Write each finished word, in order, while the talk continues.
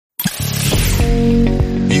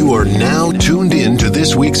You are now tuned in to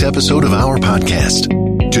this week's episode of our podcast.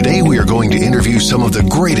 Today we are going to interview some of the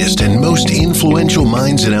greatest and most influential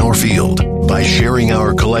minds in our field. By sharing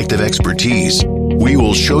our collective expertise, we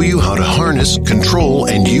will show you how to harness, control,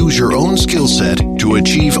 and use your own skill set to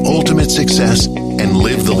achieve ultimate success and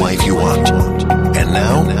live the life you want. And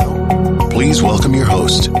now, please welcome your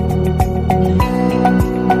host.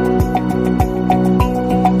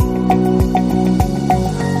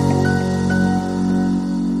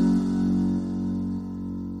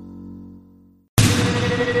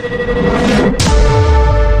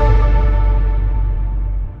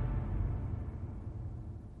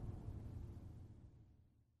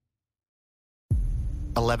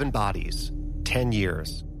 Bodies, 10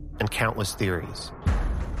 years, and countless theories.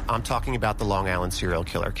 I'm talking about the Long Island serial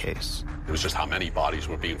killer case. It was just how many bodies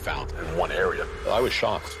were being found in one area. I was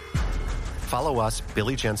shocked. Follow us,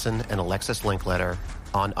 Billy Jensen and Alexis Linkletter,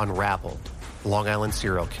 on Unraveled, Long Island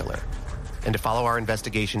Serial Killer. And to follow our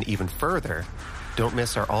investigation even further, don't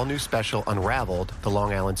miss our all-new special Unraveled, the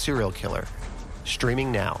Long Island Serial Killer,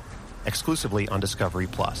 streaming now, exclusively on Discovery+.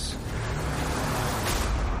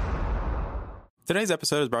 Today's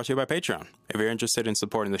episode is brought to you by Patreon. If you're interested in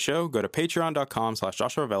supporting the show, go to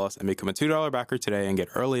patreon.com/Joshua Velas and become a $2 backer today and get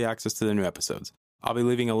early access to the new episodes. I'll be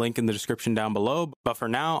leaving a link in the description down below, but for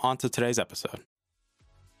now, on to today's episode.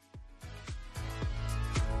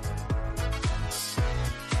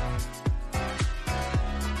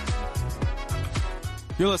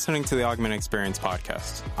 You're listening to the Augmented Experience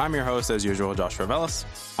podcast. I'm your host, as usual, Joshua Velas.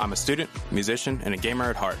 I'm a student, musician, and a gamer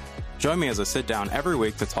at heart. Join me as I sit down every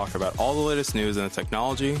week to talk about all the latest news in the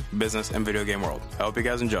technology, business, and video game world. I hope you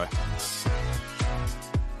guys enjoy.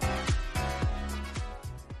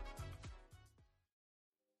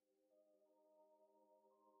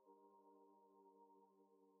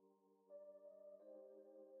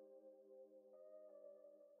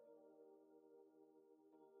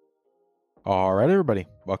 All right, everybody.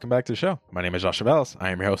 Welcome back to the show. My name is Joshua Velas. I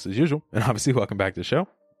am your host as usual. And obviously, welcome back to the show.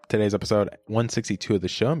 Today's episode 162 of the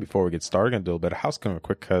show. And before we get started, I'm going to do a bit of house cleaning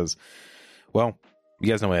quick because, well, you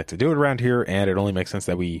guys know we have to do it around here. And it only makes sense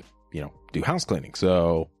that we, do house cleaning.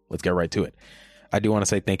 So let's get right to it. I do want to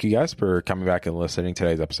say thank you guys for coming back and listening to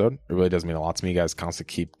today's episode. It really does mean a lot to me. You guys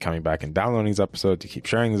constantly keep coming back and downloading these episodes. You keep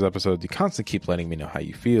sharing these episodes. You constantly keep letting me know how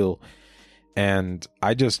you feel. And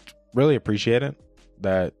I just really appreciate it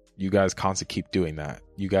that you guys constantly keep doing that.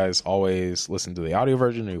 You guys always listen to the audio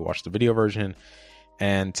version or you watch the video version.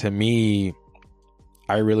 And to me,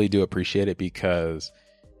 I really do appreciate it because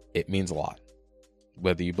it means a lot.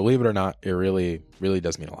 Whether you believe it or not, it really, really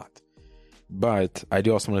does mean a lot. But I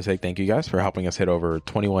do also want to say thank you guys for helping us hit over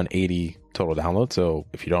 2180 total downloads. So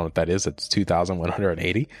if you don't know what that is, it's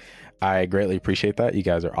 2,180. I greatly appreciate that. You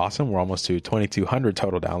guys are awesome. We're almost to 2,200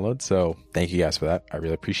 total downloads. So thank you guys for that. I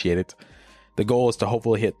really appreciate it. The goal is to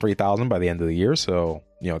hopefully hit 3,000 by the end of the year. So,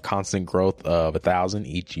 constant growth of 1,000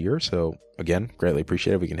 each year. So again, greatly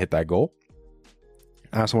appreciate it if we can hit that goal.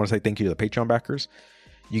 I also want to say thank you to the Patreon backers.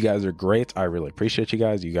 You guys are great. I really appreciate you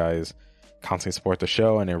guys. You guys constantly support the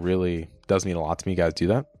show and it really does mean a lot to me. You guys do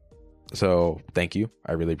that. So thank you.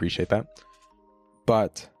 I really appreciate that.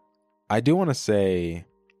 But I do want to say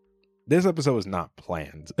this episode was not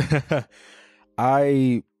planned. If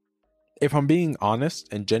I'm being honest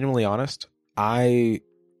and genuinely honest, I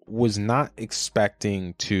was not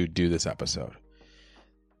expecting to do this episode.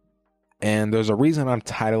 And there's a reason I'm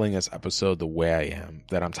titling this episode the way I am,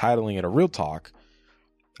 that I'm titling it a real talk.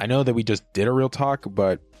 I know that we just did a real talk,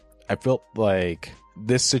 but I felt like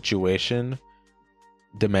this situation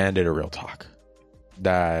demanded a real talk.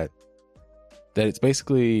 That it's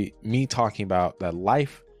basically me talking about that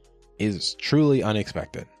life is truly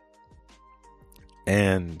unexpected.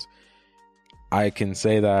 And I can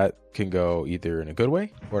say that can go either in a good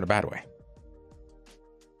way or in a bad way.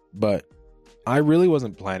 But I really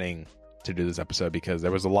wasn't planning to do this episode because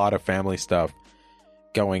there was a lot of family stuff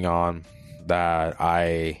going on that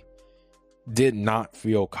I did not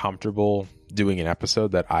feel comfortable doing an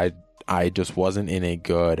episode, that I just wasn't in a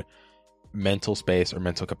good mental space or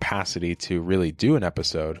mental capacity to really do an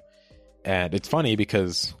episode. And it's funny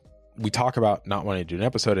because we talk about not wanting to do an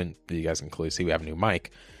episode, and you guys can clearly see we have a new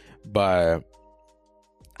mic, but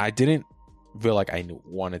I didn't feel like I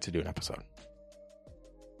wanted to do an episode.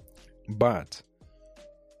 But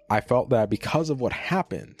I felt that because of what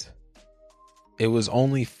happened, it was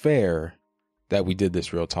only fair that we did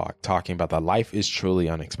this real talk, talking about that life is truly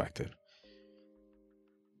unexpected.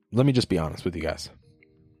 Let me just be honest with you guys.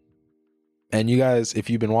 And you guys, if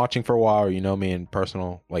you've been watching for a while, or you know me in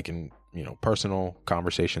personal, personal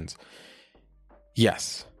conversations,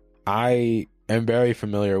 yes, I am very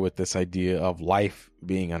familiar with this idea of life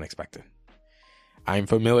being unexpected. I'm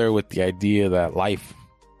familiar with the idea that life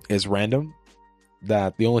is random,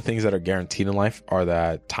 that the only things that are guaranteed in life are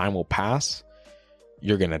that time will pass,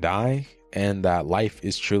 you're going to die, and that life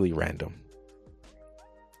is truly random.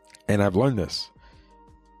 And I've learned this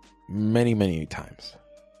many, many times,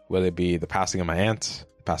 whether it be the passing of my aunt,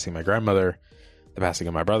 the passing of my grandmother, the passing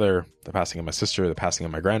of my brother, the passing of my sister, the passing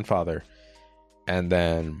of my grandfather, and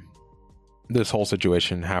then this whole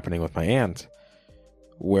situation happening with my aunt,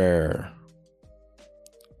 where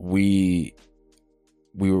we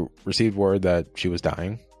received word that she was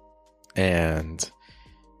dying, and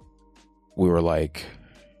we were like,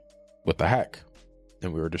 what the heck?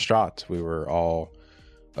 And we were distraught. We were all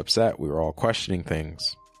upset. We were all questioning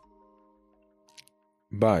things.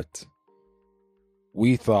 But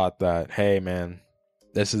we thought that, hey man,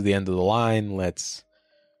 this is the end of the line.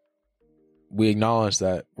 We acknowledge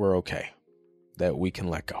that we're okay, that we can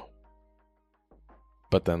let go.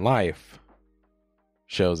 But then life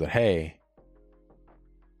shows that, hey,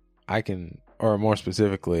 I can, or more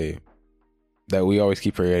specifically, that we always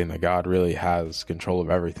keep forgetting that God really has control of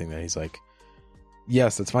everything. That he's like,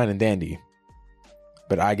 yes, that's fine and dandy,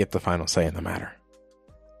 but I get the final say in the matter.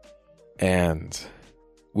 And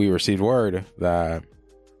we received word that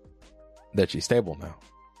she's stable now,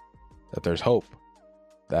 that there's hope,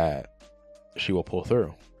 that she will pull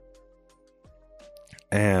through.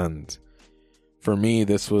 And for me,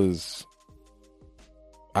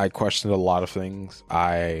 I questioned a lot of things.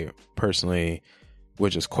 I personally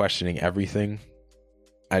was just questioning everything.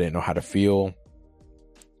 I didn't know how to feel.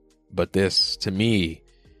 But this, to me,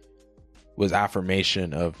 was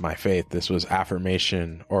affirmation of my faith. This was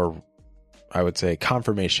affirmation, or I would say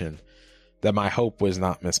confirmation, that my hope was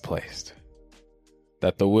not misplaced.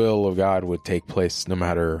 That the will of God would take place no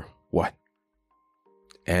matter what.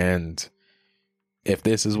 And if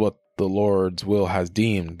this is what the Lord's will has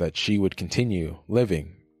deemed, that she would continue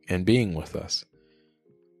living and being with us,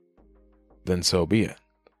 then so be it.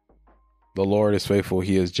 The Lord is faithful.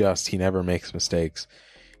 He is just. He never makes mistakes.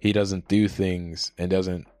 He doesn't do things and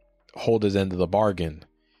doesn't hold his end of the bargain.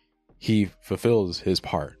 He fulfills his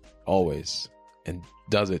part always and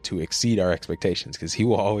does it to exceed our expectations, because he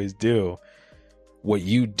will always do what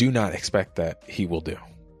you do not expect that he will do.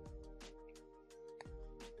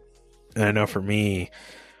 And I know for me,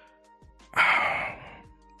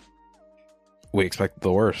 we expected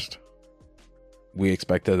the worst. We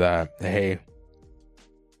expected that, hey,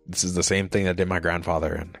 this is the same thing that did my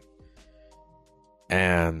grandfather.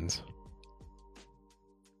 And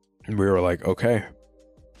we were like, okay,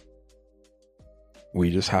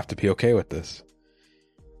 we just have to be okay with this.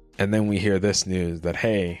 And then we hear this news that,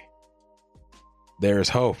 hey, there is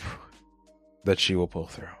hope that she will pull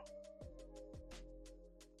through.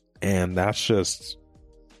 And that's just,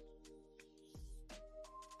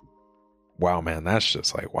 wow, man, that's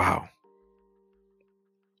just like, wow.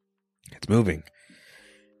 It's moving,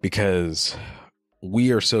 because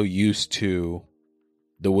we are so used to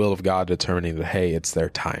the will of God determining that, hey, it's their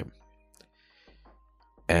time.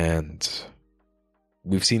 And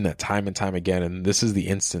we've seen that time and time again. And this is the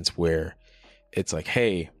instance where it's like,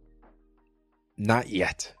 hey, not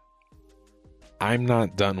yet. I'm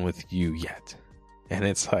not done with you yet. And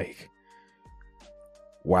it's like,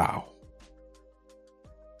 wow.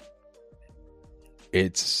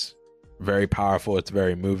 It's very powerful. It's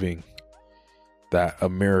very moving that a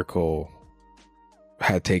miracle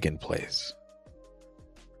had taken place.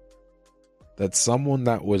 That someone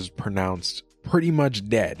that was pronounced pretty much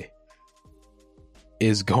dead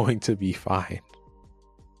is going to be fine.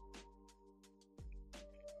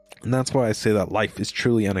 And that's why I say that life is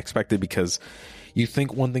truly unexpected, because you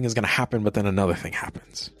think one thing is going to happen, but then another thing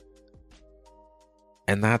happens.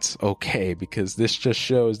 And that's okay, because this just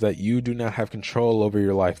shows that you do not have control over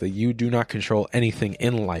your life, that you do not control anything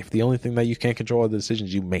in life. The only thing that you can control are the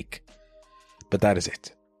decisions you make. But that is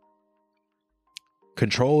it.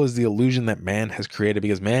 Control is the illusion that man has created,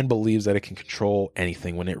 because man believes that it can control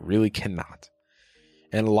anything when it really cannot.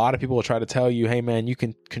 And a lot of people will try to tell you, hey man, you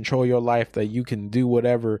can control your life, that you can do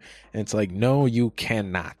whatever. And it's like, no, you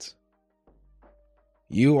cannot.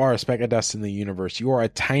 You are a speck of dust in the universe. You are a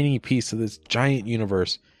tiny piece of this giant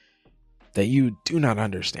universe that you do not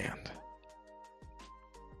understand.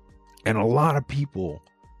 And a lot of people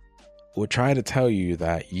will try to tell you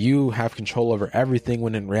that you have control over everything,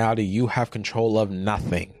 when in reality, you have control of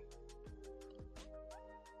nothing.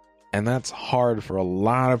 And that's hard for a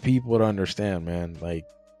lot of people to understand, man. Like,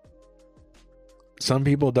 some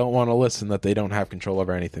people don't want to listen that they don't have control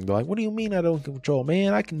over anything. They're like, what do you mean I don't control?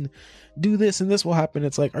 Man, I can do this and this will happen.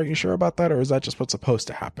 It's like, are you sure about that? Or is that just what's supposed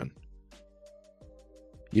to happen?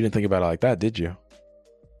 You didn't think about it like that, did you?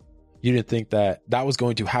 You didn't think that that was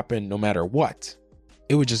going to happen no matter what.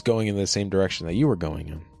 It was just going in the same direction that you were going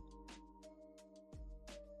in.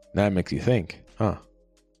 That makes you think, huh?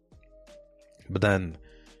 But then,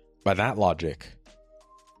 by that logic,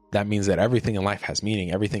 that means that everything in life has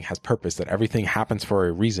meaning, everything has purpose, that everything happens for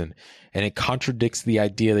a reason. And it contradicts the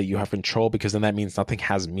idea that you have control, because then that means nothing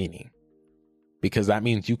has meaning. Because that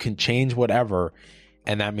means you can change whatever,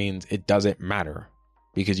 and that means it doesn't matter,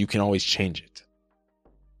 because you can always change it.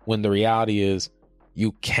 When the reality is,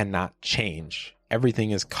 you cannot change.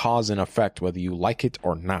 Everything is cause and effect, whether you like it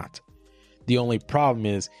or not. The only problem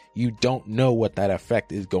is you don't know what that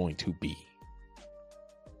effect is going to be.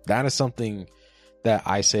 That is something that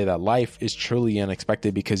I say, that life is truly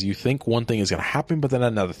unexpected, because you think one thing is going to happen, but then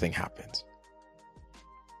another thing happens.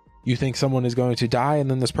 You think someone is going to die, and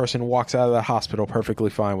then this person walks out of the hospital perfectly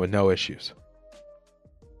fine with no issues.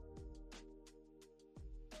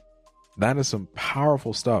 That is some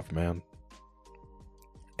powerful stuff, man.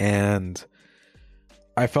 And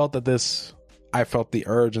I felt the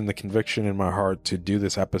urge and the conviction in my heart to do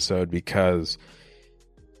this episode, because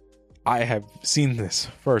I have seen this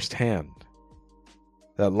firsthand,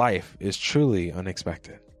 that life is truly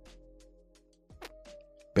unexpected.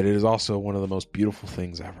 But it is also one of the most beautiful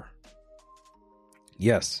things ever.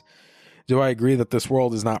 Yes. Do I agree that this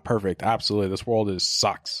world is not perfect? Absolutely. This world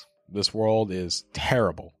sucks. This world is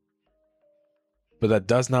terrible. But that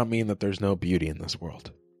does not mean that there's no beauty in this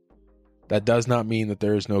world. That does not mean that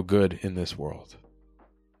there is no good in this world.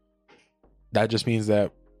 That just means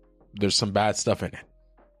that there's some bad stuff in it.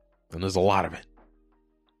 And there's a lot of it.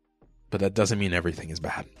 But that doesn't mean everything is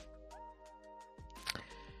bad.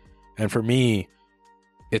 And for me,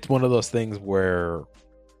 it's one of those things where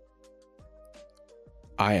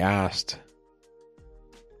I asked,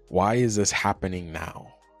 why is this happening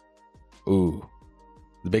now? Ooh,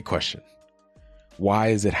 the big question. Why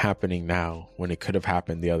is it happening now when it could have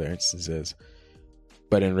happened the other instances?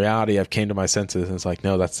 But in reality, I've came to my senses, and it's like,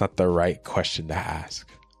 no, that's not the right question to ask.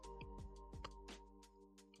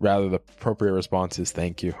 Rather, the appropriate response is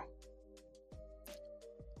thank you.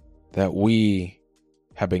 That we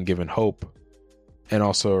have been given hope, and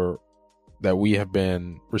also that we have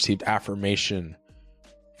been received affirmation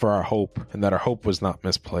for our hope, and that our hope was not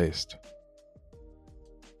misplaced.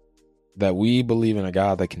 That we believe in a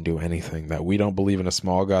God that can do anything, that we don't believe in a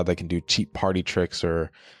small God that can do cheap party tricks,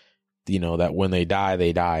 or, you know, that when they die,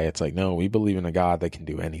 they die. It's like, no, we believe in a God that can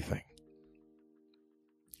do anything.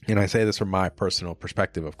 And I say this from my personal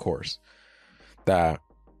perspective, of course, that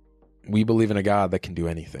we believe in a God that can do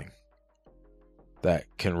anything, that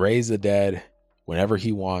can raise the dead whenever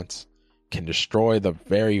he wants, can destroy the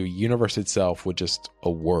very universe itself with just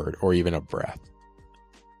a word or even a breath.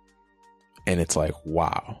 And it's like,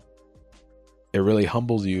 wow. It really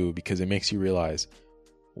humbles you, because it makes you realize,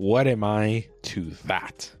 what am I to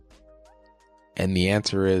that? And the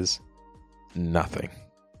answer is nothing.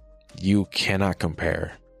 You cannot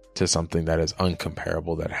compare to something that is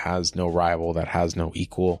uncomparable, that has no rival, that has no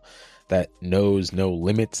equal, that knows no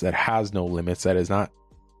limits, that has no limits, that is not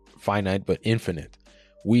finite but infinite.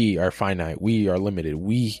 We are finite. We are limited.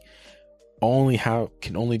 We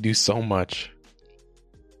can only do so much,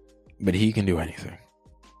 but he can do anything.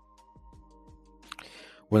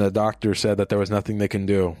 When the doctor said that there was nothing they can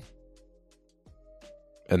do,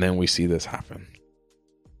 and then we see this happen,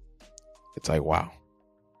 it's like, wow.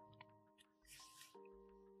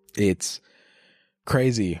 It's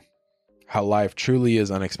crazy how life truly is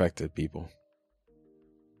unexpected, people.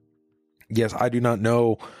 Yes, I do not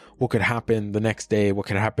know what could happen the next day, what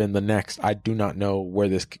could happen the next. I do not know where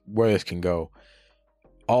this can go.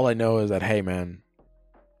 All I know is that, hey, man,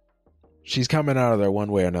 she's coming out of there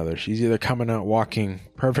one way or another. She's either coming out walking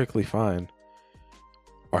perfectly fine,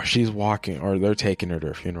 or she's walking, or they're taking her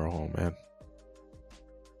to a funeral home, man.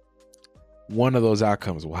 One of those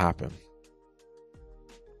outcomes will happen.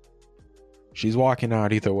 She's walking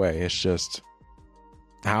out either way. It's just,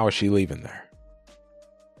 how is she leaving there?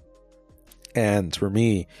 And for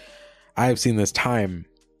me, I have seen this time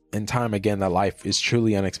and time again, that life is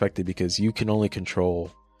truly unexpected, because you can only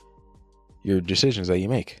control your decisions that you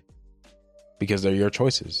make, because they're your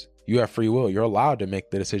choices. You have free will. You're allowed to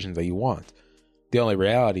make the decisions that you want. The only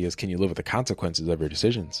reality is, can you live with the consequences of your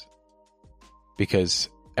decisions? Because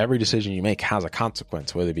every decision you make has a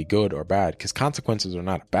consequence, whether it be good or bad, because consequences are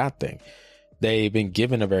not a bad thing. They've been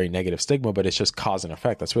given a very negative stigma, but it's just cause and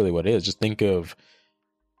effect. That's really what it is. Just think of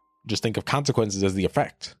consequences as the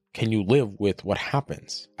effect. Can you live with what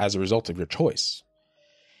happens as a result of your choice?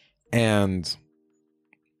 And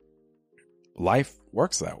life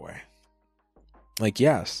works that way. Like,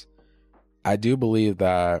 yes, I do believe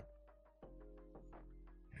that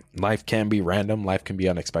life can be random, life can be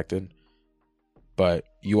unexpected, but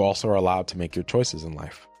you also are allowed to make your choices in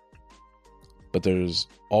life. But there's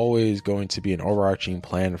always going to be an overarching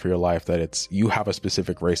plan for your life that it's you have a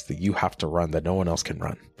specific race that you have to run that no one else can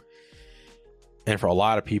run. And for a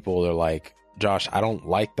lot of people, they're like, Josh, I don't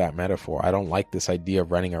like that metaphor. I don't like this idea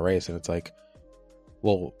of running a race. And it's like,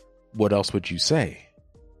 well, what else would you say?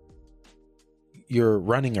 You're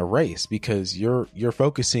running a race because you're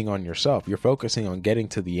focusing on yourself. You're focusing on getting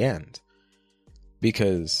to the end.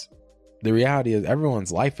 Because the reality is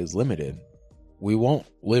everyone's life is limited. We won't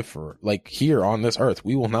live for, like, here on this earth,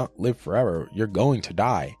 we will not live forever. You're going to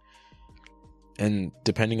die. And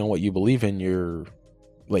depending on what you believe in, you're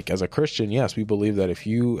like, as a Christian, yes, we believe that if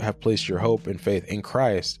you have placed your hope and faith in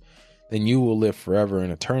Christ, then you will live forever in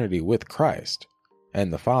eternity with Christ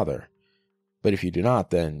and the Father. But if you do not,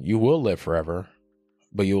 then you will live forever,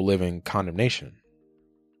 but you will live in condemnation,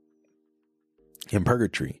 in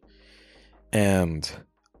purgatory. And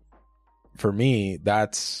for me,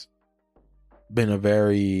 that's been a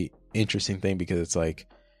very interesting thing, because it's like,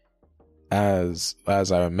 as I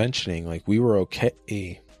was mentioning, like, we were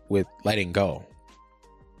okay with letting go,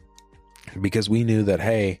 because we knew that,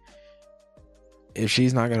 hey, if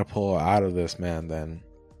she's not going to pull out of this, man, then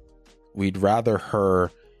we'd rather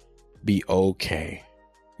her be okay.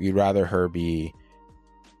 We'd rather her be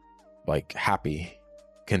like happy,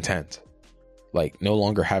 content, like no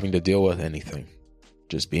longer having to deal with anything,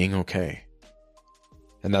 just being okay.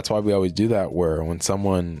 And that's why we always do that, where when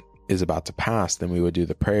someone is about to pass, then we would do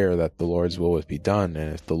the prayer that the Lord's will would be done.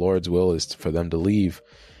 And if the Lord's will is for them to leave,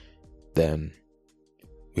 then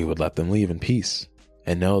we would let them leave in peace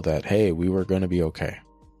and know that, hey, we were going to be okay.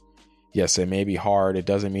 Yes, it may be hard. It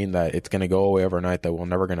doesn't mean that it's going to go away overnight, that we're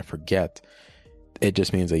never going to forget. It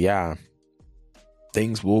just means that, yeah,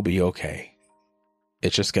 things will be okay.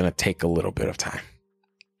 It's just going to take a little bit of time.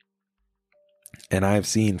 And I've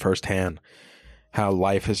seen firsthand how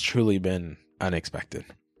life has truly been unexpected.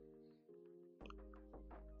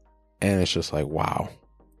 And it's just like, wow,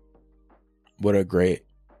 what a great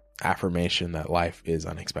affirmation that life is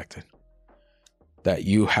unexpected. That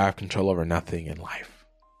you have control over nothing in life.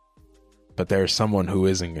 But there's someone who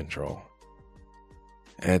is in control.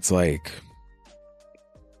 And it's like,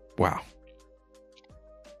 wow.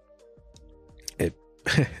 It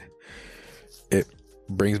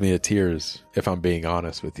brings me to tears, if I'm being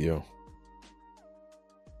honest with you.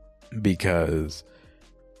 Because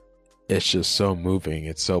it's just so moving.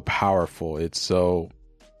 It's so powerful. It's so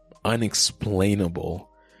unexplainable.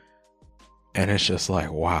 And it's just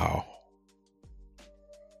like, wow.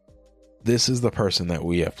 This is the person that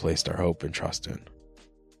we have placed our hope and trust in.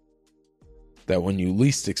 That when you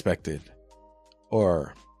least expect it,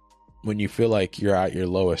 or when you feel like you're at your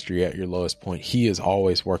lowest, or you're at your lowest point, he is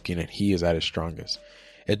always working and he is at his strongest.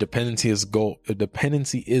 If dependency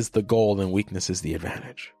is the goal, and weakness is the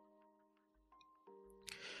advantage.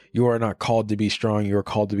 You are not called to be strong. You are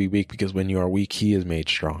called to be weak, because when you are weak, he is made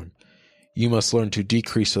strong. You must learn to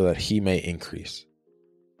decrease so that he may increase.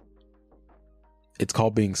 It's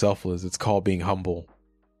called being selfless. It's called being humble.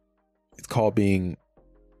 It's called being,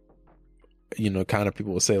 kind of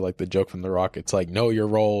people will say, like the joke from The Rock, it's like, know your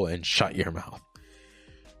role and shut your mouth.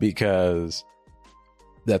 Because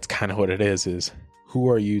that's kind of what it is who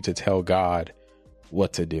are you to tell God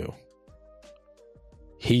what to do?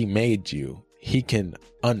 He made you. He can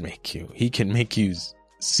unmake you. He can make you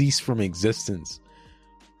cease from existence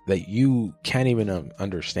that you can't even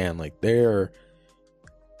understand. Like, there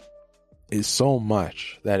is so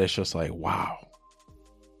much that it's just like, wow.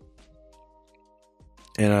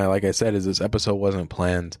 And like I said, this episode wasn't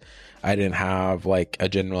planned. I didn't have like a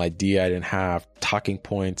general idea. I didn't have talking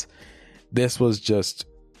points. This was just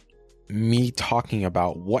me talking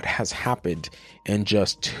about what has happened in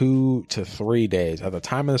just 2 to 3 days. At the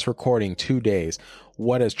time of this recording, 2 days,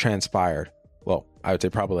 what has transpired? Well, I would say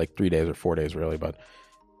probably like 3 days or 4 days, really, but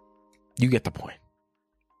you get the point.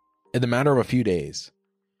 In the matter of a few days,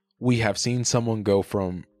 we have seen someone go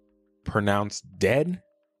from pronounced dead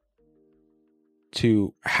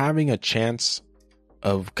to having a chance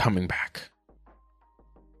of coming back.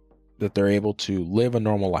 That they're able to live a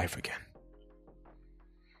normal life again.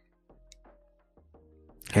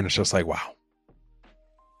 And it's just like, wow.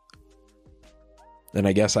 And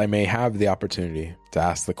I guess I may have the opportunity to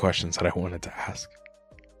ask the questions that I wanted to ask.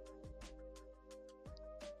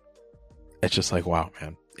 It's just like, wow,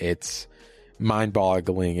 man. It's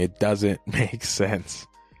mind-boggling. It doesn't make sense.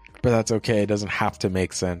 But that's okay. It doesn't have to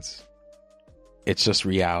make sense. It's just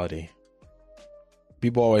reality.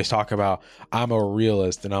 People always talk about, I'm a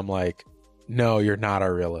realist. And I'm like, no, you're not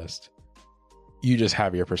a realist. You just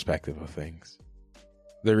have your perspective of things.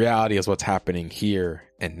 The reality is what's happening here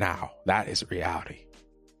and now. That is reality.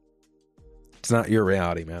 It's not your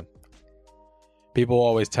reality, man. People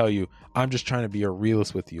always tell you, I'm just trying to be a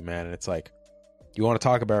realist with you, man. And it's like, you want to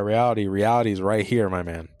talk about reality? Reality is right here, my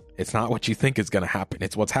man. It's not what you think is going to happen.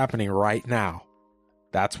 It's what's happening right now.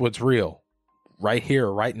 That's what's real. Right here,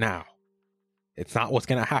 right now. It's not what's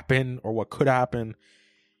going to happen or what could happen.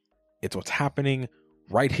 It's what's happening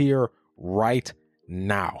right here, right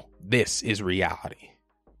now. This is reality.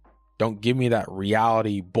 Don't give me that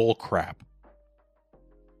reality bull crap.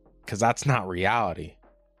 Because that's not reality.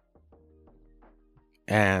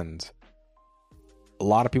 And a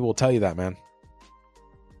lot of people will tell you that, man.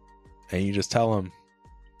 And you just tell them,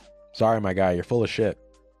 sorry, my guy, you're full of shit.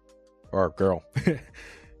 Or girl.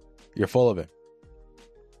 You're full of it.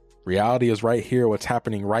 Reality is right here. What's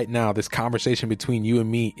happening right now. This conversation between you and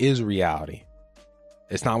me is reality.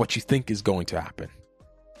 It's not what you think is going to happen.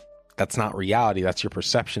 That's not reality. That's your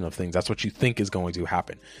perception of things. That's what you think is going to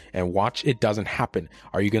happen. And watch, it doesn't happen.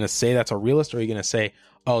 Are you going to say that's a realist, or are you going to say,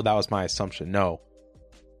 oh, that was my assumption? No.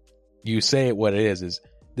 You say it what it is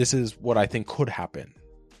this is what I think could happen.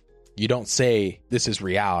 You don't say this is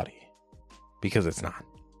reality, because it's not.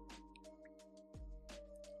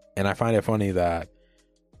 And I find it funny that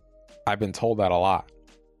I've been told that a lot.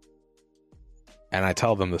 And I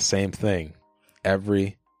tell them the same thing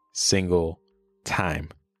every single time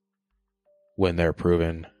when they're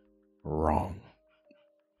proven wrong.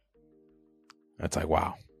 It's like,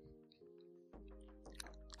 wow.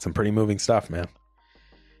 Some pretty moving stuff, man.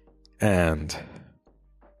 And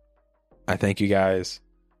I thank you guys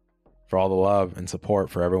for all the love and support,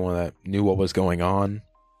 for everyone that knew what was going on.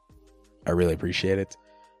 I really appreciate it.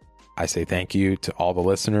 I say thank you to all the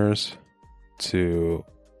listeners, to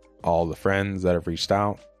all the friends that have reached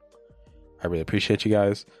out. I really appreciate you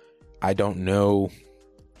guys. I don't know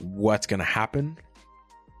what's going to happen.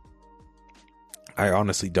 I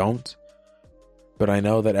honestly don't. But I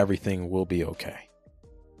know that everything will be okay.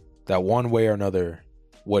 That one way or another,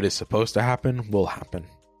 what is supposed to happen will happen.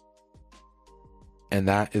 And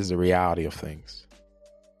that is the reality of things.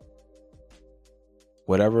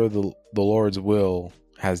 Whatever the Lord's will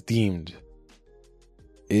has deemed,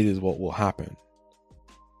 it is what will happen.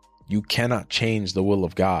 You cannot change the will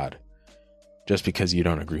of God just because you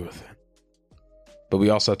don't agree with it. But we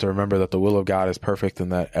also have to remember that the will of God is perfect,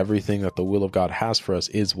 and that everything that the will of God has for us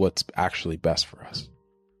is what's actually best for us.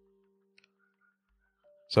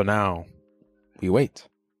 So now we wait.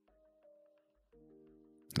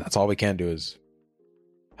 That's all we can do, is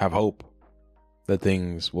have hope that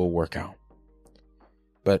things will work out.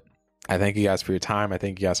 But I thank you guys for your time. I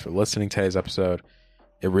thank you guys for listening to today's episode.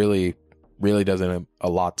 It really, really does a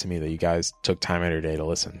lot to me that you guys took time out of your day to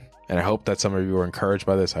listen. And I hope that some of you were encouraged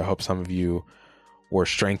by this. I hope some of you were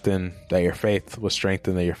strengthened, that your faith was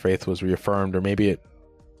strengthened, that your faith was reaffirmed, or maybe it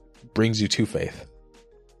brings you to faith,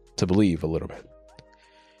 to believe a little bit.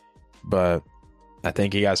 But I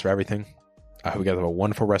thank you guys for everything. I hope you guys have a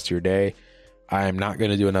wonderful rest of your day. I am not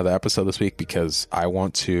going to do another episode this week because I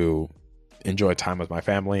want to enjoy time with my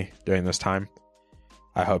family during this time.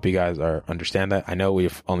 I hope you guys understand that. I know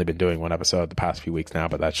we've only been doing one episode the past few weeks now,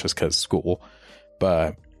 but that's just because school.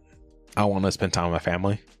 But I want to spend time with my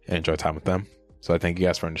family and enjoy time with them. So I thank you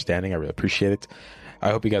guys for understanding. I really appreciate it. I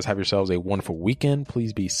hope you guys have yourselves a wonderful weekend.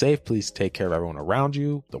 Please be safe. Please take care of everyone around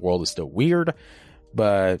you. The world is still weird,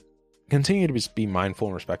 but continue to just be mindful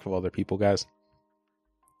and respectful of other people, guys.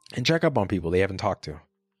 And check up on people they haven't talked to.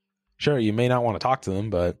 Sure, you may not want to talk to them,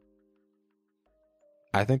 but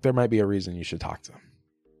I think there might be a reason you should talk to them.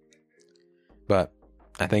 But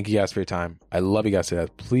I thank you guys for your time. I love you guys to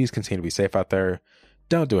death. Please continue to be safe out there.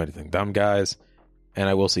 Don't do anything dumb, guys. And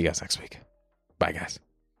I will see you guys next week. Bye, guys.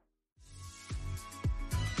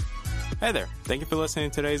 Hey there. Thank you for listening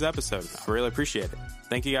to today's episode. I really appreciate it.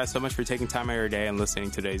 Thank you guys so much for taking time out of your day and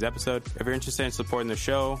listening to today's episode. If you're interested in supporting the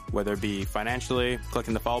show, whether it be financially,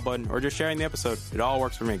 clicking the follow button, or just sharing the episode, it all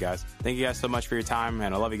works for me, guys. Thank you guys so much for your time,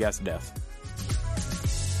 and I love you guys to death.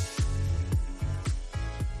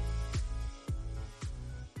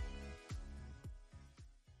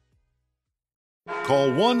 Call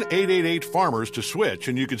 1-888-FARMERS to switch,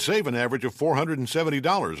 and you could save an average of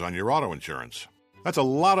 $470 on your auto insurance. That's a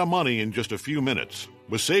lot of money in just a few minutes.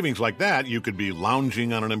 With savings like that, you could be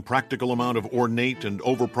lounging on an impractical amount of ornate and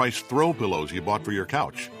overpriced throw pillows you bought for your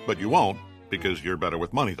couch. But you won't, because you're better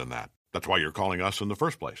with money than that. That's why you're calling us in the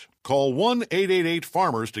first place. Call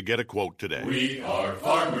 1-888-FARMERS to get a quote today. We are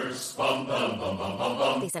farmers. Bum, bum, bum, bum, bum,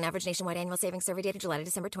 bum. Based on average nationwide annual savings survey data July to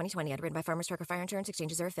December 2020. Underwritten by Farmers Truck or Fire Insurance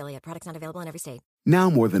Exchanges or affiliate. Products not available in every state. Now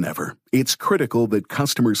more than ever, it's critical that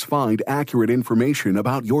customers find accurate information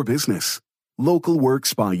about your business. Local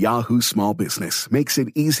Works by Yahoo Small Business makes it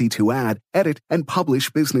easy to add, edit, and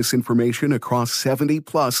publish business information across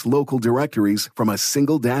 70-plus local directories from a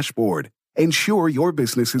single dashboard. Ensure your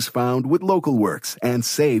business is found with Local Works and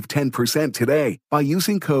save 10% today by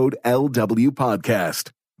using code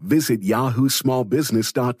LWPodcast. Visit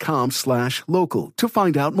yahoosmallbusiness.com/local to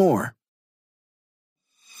find out more.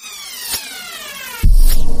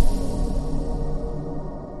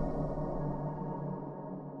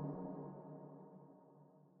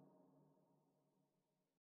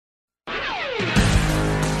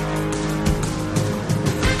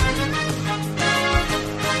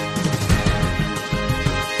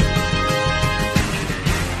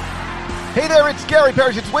 Hey there, it's Gary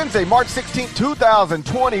Parrish. It's Wednesday, March 16,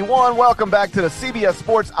 2021. Welcome back to the CBS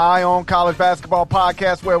Sports Eye on College Basketball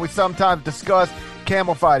podcast, where we sometimes discuss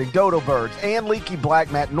camel fighting, dodo birds, and leaky black.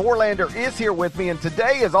 Matt Norlander is here with me, and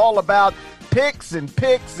today is all about picks and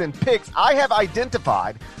picks and picks. I have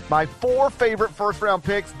identified my 4 favorite first-round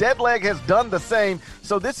picks. Deadleg has done the same.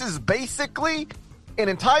 So this is basically an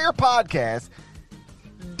entire podcast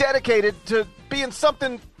dedicated to being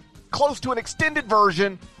something close to an extended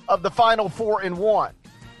version of the final 4-1.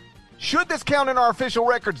 Should this count in our official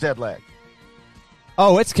records, Deadleg?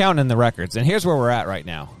 Oh, it's counting in the records, and here's where we're at right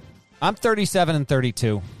now. I'm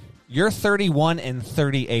 37-32. You're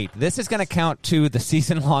 31-38. This is going to count to the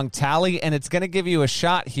season-long tally, and it's going to give you a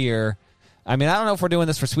shot here. I mean, I don't know if we're doing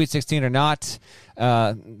this for Sweet 16 or not.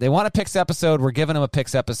 They want a picks episode. We're giving them a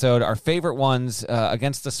picks episode. Our favorite ones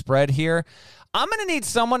against the spread here. I'm going to need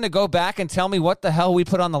someone to go back and tell me what the hell we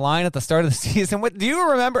put on the line at the start of the season. What do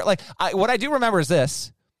you remember? What I do remember is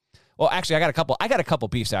this. Well, actually, I got a couple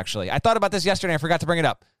beefs, actually. I thought about this yesterday. I forgot to bring it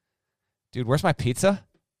up. Dude, where's my pizza?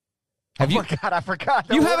 Oh my God, I forgot.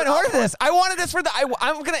 You haven't ordered this. I wanted this for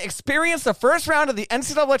I'm going to experience the first round of the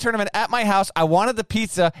NCAA tournament at my house. I wanted the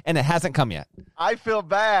pizza, and it hasn't come yet. I feel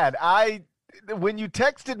bad. When you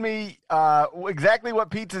texted me exactly what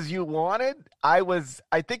pizzas you wanted, I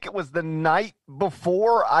think it was the night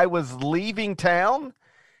before I was leaving town,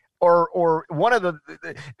 or one of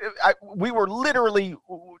we were literally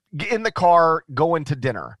in the car going to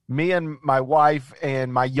dinner, me and my wife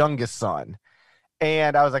and my youngest son.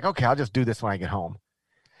 And I was like, okay, I'll just do this when I get home.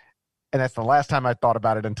 And that's the last time I thought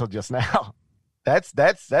about it until just now. That's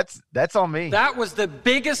on me. That was the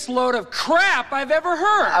biggest load of crap I've ever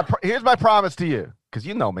heard. Here's my promise to you, because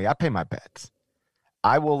you know me. I pay my bets.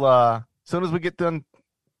 I will, as soon as we get done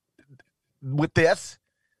with this,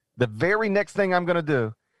 the very next thing I'm going to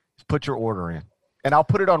do is put your order in. And I'll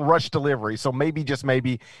put it on rush delivery, so maybe, just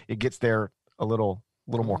maybe, it gets there a little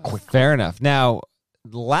more quickly. Fair enough. Now,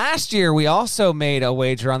 last year, we also made a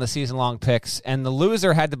wager on the season-long picks, and the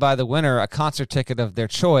loser had to buy the winner a concert ticket of their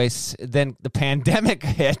choice. Then the pandemic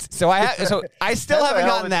hit, so I still haven't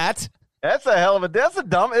gotten that. It's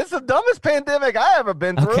the dumbest pandemic I ever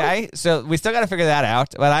been through. Okay, so we still got to figure that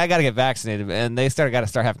out, but I got to get vaccinated, and they got to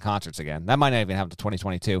start having concerts again. That might not even happen to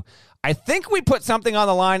 2022. I think we put something on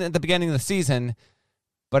the line at the beginning of the season,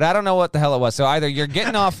 but I don't know what the hell it was. So either you're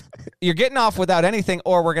getting off without anything,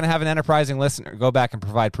 or we're going to have an enterprising listener go back and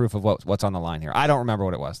provide proof of what's on the line here. I don't remember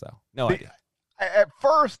what it was, though. No idea. At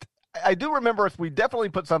first, I do remember we definitely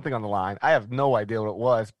put something on the line. I have no idea what it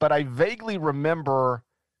was, but I vaguely remember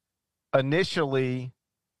initially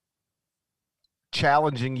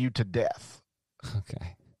challenging you to death.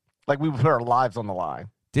 Okay. Like we put our lives on the line.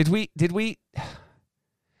 Did we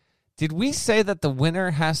say that the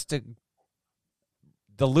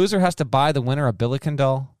loser has to buy the winner a Billiken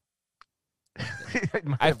doll?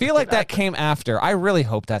 I feel like that came after. I really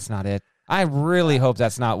hope that's not it. I really hope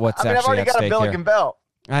that's not what's actually at stake here. I've already got a Billiken belt.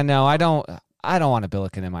 I know. I don't want a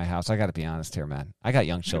Billiken in my house. I got to be honest here, man. I got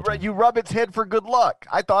young children. You rub its head for good luck.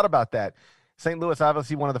 I thought about that. St. Louis,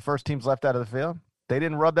 obviously one of the first teams left out of the field. They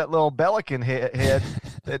didn't rub that little Billiken head.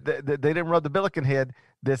 They didn't rub the Billiken head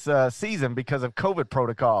this season because of COVID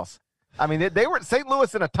protocols. I mean, they were St.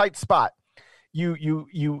 Louis in a tight spot. You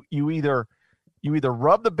either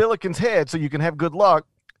rub the Billiken's head so you can have good luck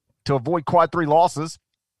to avoid quad 3 losses,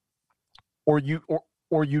 or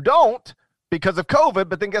you don't because of COVID.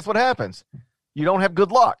 But then guess what happens? You don't have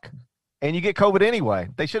good luck, and you get COVID anyway.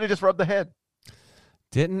 They should have just rubbed the head.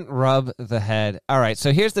 Didn't rub the head. All right,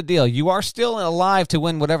 so here's the deal. You are still alive to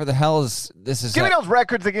win whatever the hell this is. Give me those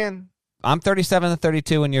records again. I'm 37 and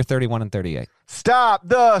 32, and you're 31 and 38. Stop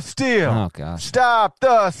the steal. Oh, gosh. Stop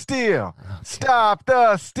the steal. Stop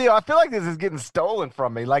the steal. I feel like this is getting stolen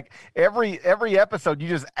from me. Like every episode, you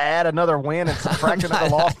just add another win and subtract another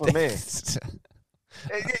loss for me.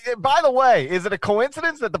 By the way, is it a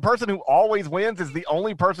coincidence that the person who always wins is the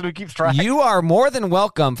only person who keeps track? You are more than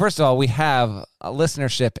welcome. First of all, we have a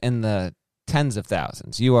listenership in the tens of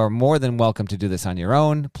thousands. You are more than welcome to do this on your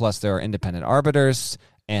own. Plus, there are independent arbiters.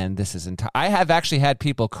 And this is I have actually had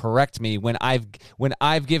people correct me when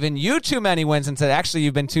I've given you too many wins and said, actually,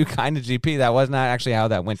 you've been too kind to GP. That was not actually how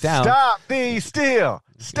that went down. Stop the steal.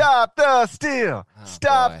 Stop the steal.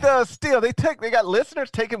 Stop the steal. They got listeners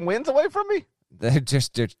taking wins away from me.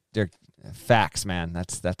 They're facts, man.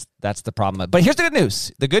 That's the problem. But here's the good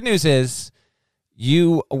news. The good news is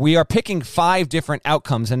we are picking 5 different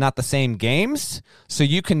outcomes and not the same games. So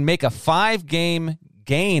you can make a 5-game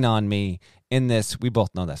gain on me in this. We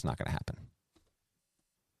both know that's not going to happen.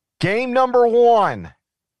 Game number 1.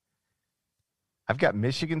 I've got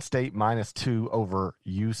Michigan State -2 over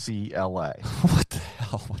UCLA. What the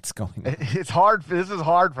hell? What's going on? It's hard. This is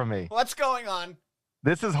hard for me. What's going on?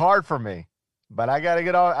 This is hard for me. But I got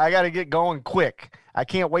to get going quick. I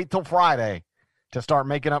can't wait till Friday to start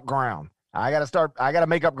making up ground. I got to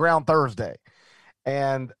make up ground Thursday.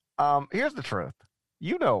 And here's the truth.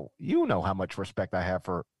 You know how much respect I have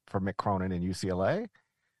for Mick Cronin and UCLA.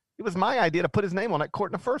 It was my idea to put his name on that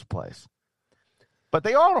court in the first place. But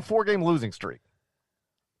they are on a 4-game losing streak.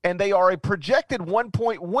 And they are a projected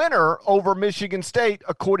 1-point winner over Michigan State,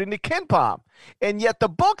 according to KenPom. And yet the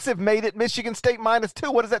books have made it Michigan State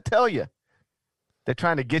 -2. What does that tell you? They're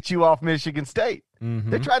trying to get you off Michigan State.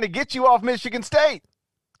 Mm-hmm. They're trying to get you off Michigan State.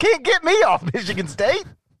 Can't get me off Michigan State.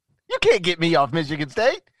 You can't get me off Michigan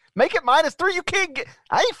State. Make it -3. You can't get.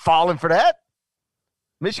 I ain't falling for that.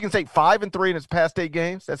 Michigan State 5-3 in its past 8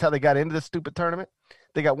 games. That's how they got into this stupid tournament.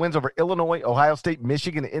 They got wins over Illinois, Ohio State,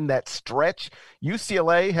 Michigan in that stretch.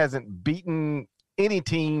 UCLA hasn't beaten any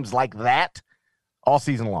teams like that all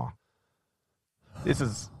season long. This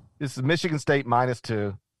is Michigan State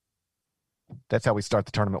 -2. That's how we start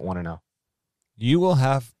the tournament 1-0. You will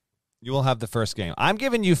have the first game. I'm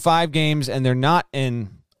giving you 5 games, and they're not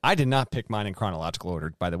in. I did not pick mine in chronological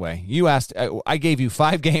order, by the way. You asked. I gave you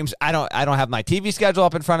 5 games. I don't have my TV schedule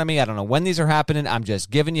up in front of me. I don't know when these are happening. I'm just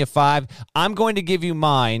giving you 5. I'm going to give you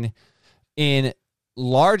mine in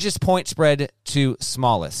largest point spread to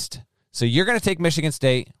smallest. So you're going to take Michigan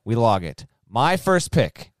State. We log it. My first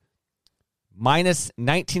pick.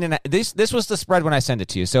 -19.5. This was the spread when I sent it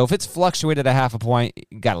to you. So if it's fluctuated a half a point,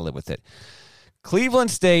 you got to live with it. Cleveland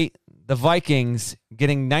State, the Vikings,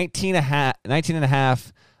 getting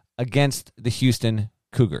 19.5 against the Houston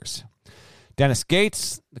Cougars. Dennis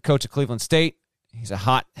Gates, the coach of Cleveland State, he's a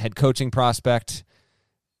hot head coaching prospect.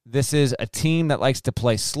 This is a team that likes to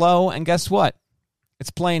play slow, and guess what?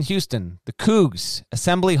 It's playing Houston, the Cougs,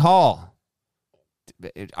 Assembly Hall.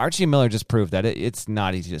 Archie Miller just proved that it's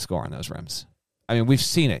not easy to score on those rims. I mean, we've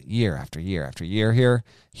seen it year after year after year here.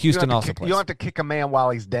 Houston also plays. You don't have to kick a man while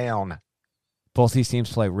he's down. Both these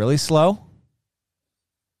teams play really slow.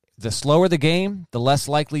 The slower the game, the less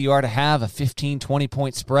likely you are to have a 15,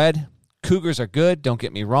 20-point spread. Cougars are good, don't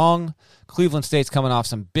get me wrong. Cleveland State's coming off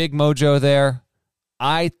some big mojo there.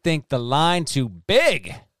 I think the line too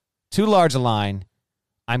big, too large a line.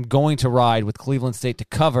 I'm going to ride with Cleveland State to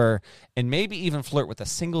cover and maybe even flirt with a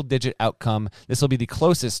single-digit outcome. This will be the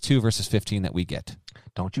closest 2 versus 15 that we get.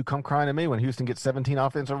 Don't you come crying to me when Houston gets 17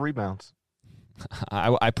 offensive rebounds.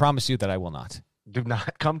 I promise you that I will not. Do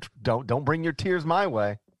not come. Don't bring your tears my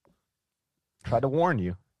way. Tried to warn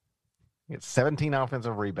you. It's 17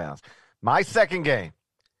 offensive rebounds. My second game.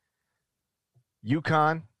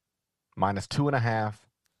 UConn -2.5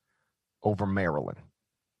 over Maryland.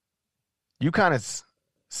 UConn is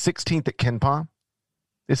 16th at KenPom.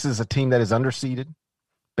 This is a team that is underseeded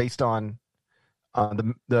based on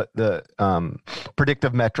the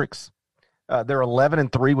predictive metrics. They're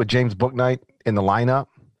 11-3 with James Bouknight in the lineup.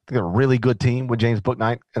 They're a really good team with James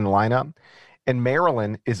Bouknight in the lineup. And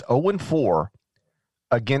Maryland is 0-4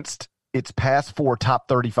 against its past 4 top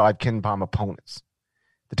 35 KenPom opponents.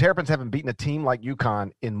 The Terrapins haven't beaten a team like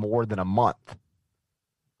UConn in more than a month.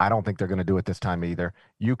 I don't think they're going to do it this time either.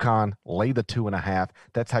 UConn, lay the 2.5.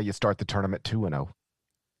 That's how you start the tournament 2-0.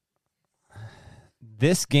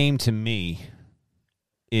 This game to me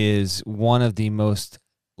is one of the most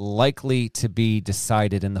likely to be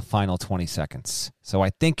decided in the final 20 seconds. So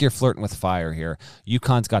I think you're flirting with fire here.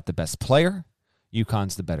 UConn's got the best player.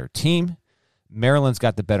 UConn's the better team. Maryland's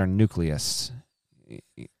got the better nucleus.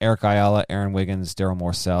 Eric Ayala, Aaron Wiggins, Daryl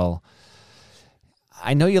Morcell.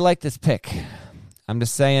 I know you like this pick. I'm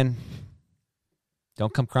just saying,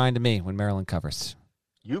 Don't come crying to me when Maryland covers.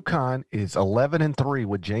 UConn is 11-3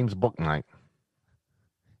 with James Bouknight.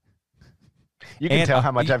 You can tell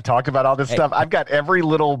how much I've talked about all this stuff. I've got every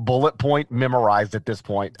little bullet point memorized at this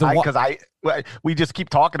point because we just keep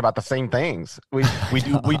talking about the same things. We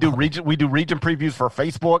do region previews for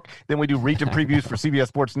Facebook, then we do region previews for CBS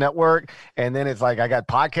Sports Network, and then it's like I got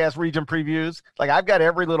podcast region previews. Like I've got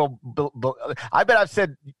every little. I bet I've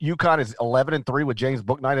said UConn is 11-3 with James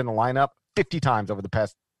Bouknight in the lineup 50 times over the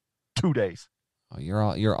past 2 days. Oh,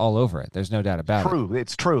 you're all over it. There's no doubt about it. True,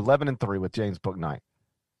 it's true. 11-3 with James Bouknight.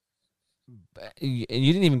 You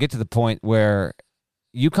didn't even get to the point where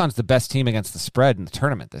UConn's the best team against the spread in the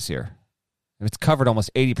tournament this year. It's covered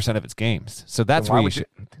almost 80% of its games. So that's where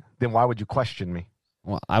then why would you question me?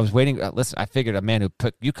 Well, I was waiting. Listen, I figured a man who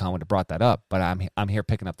picked UConn would have brought that up, but I'm here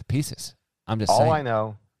picking up the pieces. I'm just saying.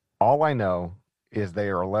 All I know is they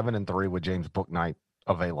are 11-3 with James Bouknight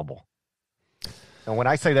available. And when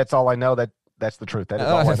I say that's all I know, that's the truth. That is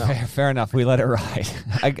all I know. Fair enough. We let it ride.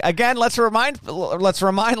 Again, let's remind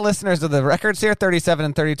listeners of the records here: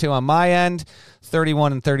 37-32 on my end,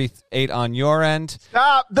 31-38 on your end.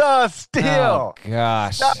 Stop the steal! Oh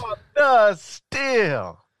gosh! Stop the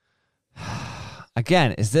steal!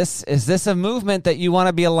 Again, is this a movement that you want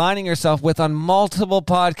to be aligning yourself with on multiple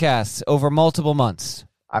podcasts over multiple months?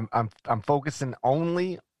 I'm focusing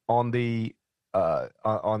only on the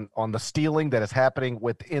on the stealing that is happening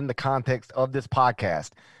within the context of this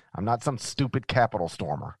podcast. I'm not some stupid Capitol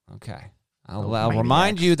stormer. Okay. I'll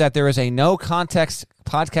remind you that there is a no context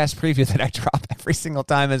podcast preview that I drop every single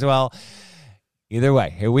time as well. Either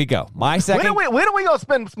way, here we go. My second. When are we going to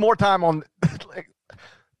spend more time on?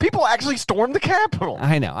 People actually stormed the Capitol.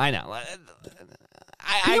 I know.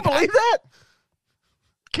 Can you believe that?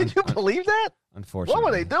 Can you believe that? Unfortunately. What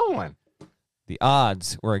were they doing? The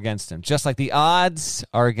odds were against him, just like the odds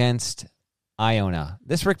are against Iona.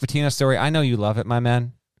 This Rick Pitino story, I know you love it, my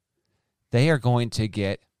man. They are going to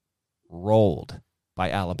get rolled by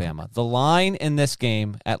Alabama. The line in this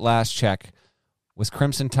game at last check was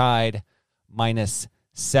Crimson Tide minus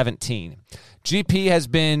 17. GP has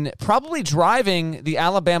been probably driving the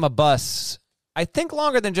Alabama bus, I think,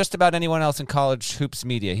 longer than just about anyone else in college hoops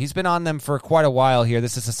media. He's been on them for quite a while here.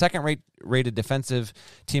 This is the second-rated defensive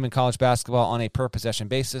team in college basketball on a per-possession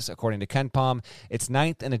basis, according to KenPom. It's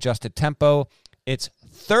 9th in adjusted tempo. It's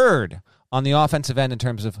 3rd on the offensive end in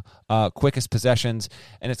terms of quickest possessions,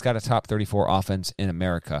 and it's got a top 34 offense in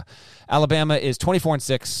America. Alabama is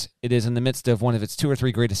 24-6. It is in the midst of one of its 2 or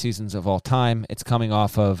 3 greatest seasons of all time. It's coming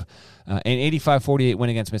off of an 85-48 win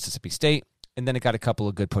against Mississippi State. And then it got a couple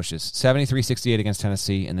of good pushes, 73-68 against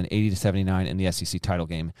Tennessee, and then 80-79 in the SEC title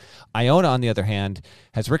game. Iona, on the other hand,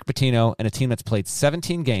 has Rick Pitino and a team that's played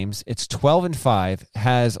 17 games. It's 12-5,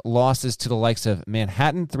 has losses to the likes of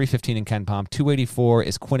Manhattan, 315 in KenPom, 284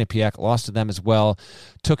 is Quinnipiac, lost to them as well.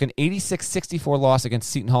 Took an 86-64 loss against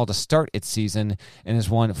Seton Hall to start its season, and has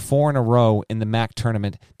won 4 in a row in the MAC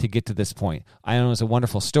tournament to get to this point. Iona is a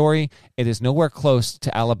wonderful story. It is nowhere close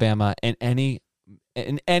to Alabama in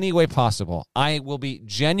any way possible. I will be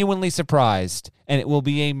genuinely surprised, and it will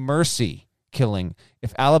be a mercy killing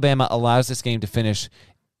if Alabama allows this game to finish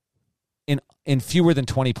in fewer than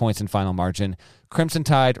 20 points in final margin. Crimson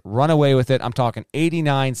Tide run away with it. I'm talking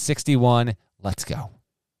 89-61. Let's go.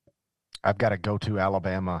 I've got to go to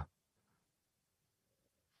Alabama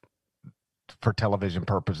for television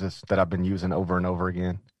purposes that I've been using over and over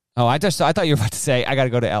again. Oh, I thought you were about to say I got to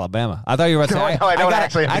go to Alabama. I thought you were about to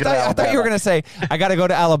say I thought you were going to say I got to go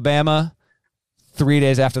to Alabama 3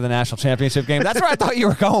 days after the national championship game. That's where I thought you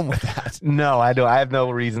were going with that. No, I don't. I have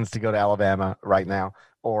no reasons to go to Alabama right now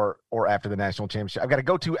or after the national championship. I've got to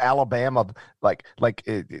go to Alabama, like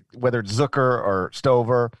whether it's Zucker or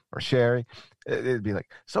Stover or Sherry. It'd be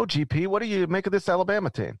like, so GP, what do you make of this Alabama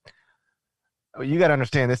team? You got to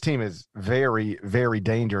understand this team is very, very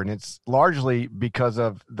dangerous, and it's largely because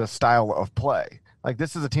of the style of play. Like,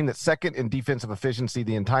 this is a team that's second in defensive efficiency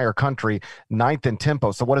the entire country, 9th in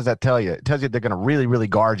tempo. So what does that tell you? It tells you they're going to really, really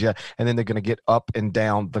guard you, and then they're going to get up and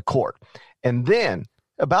down the court. And then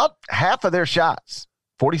about half of their shots,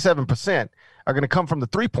 47%, are going to come from the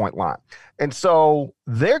three-point line. And so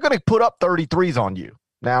they're going to put up 33s on you.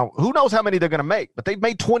 Now, who knows how many they're going to make, but they've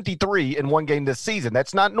made 23 in one game this season.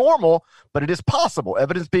 That's not normal, but it is possible,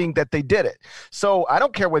 evidence being that they did it. So I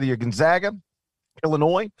don't care whether you're Gonzaga,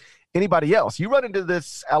 Illinois, anybody else. You run into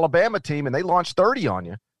this Alabama team, and they launch 30 on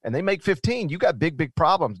you, and they make 15. You got big, big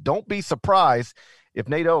problems. Don't be surprised if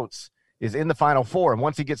Nate Oates is in the Final Four, and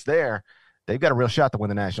once he gets there, they've got a real shot to win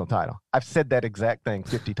the national title. I've said that exact thing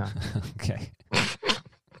 50 times. Okay.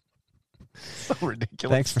 So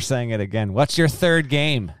ridiculous. Thanks for saying it again. What's your third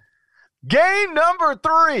game? Game number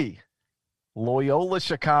 3. Loyola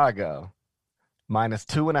Chicago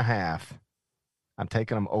 -2.5. I'm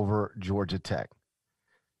taking them over Georgia Tech.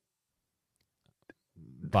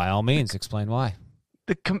 By all means, explain why.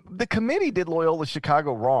 The committee did Loyola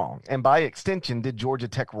Chicago wrong, and by extension did Georgia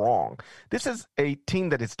Tech wrong. This is a team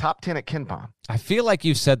that is top 10 at KenPom. I feel like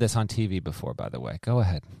you've said this on TV before, by the way. Go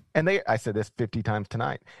ahead. And I said this 50 times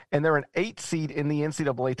tonight. And they're an 8 seed in the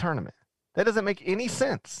NCAA tournament. That doesn't make any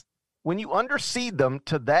sense. When you underseed them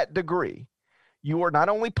to that degree, you are not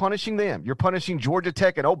only punishing them, you're punishing Georgia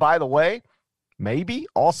Tech. And, oh, by the way, maybe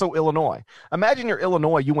also Illinois. Imagine you're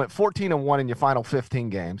Illinois. You went 14-1 in your final 15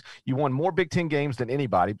 games. You won more Big Ten games than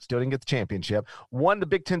anybody, still didn't get the championship, won the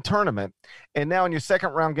Big Ten tournament, and now in your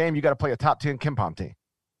second round game, you got to play a top 10 KenPom team.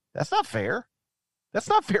 That's not fair. That's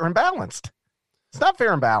not fair and balanced. It's not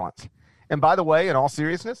fair and balanced. And by the way, in all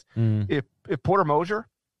seriousness, if Porter Moser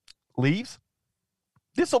leaves,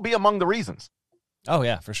 this will be among the reasons. Oh,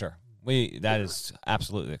 yeah, for sure. That is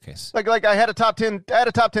absolutely the case. Like I had a top 10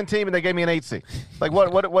 team and they gave me an 8 seed. Like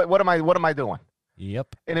what am I doing?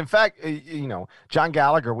 Yep. And in fact, John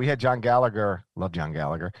Gallagher, we had John Gallagher, love John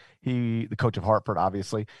Gallagher. The coach of Hartford,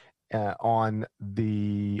 obviously, on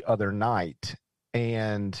the other night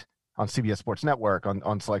and on CBS Sports Network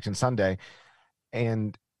on Selection Sunday.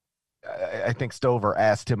 And I think Stover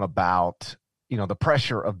asked him about, the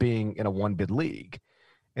pressure of being in a one-bid league.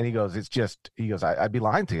 And he goes, I'd be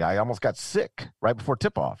lying to you. I almost got sick right before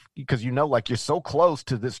tip-off because, like you're so close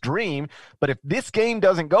to this dream. But if this game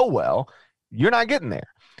doesn't go well, you're not getting there.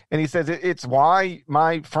 And he says, it's why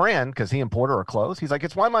my friend, because he and Porter are close, he's like,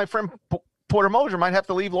 it's why my friend Porter Moser might have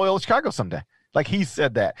to leave Loyola Chicago someday. Like he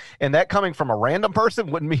said that. And that coming from a random person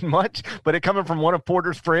wouldn't mean much, but it coming from one of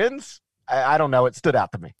Porter's friends, I don't know. It stood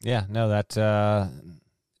out to me. Yeah, no,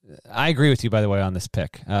 I agree with you, by the way, on this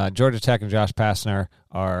pick. Georgia Tech and Josh Pastner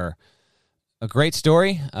are a great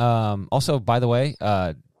story. Also, by the way,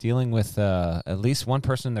 dealing with at least one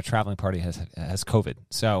person in their traveling party has COVID.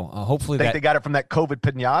 So hopefully they got it from that COVID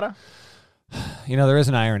pinata. There is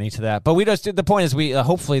an irony to that. But the point is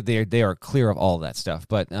hopefully they are clear of all of that stuff.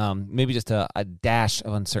 But maybe just a dash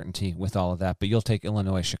of uncertainty with all of that. But you'll take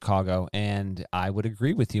Illinois, Chicago, and I would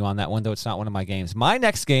agree with you on that one, though it's not one of my games. My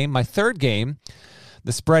next game, my third game,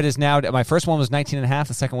 the spread is now, my first one was 19.5,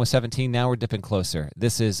 the second was 17. Now we're dipping closer.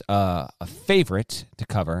 This is a favorite to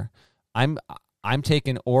cover. I'm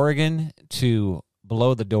taking Oregon to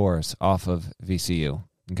blow the doors off of VCU,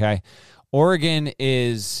 okay? Oregon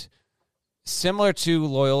is similar to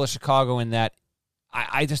Loyola Chicago in that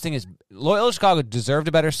I just think Loyola Chicago deserved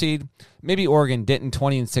a better seed. Maybe Oregon didn't,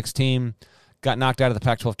 20-16, got knocked out of the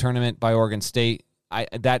Pac-12 tournament by Oregon State.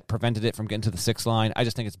 That prevented it from getting to the 6th line. I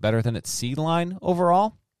just think it's better than its seed line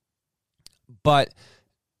overall. But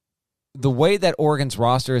the way that Oregon's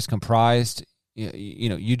roster is comprised,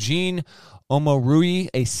 Eugene Omorui,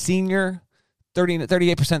 a senior,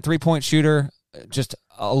 38% three-point shooter, just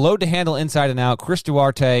a load to handle inside and out. Chris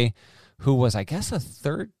Duarte, who was, I guess,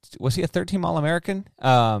 was he a third-team All-American?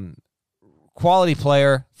 Quality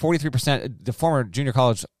player, 43%, the former junior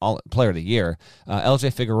college player of the year.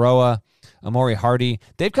 LJ Figueroa, Amori Hardy.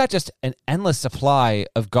 They've got just an endless supply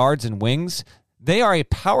of guards and wings. They are a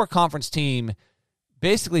power conference team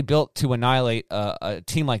basically built to annihilate a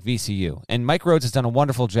team like VCU. And Mike Rhodes has done a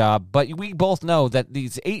wonderful job, but we both know that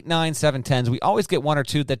these 8, 9, 7, 10s, we always get one or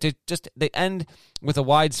two that they end with a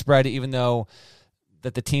wide spread, even though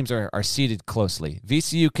that the teams are seated closely.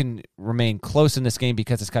 VCU can remain close in this game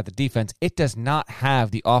because it's got the defense. It does not have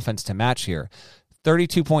the offense to match here.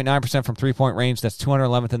 32.9% from three-point range, that's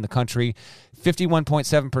 211th in the country.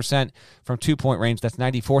 51.7% from two-point range, that's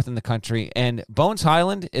 94th in the country. And Bones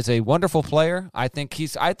Highland is a wonderful player. I think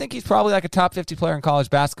he's probably like a top 50 player in college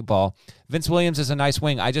basketball. Vince Williams is a nice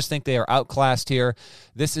wing. I just think they are outclassed here.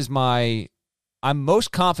 I'm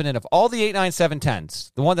most confident of all the 8, 9, 7,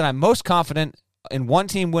 10s. The one that I'm most confident in one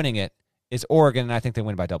team winning it is Oregon, and I think they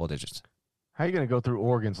win by double digits. How are you going to go through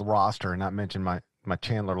Oregon's roster and not mention my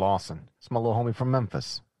Chandler Lawson? It's my little homie from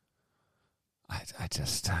Memphis. I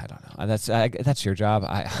don't know. That's your job.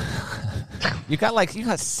 You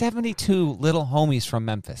got 72 little homies from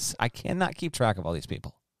Memphis. I cannot keep track of all these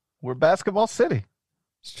people. We're basketball city.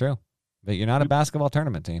 It's true, but you're not a basketball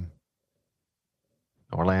tournament team.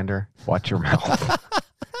 Norlander, watch your mouth.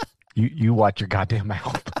 You watch your goddamn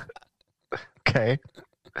mouth.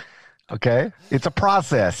 Okay? It's a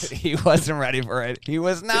process. He wasn't ready for it. He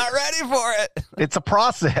was not ready for it. It's a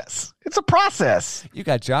process. It's a process. You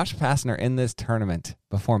got Josh Pastner in this tournament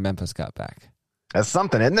before Memphis got back. That's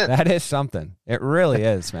something, isn't it? That is something. It really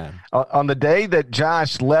is, man. On the day that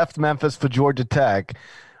Josh left Memphis for Georgia Tech,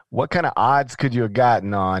 What kind of odds could you have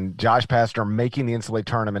gotten on Josh Pastner making the NCAA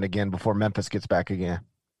tournament again before Memphis gets back again?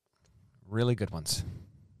 Really good ones.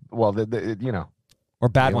 Well, or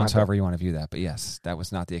bad ones, however you want to view that. But yes, that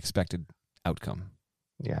was not the expected outcome.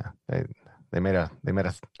 Yeah, they made a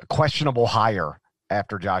questionable hire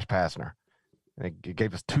after Josh Pastner. It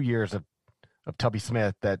gave us 2 years of Tubby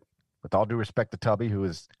Smith. That, with all due respect to Tubby, who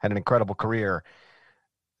has had an incredible career,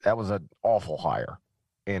 that was an awful hire,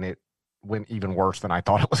 and it went even worse than I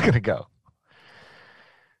thought it was going to go.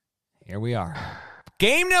 Here we are.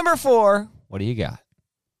 Game number 4. What do you got?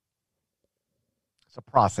 It's a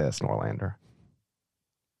process, Norlander.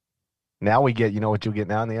 Now we get, you know what you'll get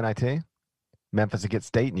now in the NIT? Memphis against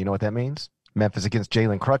State, and you know what that means? Memphis against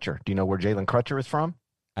Jalen Crutcher. Do you know where Jalen Crutcher is from?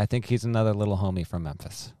 I think he's another little homie from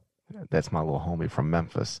Memphis. That's my little homie from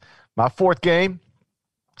Memphis. My 4th game,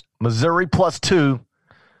 Missouri +2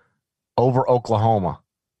 over Oklahoma.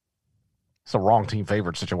 It's a wrong team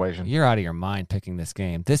favorite situation. You're out of your mind picking this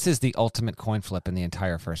game. This is the ultimate coin flip in the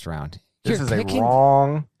entire first round. This is a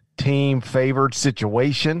wrong team favored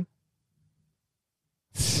situation.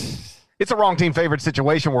 It's a wrong team favored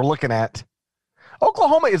situation we're looking at.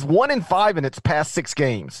 Oklahoma is 1-5 in its past 6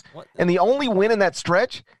 games. What? And the only win in that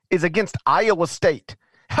stretch is against Iowa State.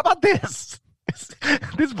 How about this?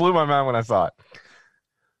 This blew my mind when I saw it.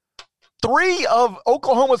 3 of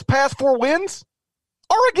Oklahoma's past 4 wins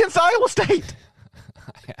are against Iowa State.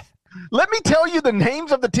 Let me tell you the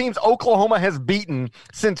names of the teams Oklahoma has beaten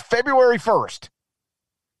since February 1st.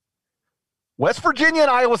 West Virginia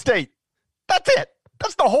and Iowa State. That's it.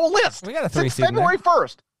 That's the whole list. We got a 3 since seed February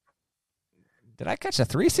 1st. Did I catch a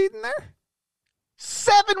 3 seed in there?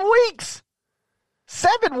 7 weeks.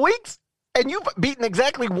 7 weeks? And you've beaten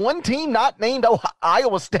exactly one team not named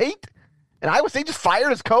Iowa State? And Iowa State just fired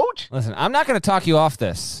his coach? Listen, I'm not going to talk you off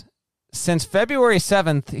this. Since February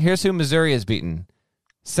 7th, here's who Missouri has beaten.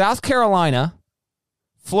 South Carolina,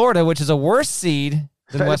 Florida, which is a worse seed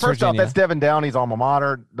than West First Virginia. off, that's Devin Downey's alma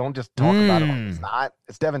mater. Don't just talk about it like it's not.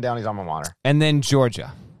 It's Devin Downey's alma mater. And then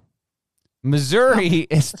Georgia. Missouri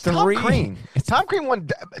is 3. Tom Crean. Tom Crean won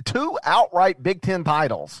 2 outright Big Ten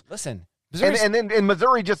titles. Listen. And then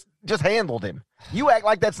Missouri just handled him. You act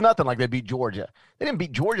like that's nothing, like they beat Georgia. They didn't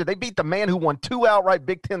beat Georgia. They beat the man who won 2 outright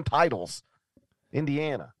Big Ten titles,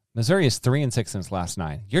 Indiana. Missouri is 3-6 in its last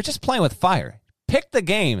 9. You're just playing with fire. Pick the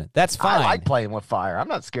game. That's fine. I like playing with fire. I'm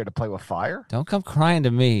not scared to play with fire. Don't come crying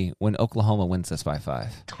to me when Oklahoma wins this by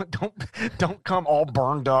 5. Don't come all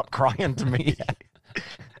burned up crying to me.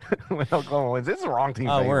 When Oklahoma wins. This is a wrong team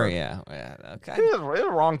favorite. Yeah, okay. This is a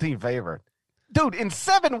wrong team favorite. Dude, in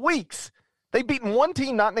 7 weeks, they've beaten one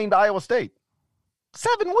team not named Iowa State.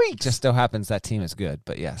 7 weeks. Just so happens that team is good,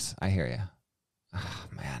 but yes, I hear you. Oh,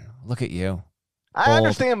 man, look at you. I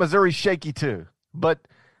understand Missouri's shaky too, but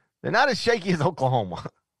they're not as shaky as Oklahoma.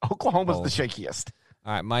 Oklahoma's the shakiest.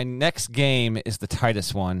 All right, my next game is the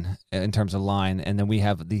tightest one in terms of line, and then we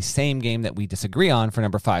have the same game that we disagree on for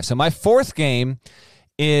number 5. So my 4th game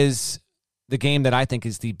is the game that I think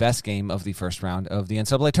is the best game of the first round of the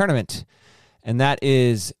NCAA tournament, and that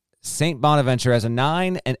is St. Bonaventure as a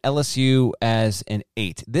 9 and LSU as an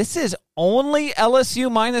 8. This is only LSU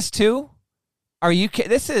 -2? Are you kidding?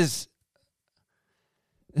 This is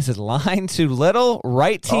line too little,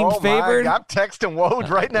 right team favored. I'm texting Woj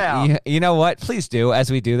right now. You know what? Please do, as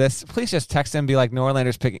we do this, please just text him and be like,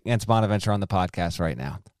 Norlander's picking against Bonaventure on the podcast right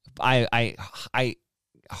now. I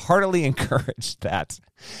heartily encourage that.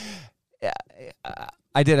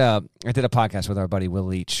 I did a podcast with our buddy Will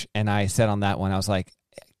Leach, and I said on that one, I was like,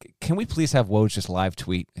 can we please have Woj just live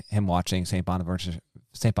tweet him watching St. Bonaventure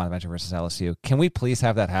versus LSU? Can we please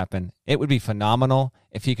have that happen? It would be phenomenal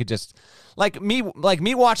if he could just like me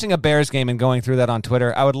watching a Bears game and going through that on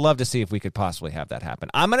Twitter. I would love to see if we could possibly have that happen.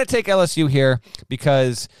 I'm going to take LSU here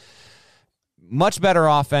because much better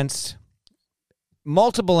offense,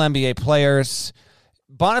 multiple NBA players.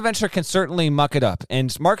 Bonaventure can certainly muck it up.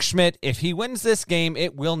 And Mark Schmidt, if he wins this game,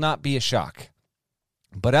 it will not be a shock.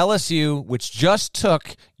 But LSU, which just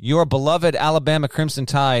took your beloved Alabama Crimson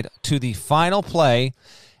Tide to the final play,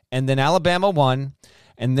 and then Alabama won,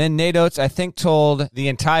 and then Nate Oates, I think, told the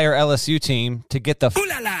entire LSU team to get the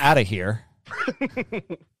out of here,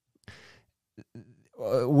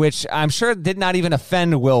 which I'm sure did not even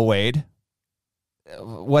offend Will Wade.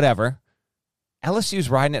 Whatever. LSU's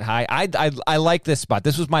riding it high. I like this spot.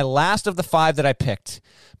 This was my last of the 5 that I picked,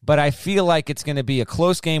 but I feel like it's going to be a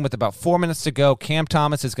close game with about 4 minutes to go. Cam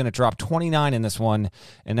Thomas is going to drop 29 in this one,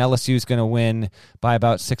 and LSU is going to win by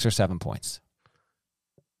about 6 or 7 points.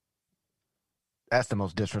 That's the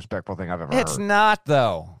most disrespectful thing I've ever heard. It's not,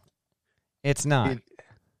 though. It's not.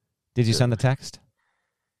 Did you send the text?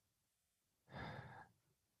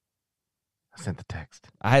 I sent the text.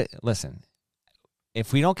 Listen.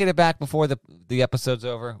 If we don't get it back before the episode's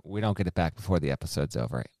over, we don't get it back before the episode's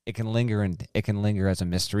over. It can linger as a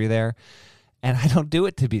mystery there. And I don't do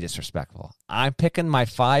it to be disrespectful. I'm picking my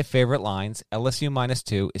 5 favorite lines. LSU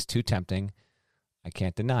 -2 is too tempting. I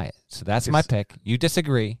can't deny it. So that's my pick. You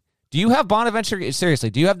disagree. Do you have Bonaventure? Seriously,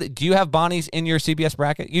 do you have Bonnies in your CBS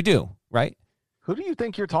bracket? You do, right? Who do you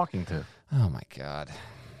think you're talking to? Oh my God.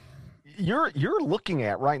 You're looking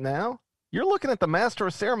at right now. You're looking at the Master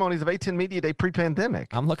of Ceremonies of A10 Media Day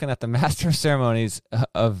pre-pandemic. I'm looking at the Master of Ceremonies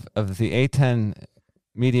of the A10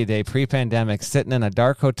 Media Day pre-pandemic, sitting in a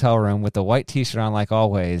dark hotel room with a white T-shirt on like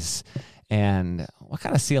always. And what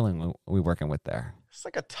kind of ceiling are we working with there? It's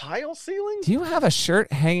like a tile ceiling? Do you have a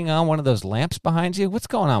shirt hanging on one of those lamps behind you? What's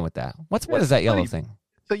going on with that? What is that yellow thing?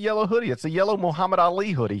 It's a yellow hoodie. It's a yellow Muhammad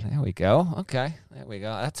Ali hoodie. There we go. Okay. There we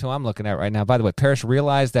go. That's who I'm looking at right now. By the way, Parrish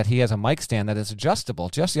realized that he has a mic stand that is adjustable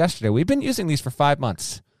just yesterday. We've been using these for 5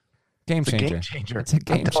 months. Game changer. It's a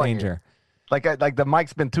game changer. Like the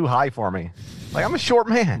mic's been too high for me. Like, I'm a short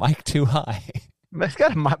man. Mic too high. It's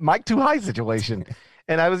got a mic too high situation.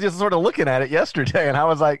 And I was just sort of looking at it yesterday, and I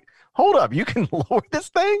was like, hold up, you can lower this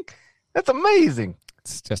thing? That's amazing.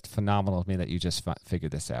 It's just phenomenal to me that you just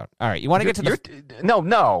figured this out. All right, you want to get to the...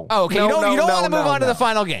 No. Oh, okay, you don't want to move on to the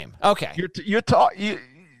final game. Okay.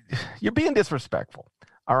 You're being disrespectful,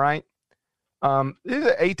 all right? These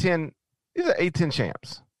are A10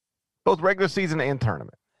 champs, both regular season and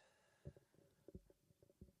tournament.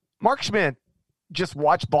 Mark Schmidt just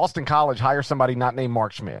watched Boston College hire somebody not named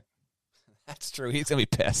Mark Schmidt. That's true. He's going to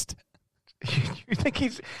be pissed.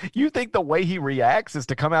 You think the way he reacts is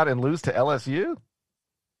to come out and lose to LSU?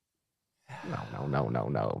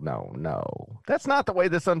 No. That's not the way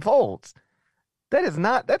this unfolds. That's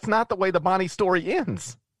not the way the Bonnie story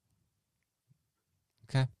ends.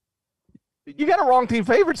 Okay. You got a wrong team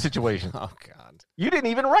favorite situation. Oh God. You didn't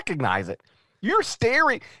even recognize it. You're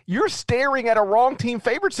staring at a wrong team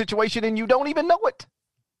favorite situation and you don't even know it.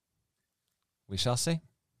 We shall see.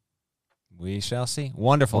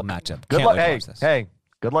 Wonderful matchup. Good luck. Hey,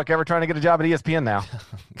 good luck ever trying to get a job at ESPN now.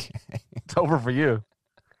 Okay. It's over for you.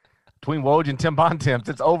 Between Woj and Tim Bontemps,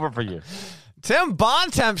 it's over for you. Tim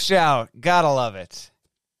Bontemps shout. Gotta love it.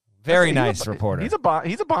 Very nice reporter. He's a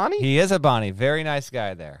Bonnie? He is a Bonnie. Very nice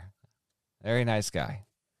guy there. Very nice guy.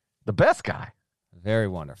 The best guy. Very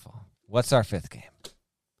wonderful. What's our 5th game?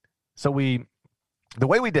 So the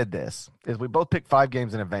way we did this is we both picked 5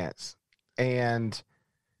 games in advance. And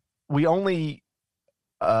we only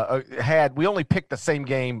picked the same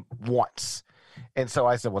game once. And so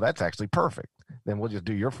I said, well, that's actually perfect. Then we'll just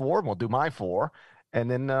do your 4 and we'll do my 4. And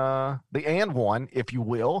then the and one, if you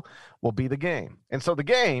will be the game. And so the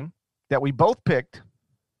game that we both picked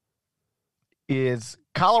is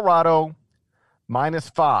Colorado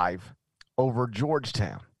 -5 over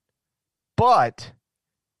Georgetown. But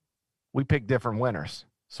we picked different winners.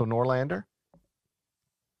 So Norlander?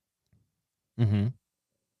 Mm-hmm.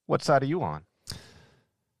 What side are you on?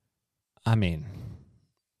 I mean,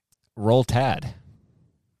 roll Tad.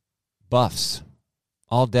 Buffs.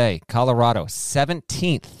 All day. Colorado,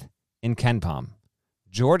 17th in KenPom.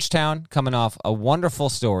 Georgetown coming off a wonderful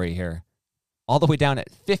story here. All the way down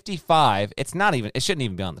at 55. It shouldn't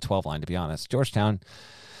even be on the 12 line, to be honest. Georgetown,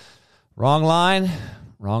 wrong line.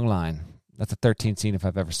 That's a 13 seed if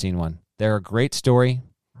I've ever seen one. They're a great story.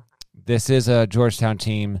 This is a Georgetown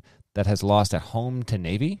team that has lost at home to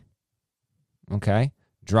Navy. Okay.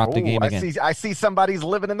 Dropped a game again. I see somebody's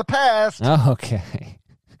living in the past. Oh, okay.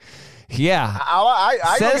 Yeah.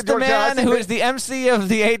 I says the man who is the MC of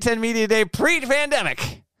the A10 Media Day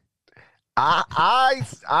pre-pandemic. I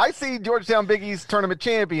see Georgetown Big East tournament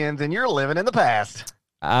champions, and you're living in the past.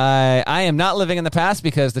 I am not living in the past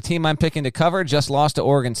because the team I'm picking to cover just lost to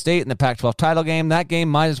Oregon State in the Pac-12 title game. That game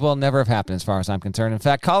might as well never have happened as far as I'm concerned. In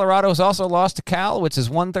fact, Colorado has also lost to Cal, which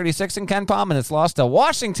is 136 in KenPom, and it's lost to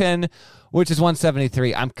Washington, which is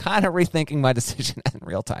 173. I'm kind of rethinking my decision in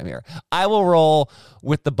real time here. I will roll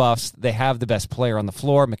with the Buffs. They have the best player on the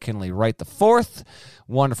floor, McKinley Wright the fourth.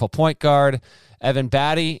 Wonderful point guard. Evan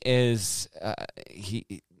Batty is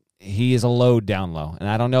he is a load down low. And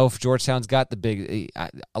I don't know if Georgetown's got the big...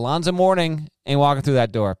 Alonzo Mourning ain't walking through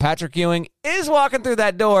that door. Patrick Ewing is walking through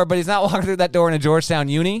that door, but he's not walking through that door in a Georgetown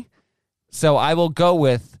uni. So I will go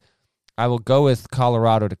with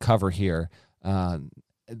Colorado to cover here.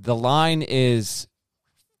 The line is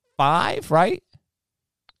 5, right?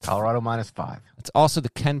 Colorado -5. It's also the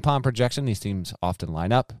KenPom projection. These teams often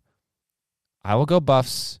line up. I will go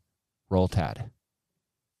Buffs. Roll Tad.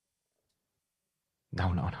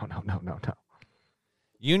 No.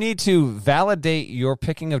 You need to validate your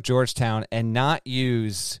picking of Georgetown and not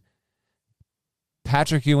use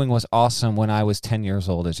Patrick Ewing was awesome when I was 10 years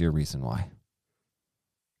old is your reason why.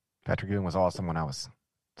 Patrick Ewing was awesome when I was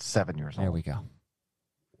 7 years old. There we go.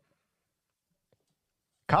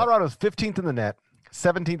 Colorado's 15th in the net,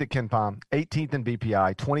 17th at KenPom, 18th in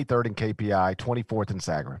BPI, 23rd in KPI, 24th in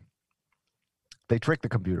Sagarin. They trick the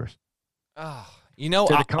computers. Oh, you know,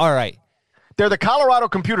 all right. They're the Colorado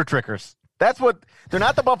computer trickers. That's what – they're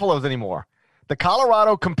not the Buffaloes anymore. The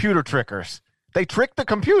Colorado computer trickers. They trick the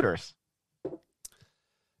computers.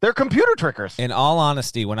 They're computer trickers. In all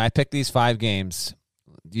honesty, when I pick these 5 games,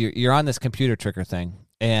 you're on this computer tricker thing,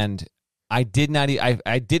 and I didn't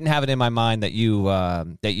have it in my mind that you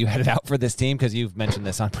had it out for this team because you've mentioned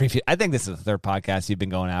this on previous. I think this is the third podcast you've been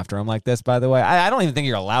going after them like this. By the way, I don't even think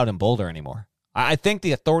you're allowed in Boulder anymore. I think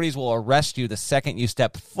the authorities will arrest you the second you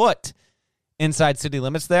step foot inside city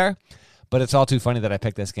limits there. But it's all too funny that I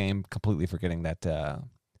picked this game, completely forgetting that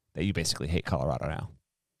you basically hate Colorado now.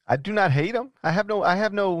 I do not hate them. I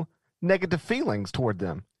have no negative feelings toward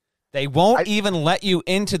them. They won't even let you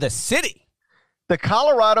into the city. The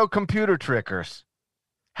Colorado computer trickers.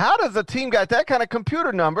 How does a team got that kind of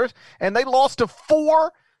computer numbers and they lost to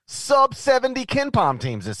 4 sub-70 KenPom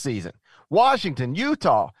teams this season? Washington,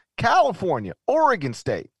 Utah, California, Oregon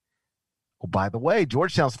State. Oh, by the way,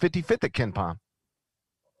 Georgetown's 55th at KenPom.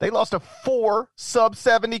 They lost to 4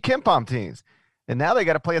 sub-70 KenPom teams. And now they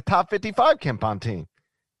got to play a top 55 KenPom team.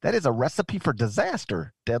 That is a recipe for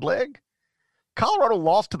disaster, Deadleg. Colorado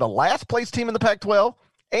lost to the last place team in the Pac-12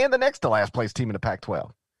 and the next to last place team in the Pac-12.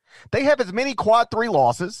 They have as many quad 3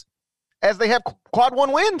 losses as they have quad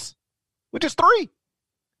 1 wins, which is 3.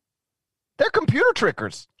 They're computer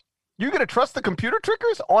trickers. You're going to trust the computer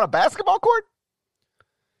trickers on a basketball court?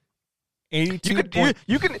 82.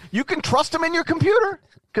 You can trust them in your computer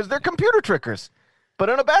because they're computer trickers. But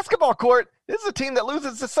on a basketball court, this is a team that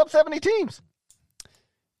loses to sub-70 teams.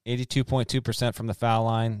 82.2% from the foul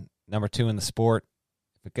line, number 2 in the sport.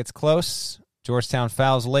 If it gets close, Georgetown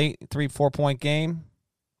fouls late, 3-4 point game.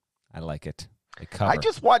 I like it. They cover. I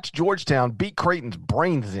just watched Georgetown beat Creighton's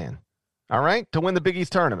brains in, all right, to win the Big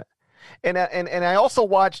East tournament. And I also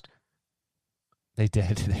watched. They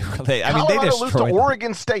did. They Colorado destroyed lose to them.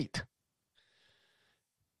 Oregon State.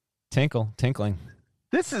 Tinkling.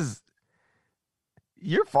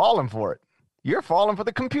 You're falling for it. You're falling for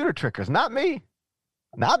the computer trickers, not me.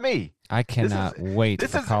 Not me. I cannot wait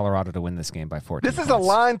for Colorado to win this game by 14 This is a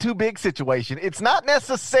line too big situation. It's not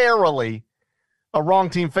necessarily a wrong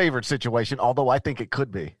team favorite situation, although I think it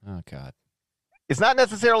could be. Oh, God. It's not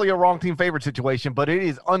necessarily a wrong team favorite situation, but it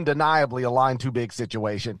is undeniably a line too big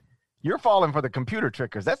situation. You're falling for the computer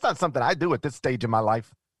trickers. That's not something I do at this stage in my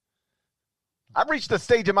life. I've reached a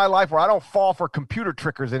stage in my life where I don't fall for computer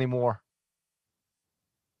trickers anymore.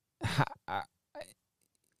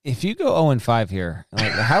 If you go 0-5 here,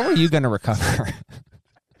 how are you going to recover?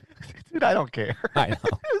 Dude, I don't care. I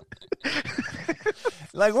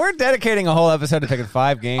know. We're dedicating a whole episode to picking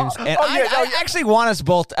 5 games. I actually want us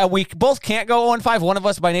both. We both can't go 0-5. One of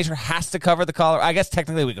us, by nature, has to cover the Colorado. I guess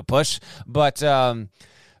technically we could push, but it.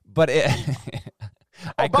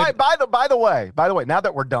 By the way, now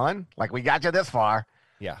that we're done, we got you this far.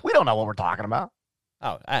 Yeah, we don't know what we're talking about.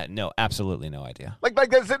 Oh, no, absolutely no idea.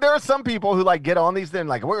 There are some people who get on these things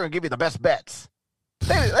we're going to give you the best bets.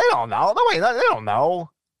 They don't know. They don't know.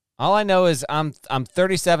 All I know is I'm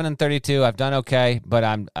 37-32. I've done okay, but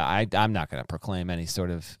I'm not going to proclaim any sort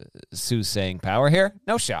of soothsaying power here.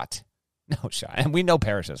 No shot. And we know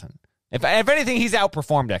Parrish isn't. If anything, he's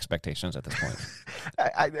outperformed expectations at this point.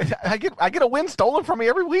 I get a win stolen from me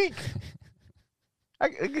every week.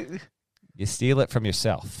 You steal it from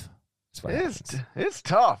yourself. It's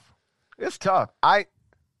tough. It's tough. I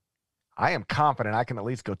am confident I can at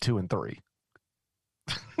least go 2-3.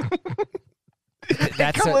 Come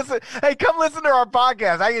listen to our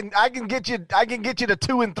podcast. I can get you to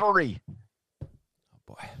 2-3. Oh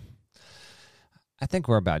boy. I think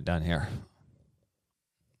we're about done here.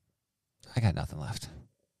 I got nothing left.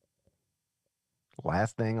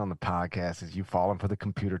 Last thing on the podcast is you falling for the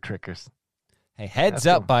computer trickers. Hey, heads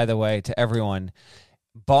up, by the way, to everyone.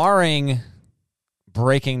 Barring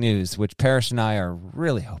breaking news, which Parrish and I are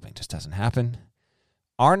really hoping just doesn't happen,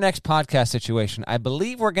 our next podcast situation, I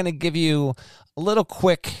believe we're going to give you a little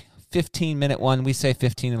quick 15-minute one. We say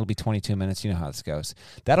 15, it'll be 22 minutes. You know how this goes.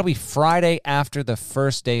 That'll be Friday after the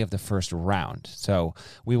first day of the first round. So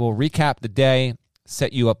we will recap the day,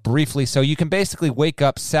 set you up briefly, so you can basically wake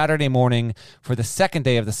up Saturday morning for the second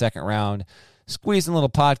day of the second round, squeezing a little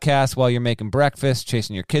podcast while you're making breakfast,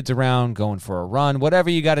 chasing your kids around, going for a run, whatever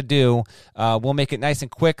you got to do. We'll make it nice and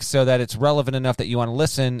quick so that it's relevant enough that you want to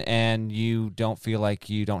listen and you don't feel like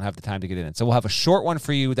you don't have the time to get it in. So we'll have a short one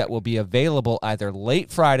for you that will be available either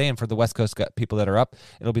late Friday, and for the West Coast people that are up,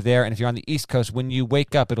 it'll be there. And if you're on the East Coast, when you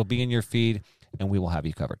wake up, it'll be in your feed, and we will have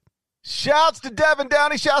you covered. Shouts to Devin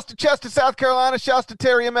Downey. Shouts to Chester, South Carolina. Shouts to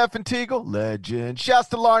Terry M.F. and Teagle. Legend. Shouts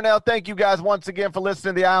to Larnell. Thank you guys once again for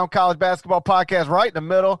listening to the Eye on College Basketball Podcast right in the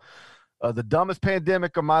middle of the dumbest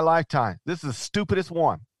pandemic of my lifetime. This is the stupidest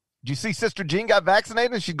one. Did you see Sister Jean got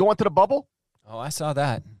vaccinated and she's going to the bubble? Oh, I saw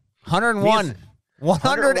that. 101.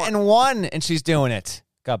 101, and she's doing it.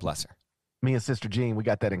 God bless her. Me and Sister Jean, we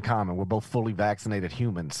got that in common. We're both fully vaccinated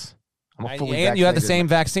humans. And you have the same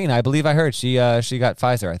vaccine. I believe I heard she got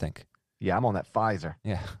Pfizer, I think. Yeah, I'm on that Pfizer.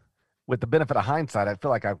 Yeah. With the benefit of hindsight, I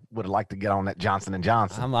feel like I would have liked to get on that Johnson &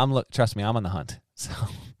 Johnson. Trust me, I'm on the hunt. So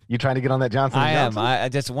you trying to get on that Johnson & Johnson? I am. I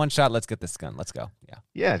just one shot. Let's get this gun. Let's go. Yeah.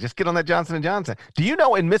 Yeah, just get on that Johnson & Johnson. Do you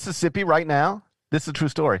know in Mississippi right now, this is a true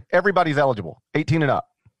story, everybody's eligible, 18 and up.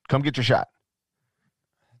 Come get your shot.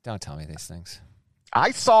 Don't tell me these things.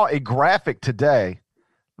 I saw a graphic today.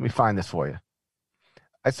 Let me find this for you.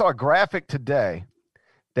 I saw a graphic today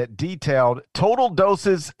that detailed total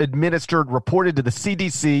doses administered reported to the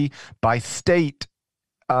CDC by state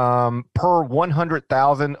per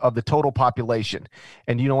 100,000 of the total population.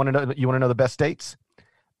 And you want to know the best states?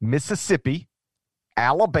 Mississippi,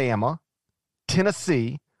 Alabama,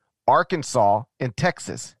 Tennessee, Arkansas, and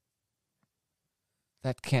Texas.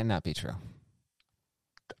 That cannot be true.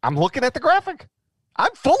 I'm looking at the graphic.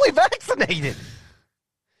 I'm fully vaccinated.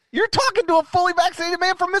 You're talking to a fully vaccinated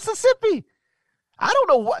man from Mississippi. I don't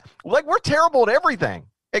know what, like, we're terrible at everything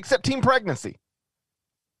except teen pregnancy.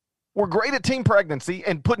 We're great at teen pregnancy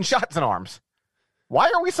and putting shots in arms.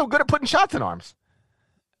 Why are we so good at putting shots in arms?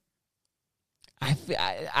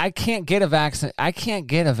 I can't get a vaccine. I can't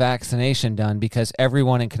get a vaccination done because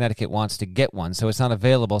everyone in Connecticut wants to get one, so it's not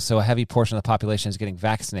available. So a heavy portion of the population is getting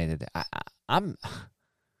vaccinated. I'm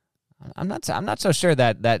not so sure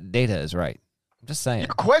that data is right. I'm just saying.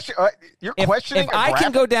 You're questioning. If I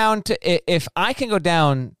can go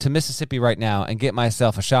down to Mississippi right now and get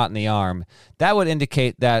myself a shot in the arm, that would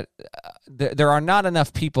indicate that there are not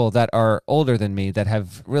enough people that are older than me that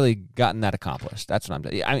have really gotten that accomplished. That's what I'm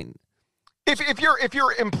doing. I mean, if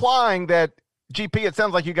you're implying that, GP, it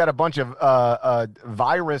sounds like you got a bunch of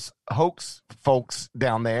virus hoax folks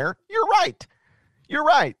down there. You're right. You're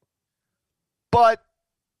right. But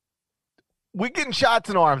we're getting shots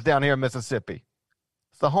in arms down here in Mississippi.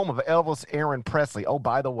 It's the home of Elvis Aaron Presley. Oh,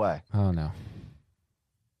 by the way. Oh, no.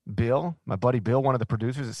 Bill, my buddy Bill, one of the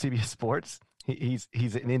producers at CBS Sports, he's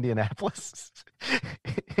in Indianapolis.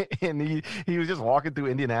 And he was just walking through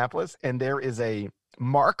Indianapolis, and there is a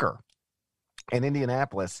marker in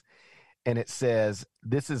Indianapolis, and it says,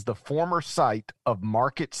 this is the former site of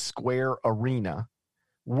Market Square Arena,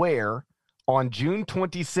 where on June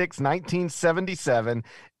 26, 1977,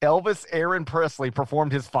 Elvis Aaron Presley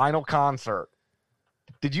performed his final concert.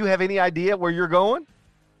 Did you have any idea where you're going?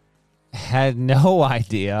 Had no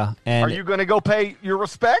idea. And are you going to go pay your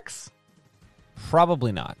respects?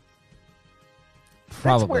 Probably not.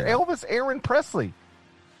 Probably. That's where not. Elvis Aaron Presley.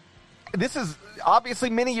 This is obviously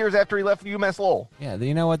many years after he left UMass Lowell. Yeah,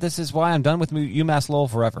 you know what? This is why I'm done with UMass Lowell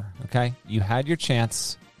forever, okay? You had your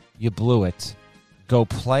chance. You blew it. Go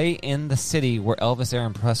play in the city where Elvis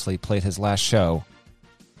Aaron Presley played his last show.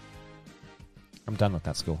 I'm done with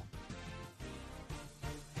that school.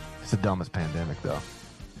 It's the dumbest pandemic, though.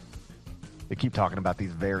 They keep talking about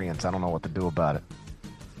these variants. I don't know what to do about it.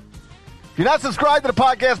 If you're not subscribed to the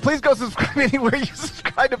podcast, please go subscribe anywhere you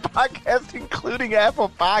subscribe to podcasts, including Apple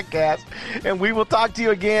Podcasts. And we will talk to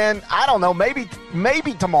you again. I don't know, maybe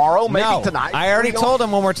tomorrow, maybe tonight. I already told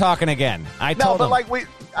him when we're talking again. I'm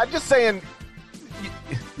just saying,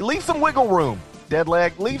 leave some wiggle room,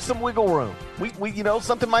 Deadleg. Leave some wiggle room. We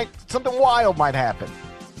something wild might happen.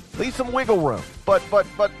 Leave some wiggle room. But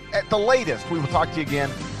at the latest, we will talk to you again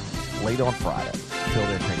late on Friday. Until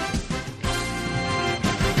then, take care.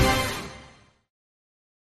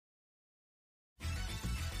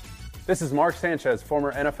 This is Mark Sanchez,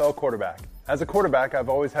 former NFL quarterback. As a quarterback, I've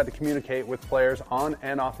always had to communicate with players on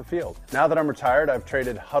and off the field. Now that I'm retired, I've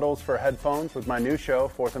traded huddles for headphones with my new show,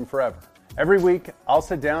 Fourth and Forever. Every week, I'll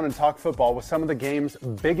sit down and talk football with some of the game's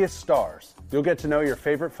biggest stars. You'll get to know your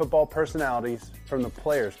favorite football personalities from the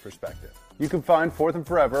player's perspective. You can find Fourth and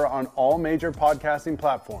Forever on all major podcasting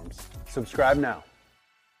platforms. Subscribe now.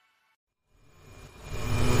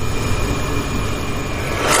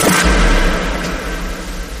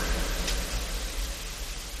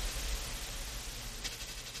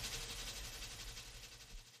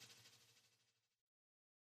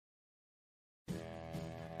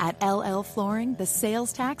 At LL Flooring, the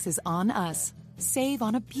sales tax is on us. Save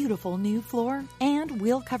on a beautiful new floor, and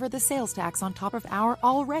we'll cover the sales tax on top of our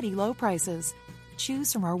already low prices.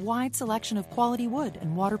 Choose from our wide selection of quality wood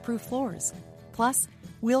and waterproof floors. Plus,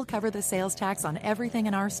 we'll cover the sales tax on everything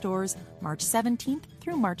in our stores March 17th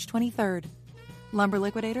through March 23rd. Lumber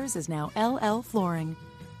Liquidators is now LL Flooring.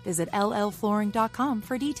 Visit llflooring.com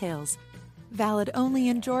for details. Valid only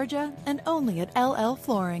in Georgia and only at LL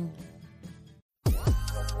Flooring.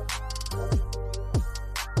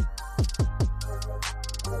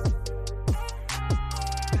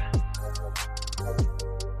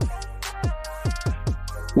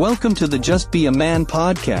 Welcome to the Just Be a Man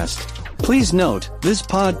podcast. Please note, this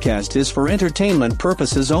podcast is for entertainment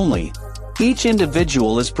purposes only. Each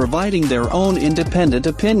individual is providing their own independent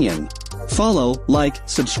opinion. Follow, like,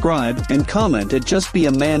 subscribe, and comment at Just Be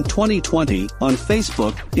a Man 2020 on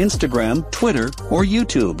Facebook, Instagram, Twitter, or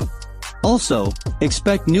YouTube. Also,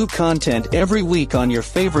 expect new content every week on your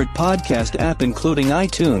favorite podcast app including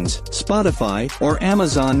iTunes, Spotify, or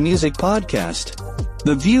Amazon Music Podcast.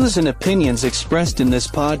 The views and opinions expressed in this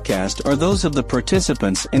podcast are those of the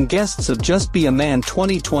participants and guests of Just Be a Man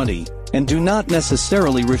 2020 and do not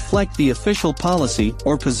necessarily reflect the official policy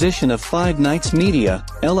or position of Five Nights Media,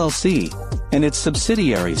 LLC, and its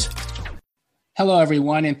subsidiaries. Hello,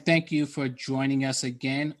 everyone, and thank you for joining us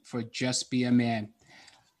again for Just Be a Man.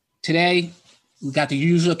 Today, we got the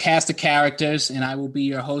usual cast of characters, and I will be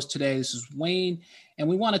your host today. This is Wayne, and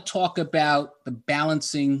we want to talk about the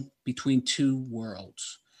balancing between two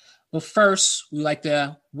worlds. But first, we'd like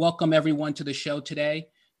to welcome everyone to the show today.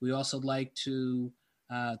 We also like to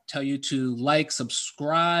tell you to like,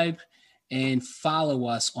 subscribe, and follow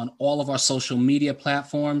us on all of our social media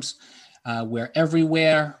platforms. We're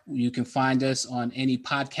everywhere. You can find us on any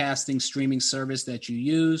podcasting streaming service that you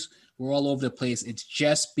use. We're all over the place. It's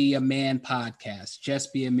Just Be a Man Podcast.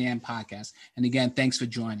 Just Be a Man Podcast. And again, thanks for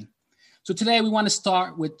joining. So today we want to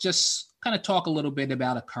start with just kind of talk a little bit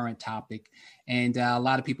about a current topic. And a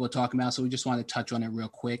lot of people are talking about, so we just want to touch on it real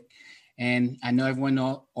quick. And I know everyone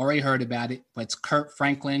already heard about it, but it's Kirk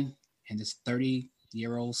Franklin and his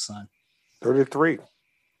 30-year-old son.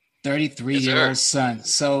 33-year-old son.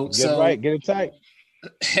 Get it tight.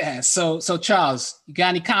 Yeah. So Charles, you got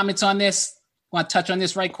any comments on this? Want to touch on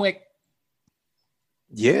this right quick?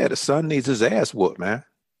 Yeah, the son needs his ass whooped, man.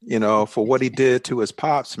 You know, for what he did to his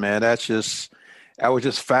pops, man. That was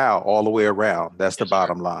just foul all the way around. That's the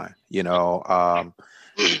bottom line. You know,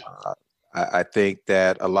 I think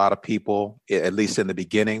that a lot of people, at least in the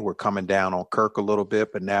beginning, were coming down on Kirk a little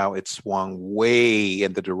bit, but now it's swung way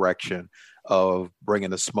in the direction of bringing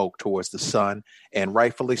the smoke towards the son, and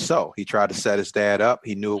rightfully so. He tried to set his dad up.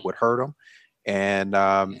 He knew it would hurt him, and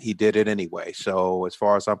he did it anyway. So as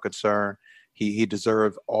far as I'm concerned, he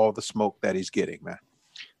deserved all the smoke that he's getting, man.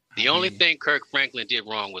 The only thing Kirk Franklin did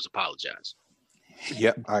wrong was apologize.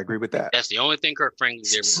 Yep, I agree with that. That's the only thing Kirk Franklin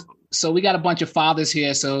did wrong. So we got a bunch of fathers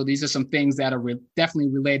here. So these are some things that are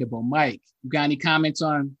definitely relatable. Mike, you got any comments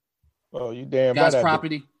on you damn God's right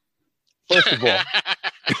property? First of all,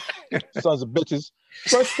 sons of bitches.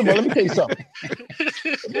 First of all, let me tell you something.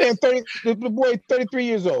 Man, the boy, 33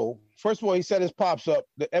 years old. First of all, he set his pops up.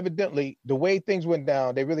 Evidently, the way things went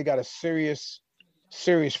down, they really got a serious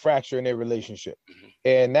fracture in their relationship.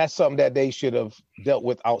 And that's something that they should have dealt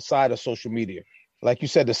with outside of social media. Like you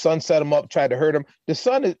said, the son set him up, tried to hurt him.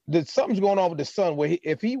 Something's going on with the son where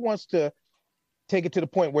if he wants to take it to the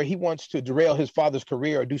point where he wants to derail his father's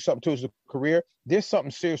career or do something to his career, there's something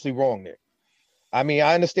seriously wrong there. I mean,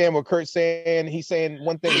 I understand what Kurt's saying. He's saying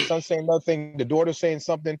one thing, the son's saying another thing, the daughter's saying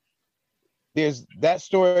something. There's that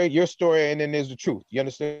story, your story, and then there's the truth. You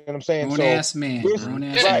understand what I'm saying? Grown-ass man.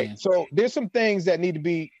 Right. So there's some things that need to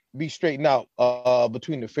be straightened out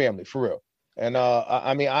between the family, for real. And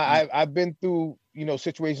I mean, I've been through,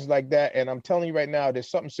 situations like that, and I'm telling you right now,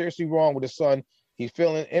 there's something seriously wrong with his son. He's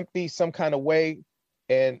feeling empty some kind of way.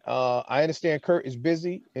 And I understand Kurt is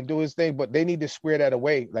busy and do his thing, but they need to square that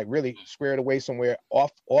away, like really square it away somewhere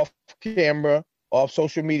off camera, off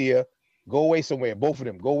social media. Go away somewhere, both of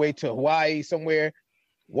them. Go away to Hawaii somewhere,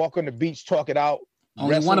 walk on the beach, talk it out.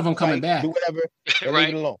 Only one of them coming back. Do whatever, and leave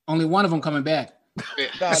it alone. Only one of them coming back.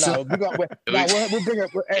 No. We'll bring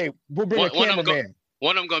a cameraman.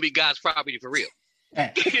 One of them going to be God's property for real.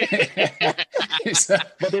 But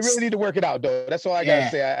they really need to work it out, though. That's all I got to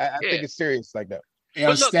say. I think it's serious like that.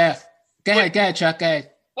 Yo, Steph. Go ahead, Chuck. Go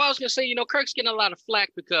ahead. Well, I was going to say, Kirk's getting a lot of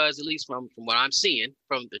flack because, at least from what I'm seeing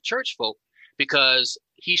from the church folk, because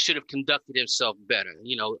he should have conducted himself better.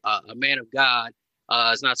 A man of God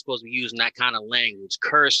is not supposed to be using that kind of language,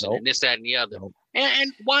 cursing and this, that, and the other.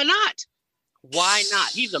 And why not? Why not?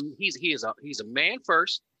 He is a man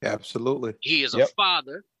first. Absolutely. He is a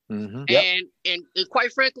father. Mm-hmm. And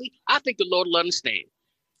quite frankly, I think the Lord will understand.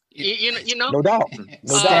 You know? No doubt.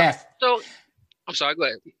 No doubt. So I'm sorry, go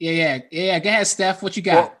ahead. Yeah. Go ahead, Steph. What you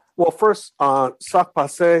got? Well, first, sac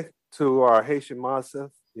passe to our Haitian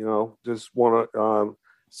Masif. Just want to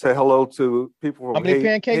say hello to people from How many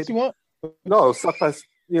pancakes you want? No, sac passe.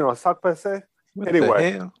 Sac passe.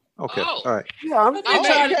 Anyway. Okay. All right. Yeah,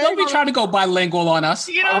 don't be trying to go bilingual on us.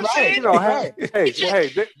 You know what I'm saying? Hey,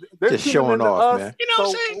 they're just showing off, us, man. You know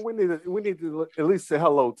what I'm saying? We need to at least say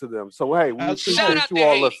hello to them. So hey, we appreciate you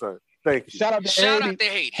all listening. Thank you. Shout out to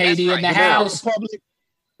Haiti. Haiti in the house. Republic.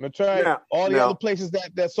 All the other places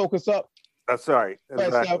that soak us up. That's right.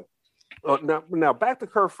 Exactly. Now back to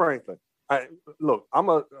Kirk Franklin. I'm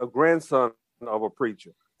a grandson of a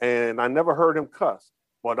preacher, and I never heard him cuss.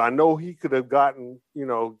 But I know he could have gotten,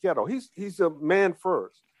 ghetto. He's a man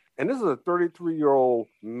first. And this is a 33-year-old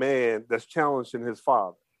man that's challenging his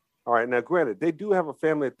father. All right. Now, granted, they do have a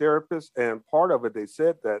family therapist. And part of it, they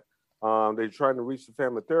said that they're trying to reach the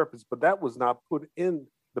family therapist. But that was not put in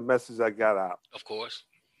the message I got out. Of course.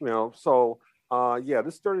 So,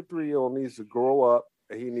 this 33-year-old needs to grow up.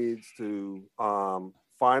 He needs to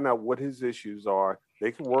find out what his issues are.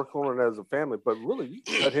 They can work on it as a family. But really, you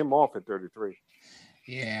can cut him off at 33.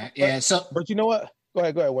 Yeah. But you know what? Go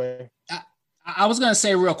ahead, Wayne. I was going to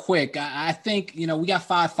say real quick. I think we got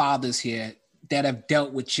 5 fathers here that have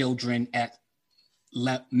dealt with children at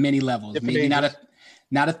many levels. Maybe not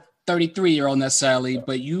a 33-year-old necessarily,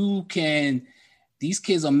 but these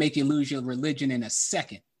kids will make you lose your religion in a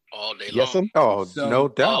second. All day long. No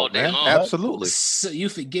doubt, man. Absolutely. So you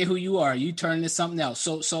forget who you are. You turn into something else.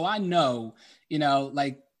 So I know,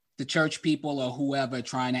 like the church people or whoever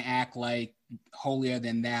trying to act like holier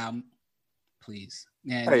than thou, please.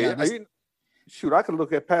 And I could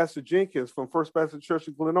look at Pastor Jenkins from First Baptist Church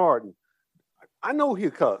of Glenarden. I know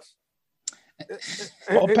he'll cuss.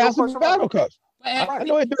 Pastor Battle cuss. I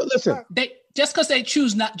know it. Listen, just because they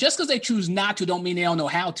choose not to, don't mean they don't know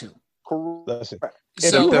how to. Listen.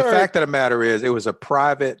 The fact of the matter is, it was a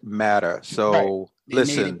private matter. So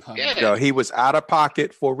listen, he was out of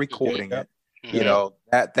pocket for recording it.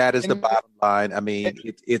 That is the bottom line. I mean,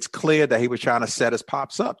 it's clear that he was trying to set his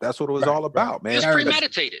pops up. That's what it was all about, man. It's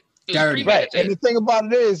premeditated. Right. And the thing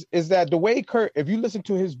about it is that the way Kurt, if you listen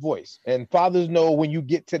to his voice, and fathers know when you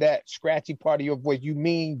get to that scratchy part of your voice, you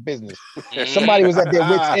mean business. Somebody was at their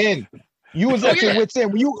wit's end. You was at your wit's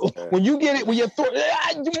end. When you get it, when your thought,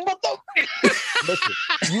 listen,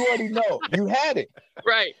 you already know. You had it.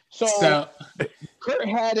 Right. So Kurt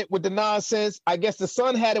had it with the nonsense. I guess the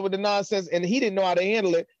son had it with the nonsense, and he didn't know how to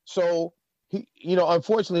handle it. So he,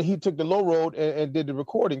 unfortunately, he took the low road and did the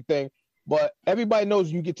recording thing. But everybody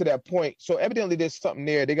knows you get to that point. So evidently there's something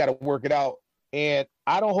there. They got to work it out. And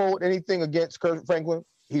I don't hold anything against Kirk Franklin.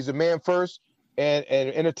 He's a man first and an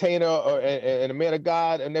entertainer and a man of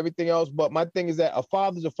God and everything else. But my thing is that a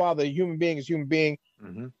father's a father. A human being is a human being.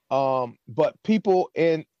 Mm-hmm. But people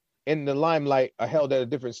in the limelight are held at a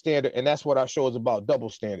different standard. And that's what our show is about,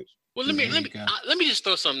 double standards. Well, let me just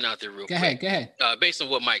throw something out there real quick. Go ahead. Based on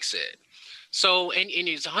what Mike said. So, and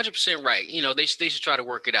he's 100% right. They should try to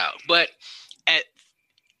work it out. But at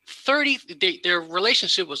 30, their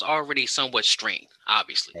relationship was already somewhat strained,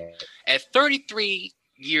 obviously. At 33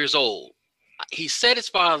 years old, he set his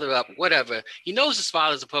father up, whatever. He knows his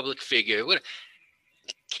father's a public figure.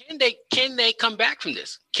 Can they come back from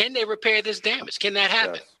this? Can they repair this damage? Can that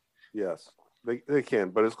happen? Yes, they can,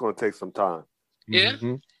 but it's going to take some time. Yeah.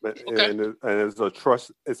 Mm-hmm. And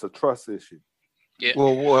it's a trust issue. Yeah.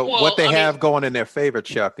 Well, what they have going in their favor,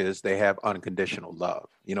 Chuck, is they have unconditional love.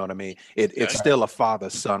 You know what I mean? It's still a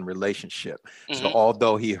father-son relationship. Mm-hmm. So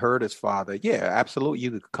although he hurt his father, absolutely,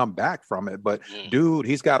 you could come back from it. But dude,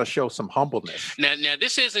 he's got to show some humbleness. Now,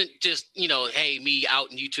 this isn't just, hey, me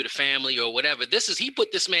outing you to the family or whatever. He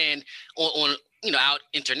put this man on out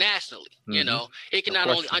internationally. Mm-hmm. It can not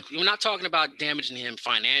only, we're not talking about damaging him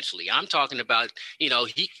financially. I'm talking about,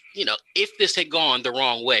 if this had gone the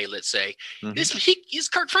wrong way, let's say, he's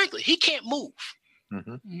Kirk Franklin. He can't move,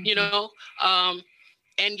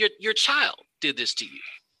 and your child did this to you.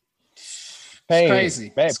 Pain. It's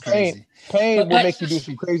crazy. Man, it's crazy. Pain will make you do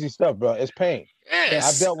some crazy stuff, bro. It's pain.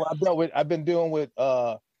 Yes. I've been dealing with,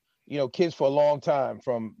 kids for a long time,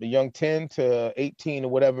 from the young 10 to 18 or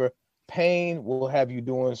whatever. Pain will have you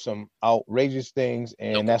doing some outrageous things,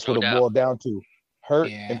 and that's what it boiled down to: hurt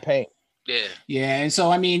and pain. Yeah. And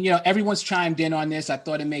so, everyone's chimed in on this. I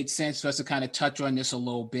thought it made sense for us to kind of touch on this a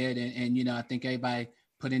little bit, and I think everybody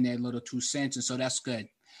put in their little 2 cents, and so that's good.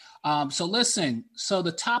 So listen, so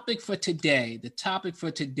the topic for today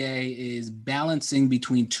is balancing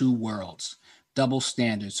between two worlds, double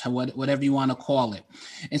standards, whatever you want to call it.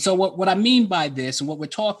 And so what I mean by this and what we're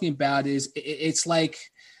talking about is it's like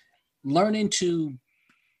learning to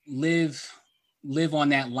live on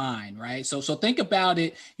that line, right? So think about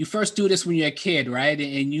it. You first do this when you're a kid, right?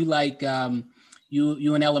 And you like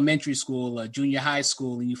you in elementary school or junior high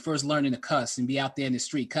school, and you first learning to cuss and be out there in the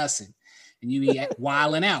street cussing, and you be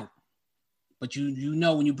wilding out. But you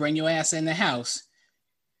know when you bring your ass in the house,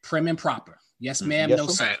 prim and proper. Yes, ma'am. Yes, no,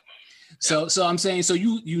 sir. So I'm saying, so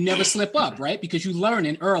you never slip up, right? Because you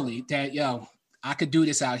learning early that, I could do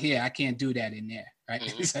this out here. I can't do that in there, right?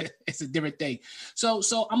 Mm-hmm. It's a different thing. So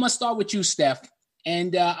I'm going to start with you, Steph.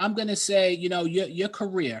 And I'm going to say, your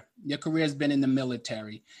career has been in the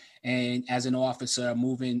military and as an officer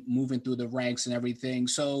moving through the ranks and everything.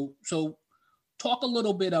 So talk a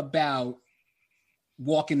little bit about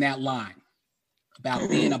walking that line, about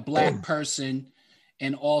being a Black person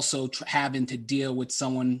and also having to deal with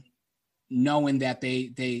someone knowing that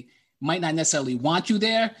they might not necessarily want you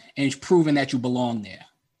there and proving that you belong there.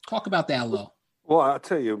 Talk about that a little. Well, I'll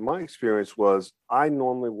tell you, my experience was I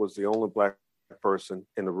normally was the only Black person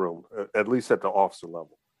in the room, at least at the officer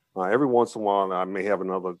level. Every once in a while, I may have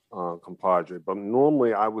another compadre, but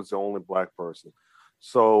normally I was the only Black person.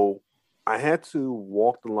 So I had to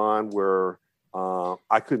walk the line where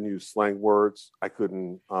I couldn't use slang words. I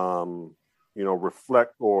couldn't,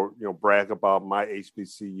 reflect or, brag about my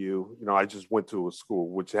HBCU. I just went to a school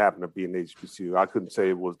which happened to be an HBCU. I couldn't say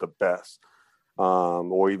it was the best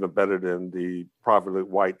or even better than the privately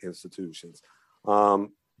white institutions.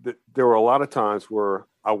 There were a lot of times where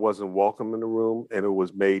I wasn't welcome in the room, and it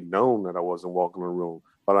was made known that I wasn't welcome in the room,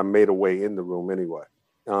 but I made a way in the room anyway.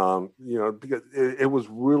 Because it was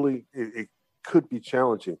really, it could be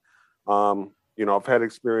challenging. I've had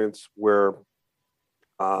experience where,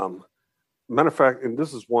 matter of fact, and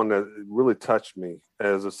this is one that really touched me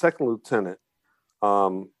as a second lieutenant,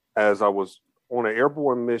 as I was on an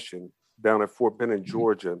airborne mission down at Fort Benning,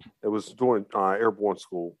 Georgia. It was during airborne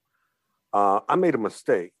school. I made a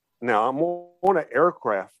mistake. Now I'm on an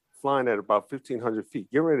aircraft flying at about 1,500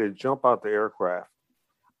 feet, getting ready to jump out the aircraft.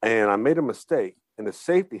 And I made a mistake. And the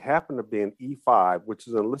safety happened to be an E5, which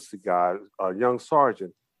is an enlisted guy, a young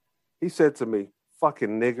sergeant. He said to me,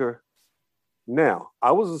 "Fucking nigger." Now,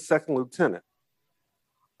 I was a second lieutenant.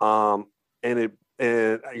 I'm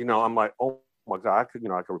like, oh my God, I could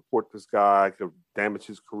report this guy, I could damage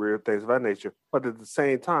his career, things of that nature. But at the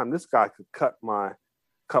same time, this guy could cut my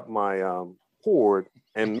cord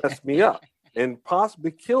and mess me up and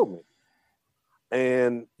possibly kill me.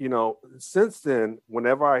 And, since then,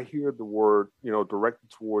 whenever I hear the word, directed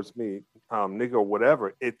towards me, nigga or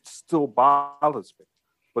whatever, it still bothers me.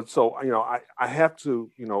 But so, I had to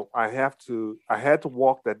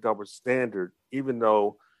walk that double standard, even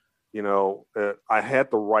though, I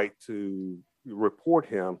had the right to report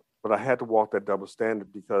him, but I had to walk that double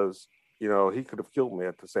standard because, he could have killed me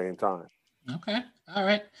at the same time. Okay. All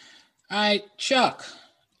right, Chuck.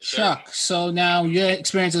 Chuck, so now your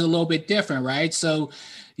experience is a little bit different, right? So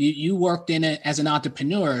you worked in it as an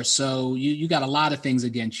entrepreneur, so you got a lot of things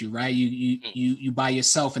against you, right? You by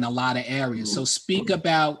yourself in a lot of areas. So speak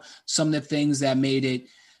about some of the things that made it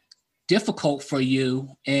difficult for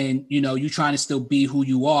you, and you trying to still be who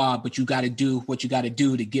you are, but you got to do what you got to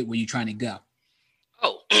do to get where you're trying to go.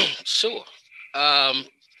 Oh, sure.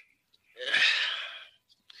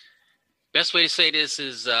 Best way to say this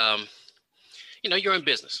is, you're in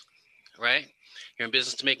business, right? You're in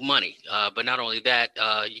business to make money. But not only that,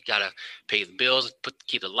 you got to pay the bills,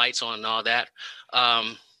 keep the lights on and all that.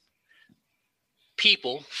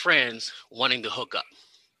 People, friends wanting to hook up.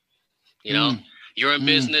 You're in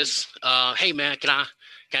business. Hey, man, can I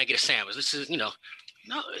get a sandwich? This is,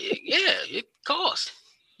 it costs,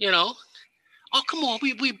 Oh, come on,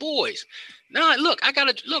 we boys. No, look,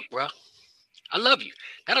 bro. I love you.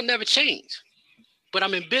 That'll never change. But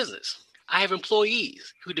I'm in business. I have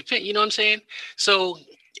employees who depend, you know what I'm saying? So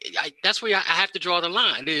that's where I have to draw the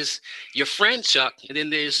line. There's your friend Chuck, and then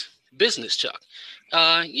there's business Chuck.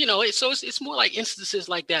 It's more like instances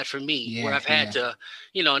like that for me, where I've had to,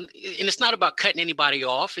 and it's not about cutting anybody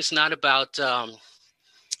off. It's not about,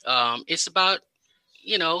 it's about,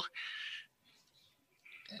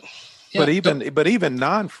 But even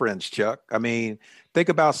non-friends, Chuck, I mean, think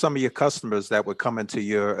about some of your customers that would come into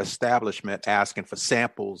your establishment asking for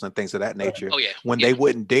samples and things of that nature. Oh, yeah. When they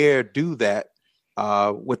wouldn't dare do that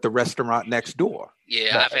with the restaurant next door.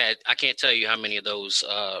 Yeah, I can't tell you how many of those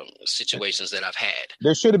situations that I've had.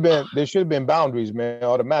 There should have been boundaries, man,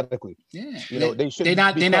 automatically. Yeah. They should. They're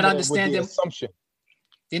not understanding the assumption.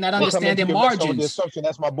 They're not understanding margins. The assumption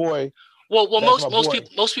that's my boy. Well,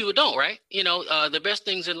 most people don't, right? The best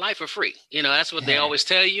things in life are free. That's what they always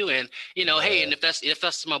tell you. And hey, and if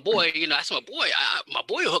that's my boy, that's my boy. My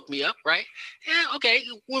boy hooked me up, right? Yeah, okay.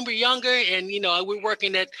 When we're younger, and I'm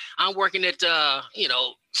working at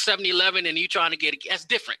 7-Eleven, and you trying to get that's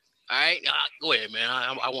different. All right, go ahead, man.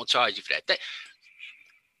 I won't charge you for that.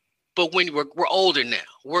 But when we're older now,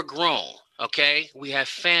 we're grown. Okay, we have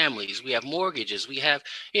families, we have mortgages, we have,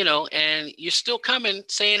 and you're still coming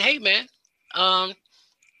saying, hey, man,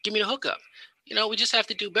 give me the hookup. We just have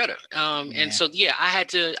to do better. And so, I had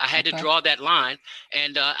to draw that line.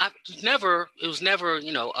 And I was never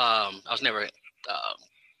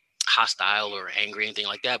hostile or angry, anything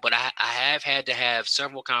like that. But I have had to have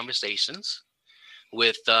several conversations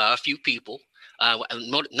with a few people.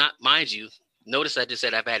 Notice I just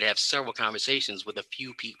said I've had to have several conversations with a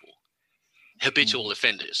few people. Habitual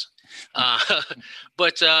offenders.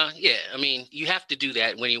 But you have to do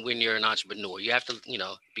that when you're an entrepreneur. You have to,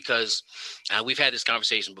 because we've had this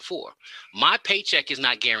conversation before. My paycheck is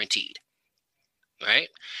not guaranteed. Right.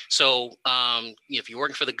 So if you're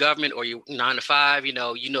working for the government or you're 9 to 5,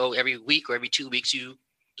 every week or every 2 weeks, you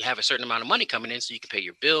have a certain amount of money coming in so you can pay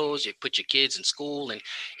your bills, you put your kids in school. And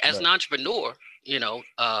as an entrepreneur, you don't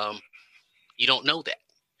know that.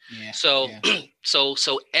 Yeah, so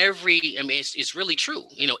it's really true.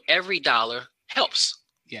 Every dollar helps.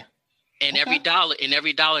 Yeah. And every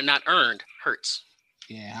dollar not earned hurts.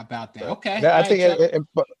 Yeah. How about that? Okay. I think,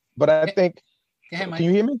 but I think, go ahead, Mike. Can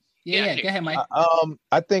you hear me? Yeah. Go ahead, Mike.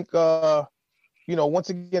 I think, once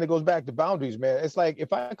again, it goes back to boundaries, man. It's like,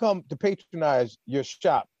 if I come to patronize your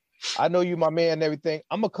shop, I know you, my man, and everything.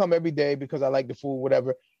 I'm going to come every day because I like the food,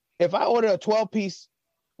 whatever. If I order a 12-piece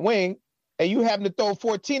wing, and you happen to throw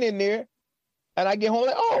 14 in there, and I get home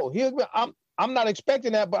like, I'm not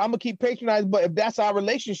expecting that, but I'm gonna keep patronizing. But if that's our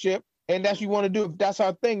relationship and that's what you want to do, if that's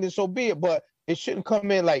our thing, then so be it. But it shouldn't come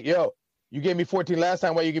in like, yo, you gave me 14 last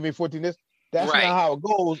time, why you give me 14 this? That's not how it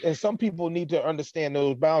goes. And some people need to understand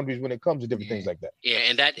those boundaries when it comes to different things like that. Yeah,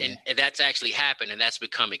 and that's actually happened, and that's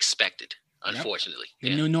become expected, unfortunately.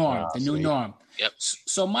 The new norm. New norm. Yep.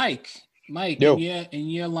 So Mike, in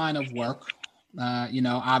your line of work.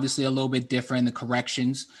 Obviously a little bit different, the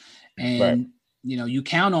corrections, and you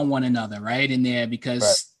count on one another, right, in there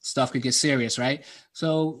because stuff could get serious, right?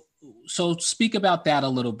 So speak about that a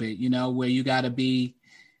little bit, where you got to be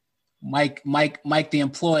Mike the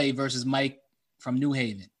employee versus Mike from New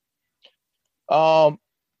Haven. I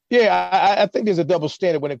think there's a double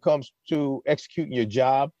standard when it comes to executing your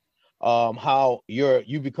job. How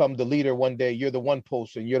you become the leader one day, you're the one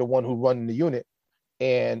post and you're the one who running the unit,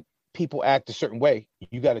 and people act a certain way.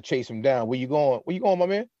 You got to chase them down. Where you going, my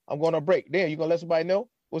man? I'm going on break. Damn, you gonna let somebody know?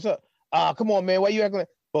 What's up? Come on, man. Why you acting like?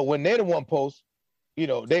 But when they're the one post,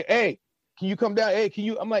 hey, can you come down? Hey, can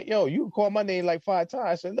you? I'm like, yo, you can call my name like 5 times.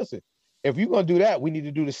 I said, listen, if you're gonna do that, we need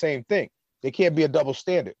to do the same thing. There can't be a double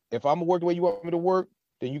standard. If I'm gonna work the way you want me to work,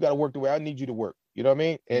 then you got to work the way I need you to work. You know what I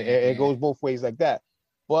mean? And it goes both ways like that.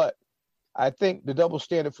 But I think the double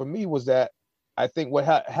standard for me was that I think what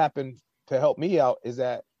happened to help me out is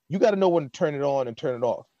that you got to know when to turn it on and turn it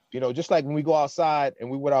off. Just like when we go outside and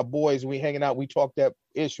we with our boys, we hanging out, we talk that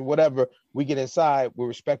issue, whatever, we get inside, we're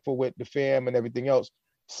respectful with the fam and everything else.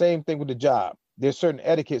 Same thing with the job. There's certain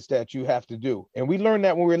etiquettes that you have to do. And we learned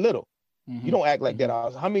that when we were little. Mm-hmm. You don't act like that.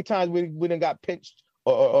 How many times we done got pinched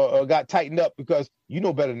or got tightened up because you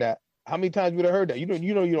know better than that? How many times we done heard that? You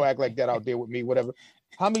don't act like that out there with me, whatever.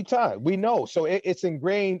 How many times? We know. So it's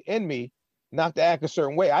ingrained in me not to act a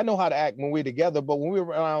certain way. I know how to act when we're together, but when we're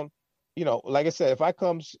around, like I said, if I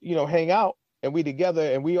come, hang out and we together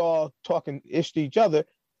and we all talking ish to each other,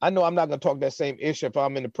 I know I'm not going to talk that same ish if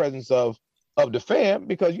I'm in the presence of the fam,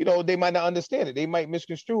 because, they might not understand it. They might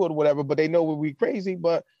misconstrue it or whatever, but they know we crazy.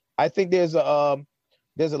 But I think there's a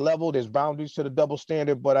level, there's boundaries to the double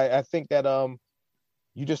standard. But I think that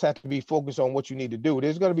you just have to be focused on what you need to do.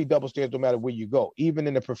 There's going to be double standards no matter where you go. Even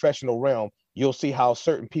in the professional realm, you'll see how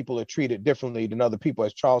certain people are treated differently than other people,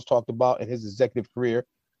 as Charles talked about in his executive career.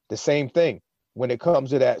 The same thing when it comes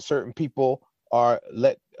to that. Certain people are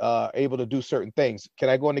able to do certain things. Can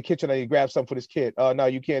I go in the kitchen and grab something for this kid? No,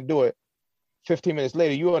 you can't do it. 15 minutes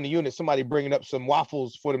later, you're on the unit, somebody bringing up some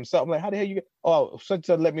waffles for themselves. I'm like, how the hell you get? Oh, such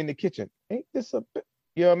and let me in the kitchen. Ain't this a bit?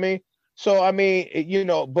 You know what I mean? So, I mean,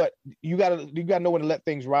 but you gotta know when to let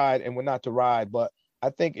things ride and when not to ride. But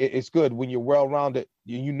I think it's good when you're well-rounded,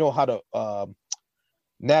 you know how to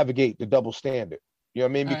navigate the double standard. You know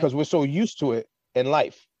what I mean? All because we're so used to it in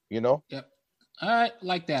life, Yep. All right.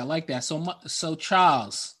 Like that. So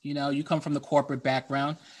Charles, you come from the corporate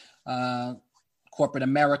background, corporate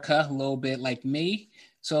America, a little bit like me.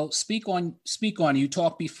 So speak on. You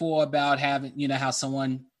talked before about having, how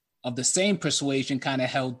someone of the same persuasion kind of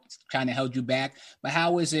held you back. But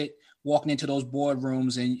how is it walking into those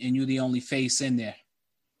boardrooms and you're the only face in there?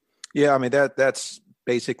 Yeah, I mean that's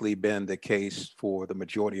basically been the case for the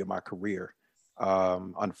majority of my career.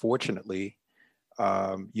 Unfortunately,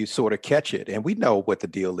 you sort of catch it, and we know what the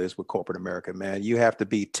deal is with corporate America, man. You have to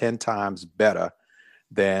be 10 times better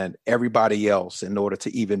than everybody else in order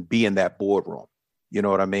to even be in that boardroom. You know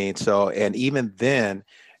what I mean? So, and even then,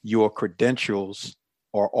 your credentials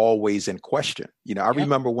are always in question. I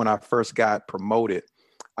remember when I first got promoted,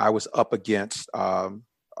 I was up against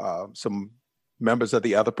some members of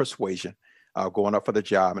the other persuasion going up for the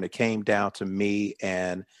job, and it came down to me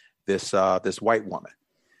and this white woman.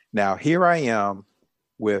 Now, here I am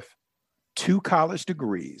with 2 college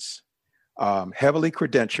degrees, heavily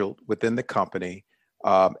credentialed within the company,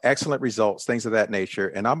 excellent results, things of that nature.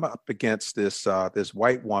 And I'm up against this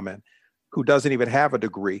white woman who doesn't even have a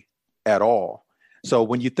degree at all. So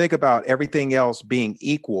when you think about everything else being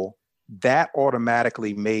equal, that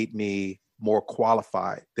automatically made me more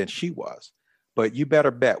qualified than she was. But you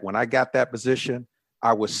better bet when I got that position,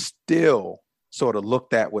 I was still sort of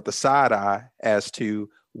looked at with a side eye as to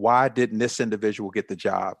why didn't this individual get the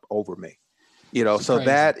job over me? So crazy.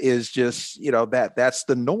 That is just, that's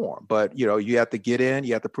the norm. But, you have to get in,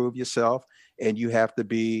 you have to prove yourself, and you have to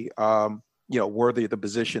be, worthy of the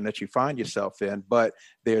position that you find yourself in. But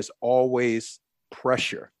there's always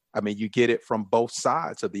pressure. I mean, you get it from both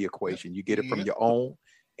sides of the equation. You get it from your own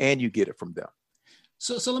and you get it from them.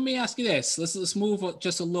 So let me ask you this. Let's move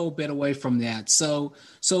just a little bit away from that. So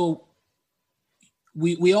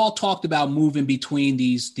we all talked about moving between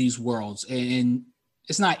these worlds, and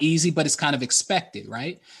it's not easy, but it's kind of expected,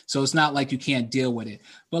 right? So it's not like you can't deal with it.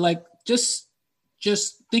 But like just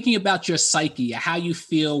thinking about your psyche, how you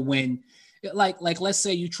feel when, like let's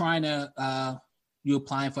say you're trying to you're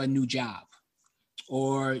applying for a new job,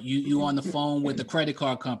 or you on the phone with a credit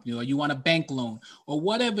card company, or you want a bank loan, or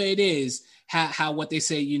whatever it is. How what they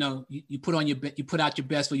say, you put out your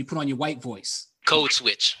best, but you put on your white voice. Code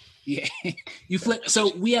switch. Yeah, you flip.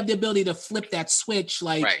 So we have the ability to flip that switch.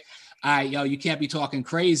 Like, right. All right, you can't be talking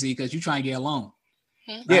crazy because you're trying to get a loan.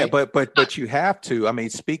 Yeah, right? but you have to. I mean,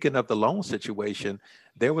 speaking of the loan situation,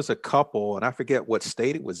 there was a couple, and I forget what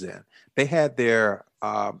state it was in. They had their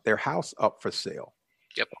house up for sale.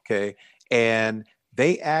 Yep. Okay, and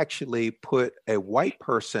they actually put a white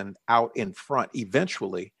person out in front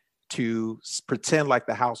eventually to pretend like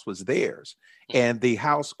the house was theirs. And the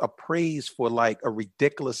house appraised for like a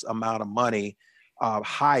ridiculous amount of money,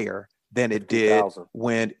 higher than it did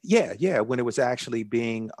when it was actually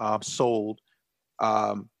being sold,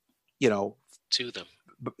 to them.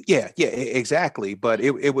 Yeah, exactly. But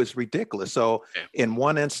it was ridiculous. So in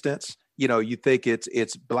one instance, you think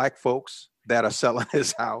it's black folks that are selling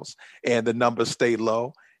his house and the numbers stay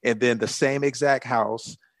low. And then the same exact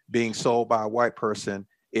house being sold by a white person,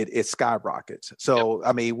 it skyrockets. So,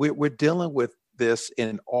 I mean, we're dealing with this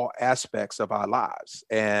in all aspects of our lives.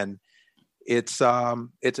 And it's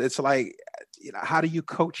like, how do you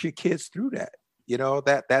coach your kids through that?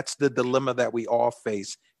 That's the dilemma that we all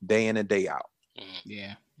face day in and day out.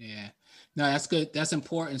 Yeah. No, that's good. That's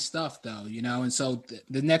important stuff though, and so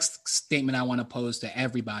the next statement I want to pose to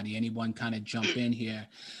everybody, anyone kind of jump in here,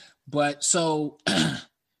 but so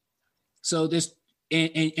there's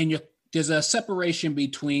there's a separation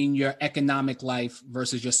between your economic life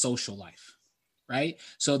versus your social life, right?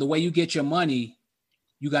 So the way you get your money,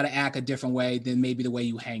 you got to act a different way than maybe the way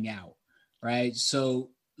you hang out, right? So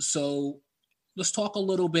let's talk a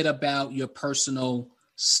little bit about your personal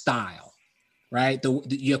style, right?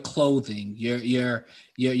 Your clothing, your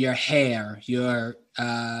hair, your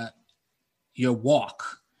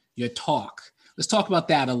walk, your talk. Let's talk about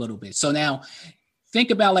that a little bit. So now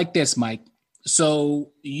think about like this, Mike.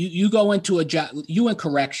 So you go into a job, you in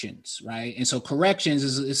corrections, right? And so corrections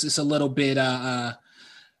is a little bit, it's a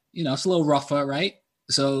little rougher, right?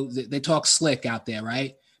 So they talk slick out there,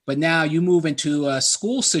 right? But now you move into a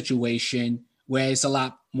school situation where it's a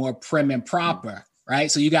lot more prim and proper,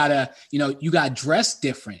 right? So you gotta dress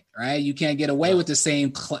different, right? You can't get away with the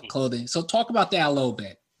same clothing. So talk about that a little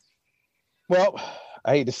bit. Well,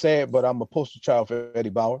 I hate to say it, but I'm a poster child for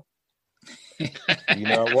Eddie Bauer. I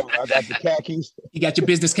got the khakis. You got your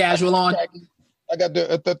business casual on. I got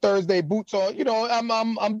the Thursday boots on.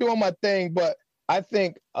 I'm doing my thing, but I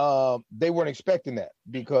think they weren't expecting that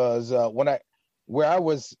because the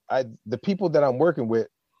people that I'm working with,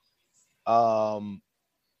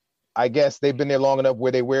 I guess they've been there long enough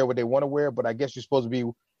where they wear what they want to wear. But I guess you're supposed to be,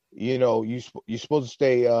 you're supposed to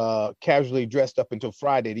stay casually dressed up until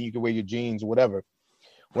Friday. Then you can wear your jeans or whatever.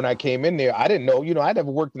 when I came in there, I didn't know, I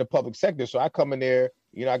never worked in the public sector. So I come in there,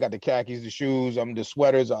 I got the khakis, the shoes, the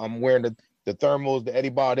sweaters, I'm wearing the thermals, the Eddie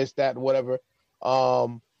Bar, this, that, whatever.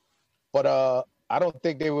 But I don't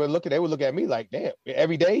think they would look at me like, damn,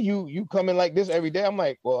 every day you come in like this every day. I'm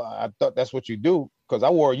like, well, I thought that's what you do, because I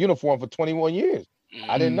wore a uniform for 21 years.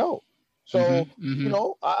 I didn't know. So,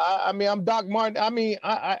 I mean, I'm Doc Martin. I mean,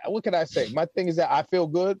 I what can I say? My thing is that I feel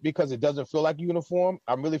good because it doesn't feel like a uniform.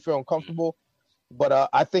 I'm really feeling comfortable. But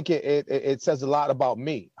I think it says a lot about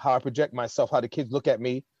me, how I project myself, how the kids look at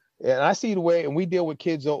me. And I see the way, and we deal with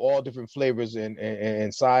kids of all different flavors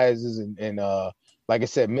and sizes and like I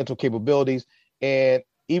said, mental capabilities. And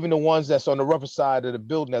even the ones that's on the rougher side of the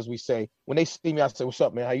building, as we say, when they see me, I say, what's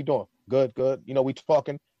up, man? How you doing? Good. We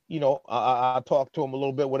talking, I talk to them a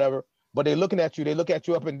little bit, whatever. But they're looking at you. They look at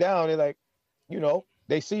you up and down. They're like,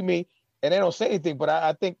 they see me and they don't say anything. But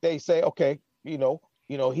I think they say, okay,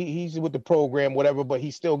 he's with the program, whatever, but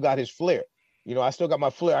he still got his flair. I still got my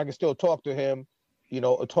flair. I can still talk to him,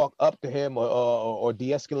 or talk up to him or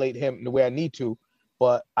de-escalate him the way I need to.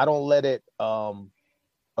 But I don't let it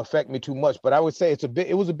affect me too much. But I would say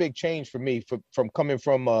it was a big change for me from coming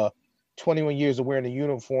from 21 years of wearing a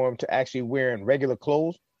uniform to actually wearing regular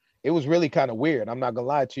clothes. It was really kind of weird. I'm not gonna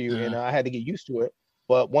lie to you. And I had to get used to it.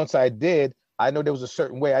 But once I did, I know there was a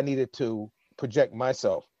certain way I needed to project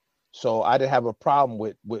myself. So I didn't have a problem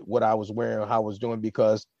with what I was wearing, how I was doing,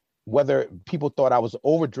 because whether people thought I was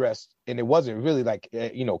overdressed, and it wasn't really like,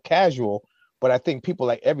 casual, but I think people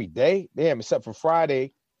like every day, damn, except for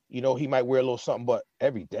Friday, he might wear a little something, but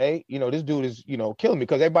every day, this dude is, killing me,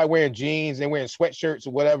 because everybody wearing jeans, they're wearing sweatshirts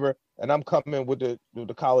or whatever. And I'm coming with the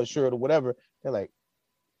collared shirt or whatever. They're like,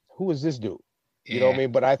 who is this dude? You know what I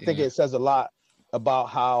mean? But I think it says a lot about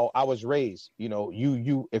how I was raised.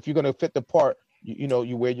 You if you're going to fit the part,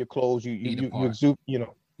 you wear your clothes, you exude, Yeah.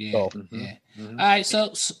 So. Yeah. All right.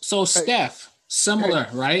 So Steph, similar,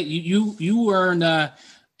 right? You were in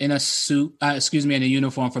a suit, in a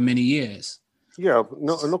uniform for many years. Yeah,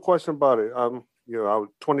 no question about it. I was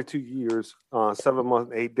 22 years, 7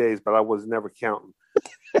 months, 8 days, but I was never counting.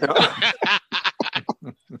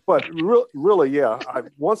 But really, yeah.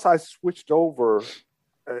 Once I switched over,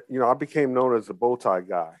 I became known as the bow tie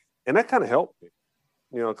guy, and that kind of helped me,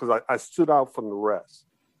 because I stood out from the rest,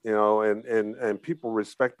 and people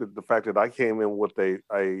respected the fact that I came in with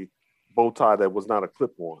a bow tie that was not a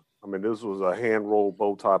clip-on. I mean, this was a hand-rolled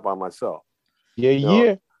bow tie by myself.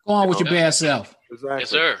 Yeah. Go on with your bad self. Exactly. Yes,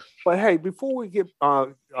 sir. But hey, before we get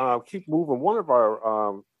keep moving, one of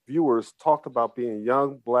our viewers talked about being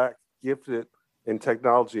young, black, gifted in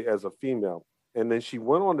technology as a female, and then she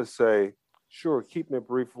went on to say, "Sure, keeping it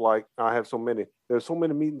brief. Like I have so many. There's so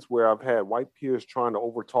many meetings where I've had white peers trying to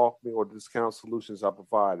overtalk me or discount solutions I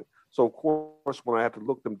provided. So of course, when I have to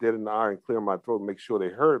look them dead in the eye and clear my throat and make sure they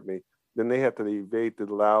heard me, then they have to evade the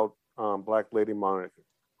loud black lady moniker.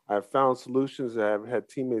 I've found solutions that have had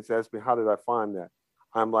teammates ask me, how did I find that?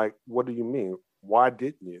 I'm like, what do you mean? Why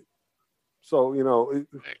didn't you? So,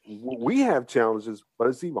 we have challenges, but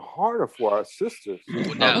it's even harder for our sisters.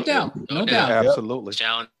 No doubt. Absolutely.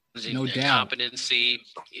 Challenging, no doubt. Competency,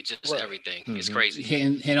 it's just everything. It's crazy.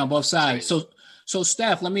 Hitting on both sides. So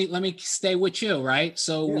Steph, let me stay with you, right?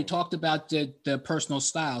 So we talked about the personal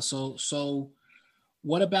style. So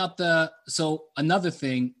what about another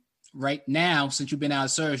thing? Right now, since you've been out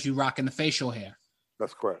of service, you rocking the facial hair.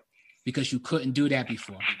 That's correct. Because you couldn't do that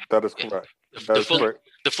before. That is correct.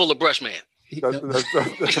 The fuller brush man.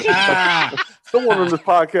 Someone on this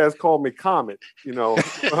podcast called me Comet.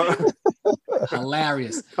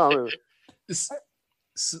 Hilarious. Comet.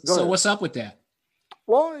 So what's up with that?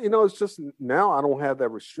 Well, it's just now I don't have that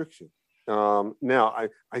restriction. Now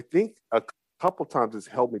I think a couple times it's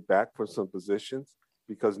held me back for some positions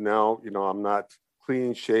because now I'm not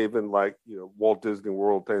clean shaven like Walt Disney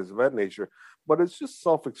World, things of that nature, but it's just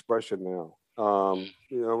self-expression now.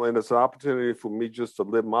 And it's an opportunity for me just to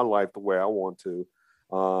live my life the way I want to,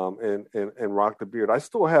 and rock the beard. I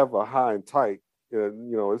still have a high and tight,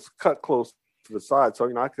 it's cut close to the side, so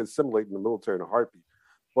I can assimilate in the military in a heartbeat.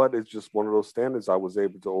 But it's just one of those standards I was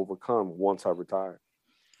able to overcome once I retired.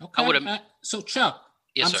 Okay. So Chuck,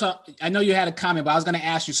 yes, sir. I know you had a comment, but I was going to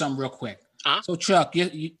ask you something real quick. So Chuck,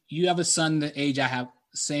 you have a son the age I have,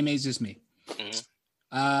 same age as me.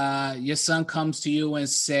 Mm-hmm. Your son comes to you and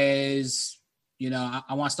says, I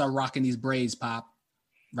want to start rocking these braids, Pop,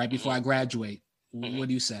 right before I graduate. Mm-hmm. What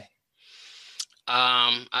do you say?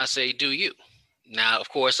 I say, do you? Now, of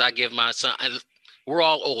course, I give my son, we're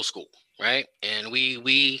all old school, right? And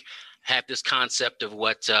we have this concept of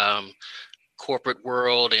what corporate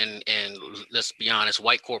world and let's be honest,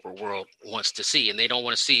 white corporate world wants to see, and they don't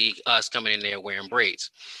want to see us coming in there wearing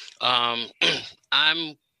braids. I'd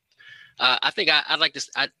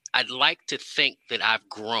like to think that I've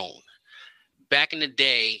grown. Back in the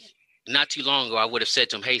day, not too long ago, I would have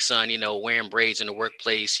said to him, "Hey, son, wearing braids in the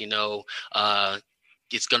workplace,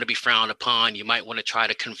 it's going to be frowned upon. You might want to try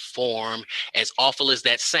to conform." As awful as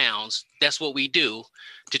that sounds, that's what we do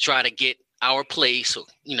to try to get our place,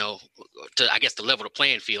 to, I guess, to level the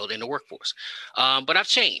playing field in the workforce. But I've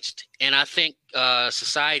changed, and I think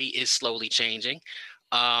society is slowly changing.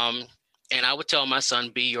 And I would tell my son,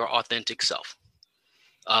 be your authentic self.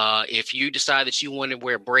 If you decide that you want to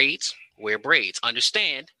wear braids, wear braids.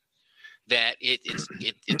 Understand that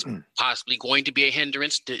it's possibly going to be a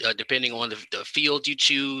hindrance depending on the field you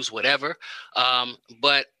choose, whatever.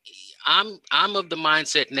 But I'm of the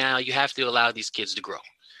mindset now, you have to allow these kids to grow.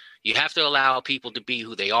 You have to allow people to be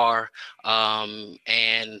who they are.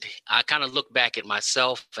 And I kind of look back at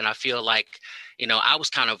myself and I feel like, I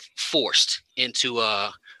was kind of forced into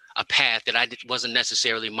a path that I wasn't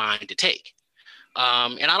necessarily mine to take.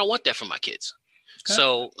 And I don't want that for my kids. Okay.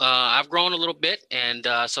 So I've grown a little bit. And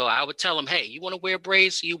so I would tell them, hey, you want to wear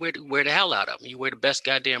braids? You wear the hell out of them. You wear the best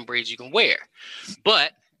goddamn braids you can wear.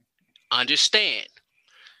 But understand,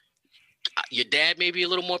 your dad may be a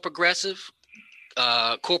little more progressive.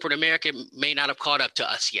 Corporate America may not have caught up to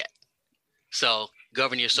us yet. So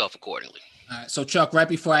govern yourself accordingly. All right. So Chuck, right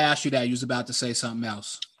before I asked you that, you was about to say something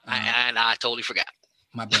else. And I totally forgot.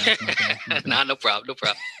 My bad. Nah, no problem.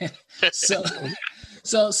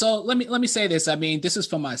 So let me say this. I mean, this is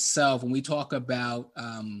for myself. When we talk about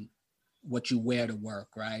what you wear to work,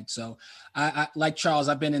 right? So I like Charles,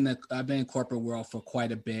 I've been in corporate world for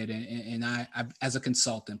quite a bit, and I as a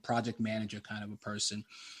consultant, project manager kind of a person.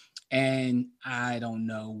 And I don't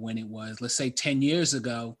know when it was, let's say 10 years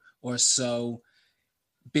ago or so,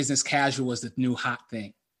 business casual was the new hot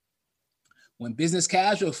thing. When business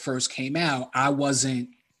casual first came out, I wasn't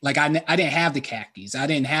like, I didn't have the khakis. I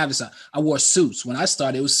didn't have this. I wore suits. When I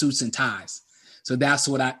started, it was suits and ties. So that's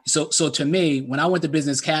what so to me, when I went to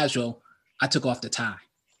business casual, I took off the tie.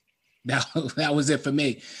 That was it for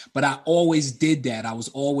me. But I always did that.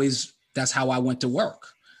 That's how I went to work.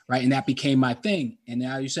 Right. And that became my thing. And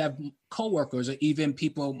I used to have coworkers or even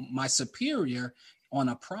people, my superior on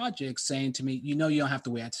a project saying to me, you don't have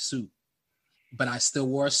to wear a suit, but I still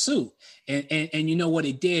wore a suit. And you know what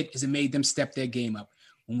it did is it made them step their game up.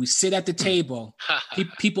 When we sit at the table,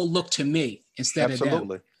 people look to me instead of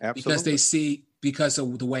them. Because they see, because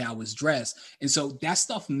of the way I was dressed. And so that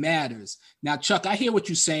stuff matters. Now, Chuck, I hear what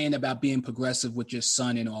you're saying about being progressive with your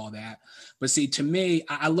son and all that. But see, to me,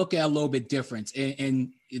 I look at it a little bit different.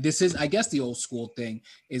 And this is, I guess, the old school thing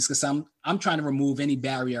is because I'm trying to remove any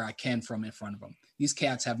barrier I can from in front of them. These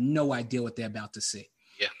cats have no idea what they're about to see.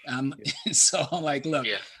 Yeah. So I'm like, look,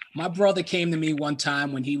 my brother came to me one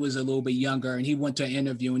time when he was a little bit younger and he went to an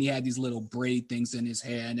interview and he had these little braid things in his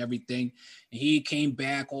hair and everything. And he came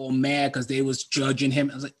back all mad because they was judging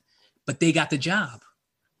him. I was like, but they got the job.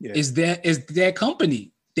 Yeah. It's their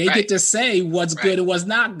company. They get to say what's good and what's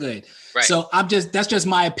not good. Right. So that's just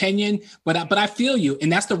my opinion, but I feel you.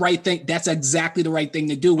 And that's the right thing. That's exactly the right thing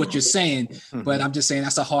to do, what you're saying. Mm-hmm. But I'm just saying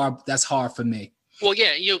that's hard for me. Well,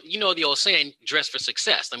 yeah, you know the old saying, dress for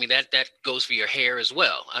success. I mean, that goes for your hair as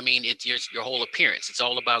well. I mean, it's your whole appearance. It's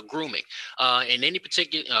all about grooming. And any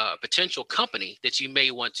particular potential company that you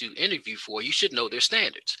may want to interview for, you should know their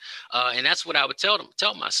standards. And that's what I would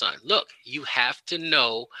tell my son. Look, you have to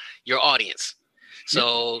know your audience.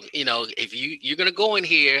 So, if you're going to go in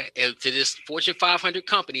here to this Fortune 500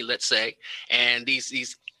 company, let's say, and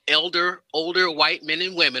these older white men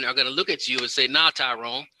and women are going to look at you and say, nah,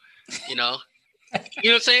 Tyrone, You know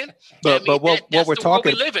what I'm saying? But what we're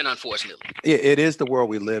talking, we live in, unfortunately. It is the world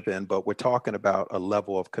we live in, but we're talking about a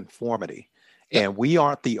level of conformity. Yeah. And we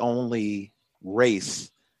aren't the only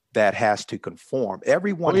race that has to conform.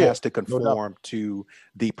 Everyone has to conform to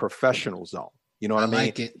the professional zone. You know what I mean?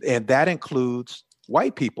 Like it. And that includes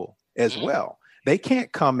white people as well. They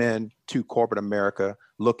can't come in to corporate America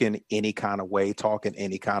looking any kind of way, talking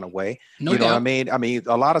any kind of way. No you know doubt. what I mean? I mean,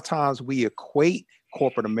 a lot of times we equate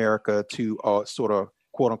corporate America to a sort of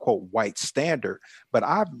quote unquote white standard, but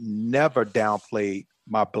I've never downplayed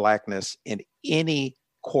my blackness in any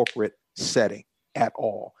corporate setting at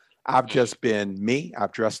all. I've just been me.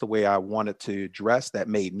 I've dressed the way I wanted to dress. That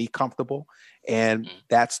made me comfortable. And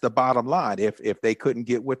that's the bottom line. If they couldn't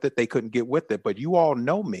get with it, they couldn't get with it. But you all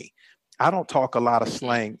know me. I don't talk a lot of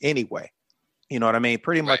slang anyway. You know what I mean?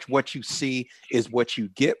 Pretty much what you see is what you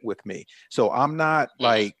get with me. So I'm not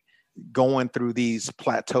like, going through these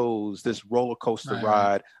plateaus, this roller coaster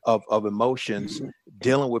ride of emotions,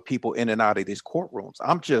 dealing with people in and out of these courtrooms.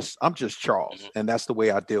 I'm just Charles, and that's the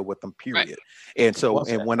way I deal with them, period. And so,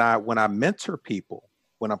 and when I mentor people,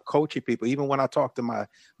 when I'm coaching people, even when I talk to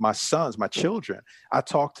my sons, my children, I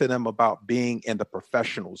talk to them about being in the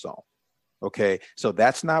professional zone. Okay. So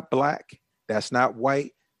that's not black. That's not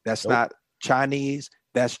white. That's not Chinese.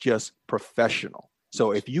 That's just professional.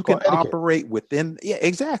 So if you can operate within,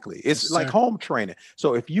 exactly. It's like home training.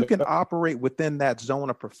 So if you can operate within that zone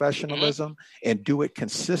of professionalism and do it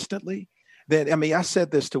consistently, then, I mean, I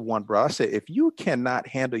said this to one brother. I said, if you cannot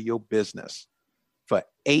handle your business for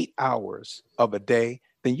 8 hours of a day,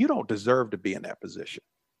 then you don't deserve to be in that position.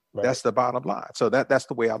 Right. That's the bottom line. So that's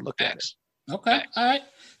the way I look at it. Okay. All right.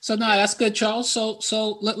 So no, that's good, Charles.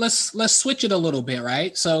 So let's switch it a little bit,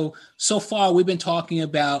 right? So far we've been talking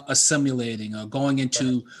about assimilating or going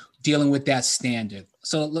into dealing with that standard.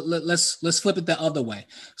 So let's flip it the other way.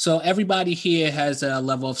 So everybody here has a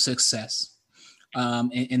level of success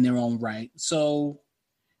in their own right. So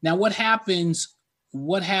now what happens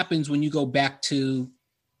when you go back to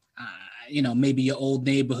maybe your old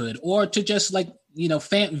neighborhood, or to just like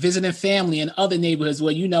visiting family in other neighborhoods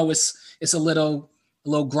where it's a little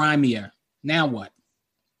grimier. Now what,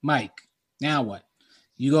 Mike? Now what?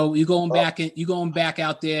 You going back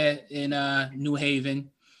out there in New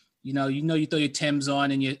Haven. You throw your Timbs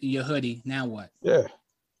on and your hoodie. Now what? Yeah.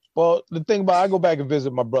 Well, the thing about I go back and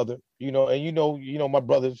visit my brother. My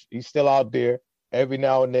brother's he's still out there every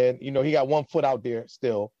now and then. He got one foot out there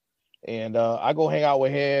still, and I go hang out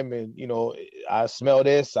with him, and I smell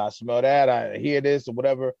this, I smell that, I hear this or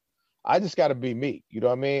whatever. I just got to be me. You know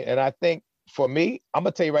what I mean? And I think for me, I'm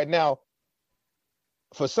going to tell you right now,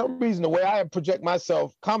 for some reason, the way I project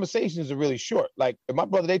myself, conversations are really short. Like if my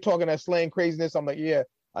brother, they talking that slang craziness, I'm like, yeah,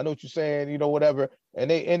 I know what you're saying, whatever. And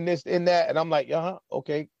they in this, in that. And I'm like,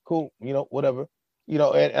 okay, cool. Whatever,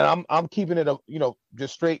 and I'm keeping it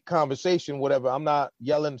just straight conversation, whatever. I'm not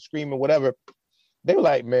yelling, screaming, whatever. They were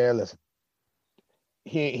like, man, listen,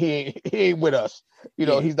 he ain't with us.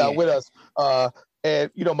 He's not with us.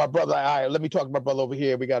 And my brother, all right, let me talk to my brother over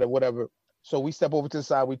here. We got it, whatever. So we step over to the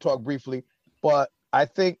side, we talk briefly. But I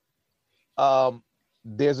think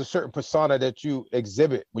there's a certain persona that you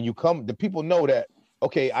exhibit when you come. The people know that,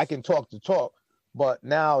 okay, I can talk the talk. But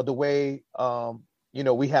now the way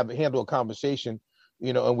we have handle a conversation,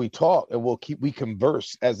 and we talk and we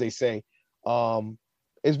converse, as they say,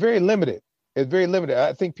 it's very limited. It's very limited.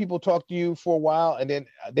 I think people talk to you for a while and then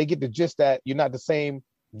they get the gist that you're not the same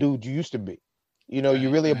dude you used to be.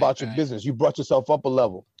 You're really about your business. You brought yourself up a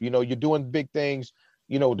level. You're doing big things.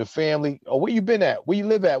 The family. Oh, where you been at? Where you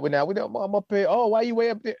live at? I'm up here. Oh, why you way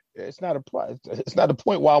up there? It's not a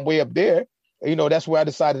point why I'm way up there. That's where I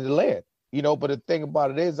decided to land. But the thing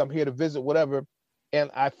about it is I'm here to visit, whatever.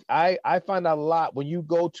 And I find out a lot when you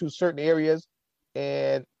go to certain areas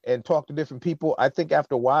and talk to different people. I think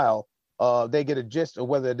after a while, they get a gist of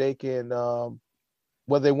whether they can,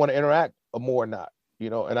 whether they want to interact more or not.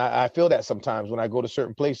 And I feel that sometimes when I go to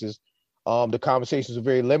certain places, the conversations are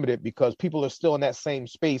very limited because people are still in that same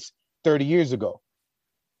space 30 years ago.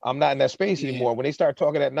 I'm not in that space anymore. When they start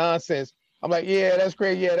talking that nonsense, I'm like, yeah, that's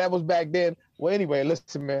great. Yeah, that was back then. Well, anyway,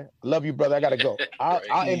 listen, man, I love you, brother. I got to go. I'll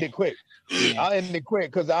end it quick. I'll end it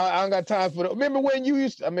quick because I don't got time for it. Remember when you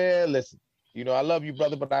used to, man, listen, I love you,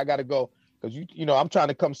 brother, but I got to go because I'm trying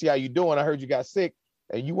to come see how you doing. I heard you got sick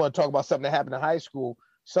and you want to talk about something that happened in high school.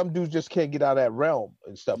 Some dudes just can't get out of that realm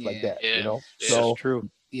and stuff like that, So that's true.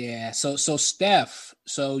 Yeah. So Steph,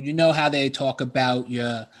 so how they talk about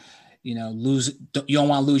your, you don't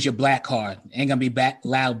want to lose your black card. Ain't gonna be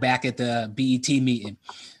loud back at the BET meeting.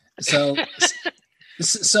 So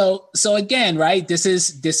again, right? This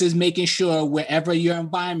is making sure wherever your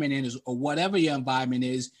environment is or whatever your environment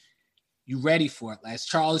is, you ready for it. As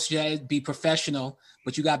Charles said, be professional,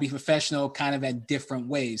 but you gotta be professional kind of at different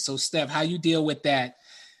ways. So Steph, how you deal with that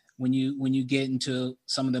when you get into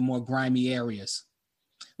some of the more grimy areas?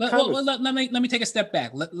 Let me take a step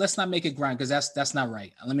back. Let's not make it grime because that's not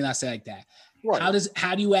right. Let me not say it like that. Right.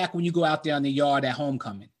 How do you act when you go out there on the yard at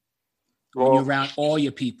homecoming? When you're around all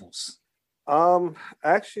your peoples?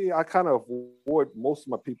 Actually, I kind of avoid most of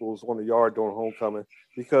my peoples on the yard during homecoming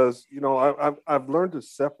because I've learned to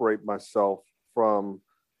separate myself from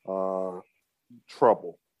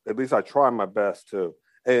trouble. At least I try my best to.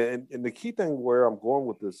 And the key thing where I'm going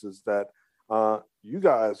with this is that you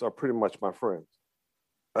guys are pretty much my friends.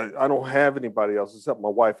 I don't have anybody else except my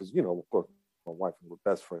wife is, of course, my wife is my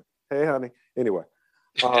best friend. Hey, honey. Anyway.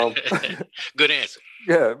 Good answer.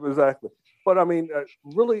 Yeah, exactly. But I mean,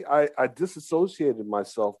 really, I disassociated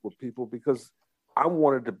myself with people because I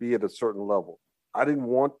wanted to be at a certain level. I didn't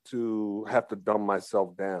want to have to dumb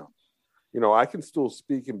myself down. I can still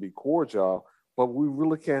speak and be cordial, but we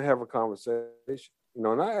really can't have a conversation.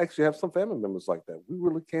 And I actually have some family members like that. We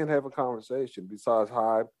really can't have a conversation besides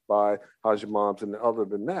hi, bye, how's your mom's, and other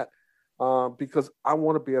than that, because I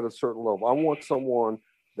want to be at a certain level. I want someone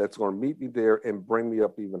that's going to meet me there and bring me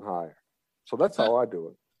up even higher. So that's how I do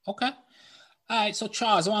it. Okay. All right. So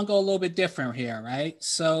Charles, I want to go a little bit different here, right?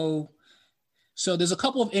 So there's a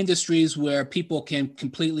couple of industries where people can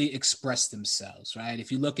completely express themselves, right?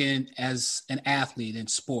 If you look in as an athlete in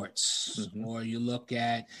sports, or you look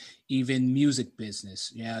at even music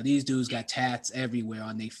business, these dudes got tats everywhere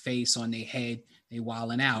on their face, on their head, they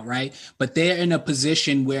wilding out, right? But they're in a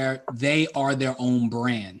position where they are their own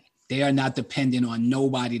brand. They are not dependent on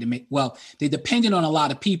nobody to make, they're dependent on a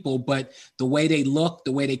lot of people, but the way they look,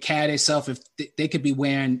 the way they carry themselves, if they could be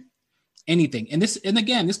wearing anything. And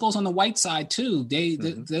again, this goes on the white side too.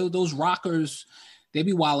 Those rockers, they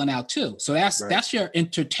be wilding out too. So that's your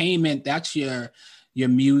entertainment. That's your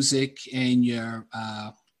music and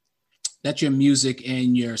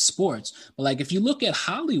your sports. But like, if you look at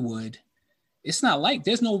Hollywood, it's not like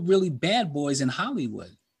there's no really bad boys in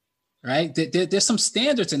Hollywood, right? There's some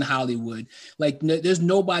standards in Hollywood. Like there's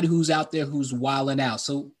nobody who's out there who's wilding out.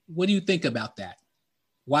 So what do you think about that?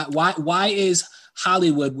 Why is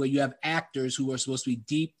Hollywood, where you have actors who are supposed to be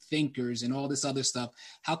deep thinkers and all this other stuff,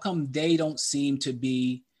 how come they don't seem to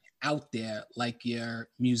be out there like your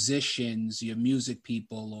musicians, your music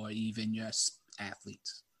people, or even your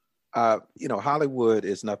athletes? Hollywood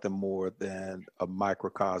is nothing more than a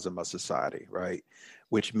microcosm of society, right?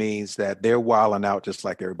 Which means that they're wilding out just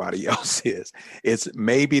like everybody else is. It's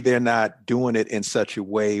maybe they're not doing it in such a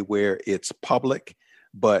way where it's public,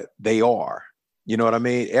 but they are. You know what I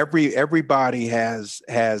mean? Everybody has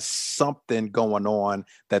something going on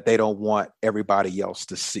that they don't want everybody else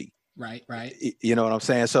to see. Right. You know what I'm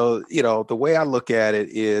saying? So, the way I look at it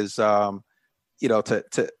is, to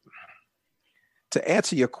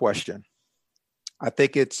answer your question, I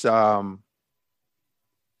think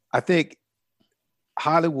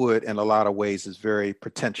Hollywood in a lot of ways is very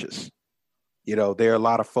pretentious. There are a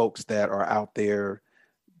lot of folks that are out there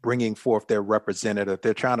bringing forth their representative.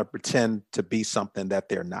 They're trying to pretend to be something that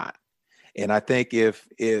they're not. And I think if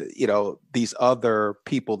these other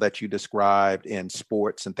people that you described in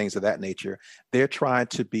sports and things of that nature, they're trying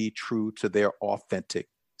to be true to their authentic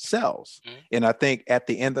selves. Mm-hmm. And I think at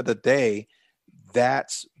the end of the day,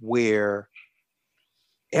 that's where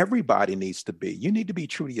everybody needs to be. You need to be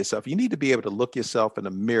true to yourself. You need to be able to look yourself in the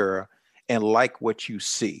mirror and like what you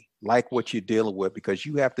see, like what you're dealing with, because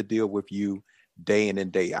you have to deal with you day in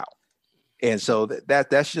and day out. And so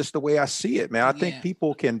that's just the way I see it, man. I think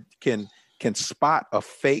people can spot a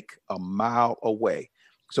fake a mile away.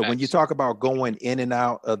 So when you talk about going in and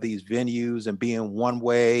out of these venues and being one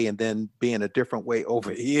way and then being a different way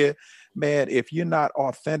over here, man, if you're not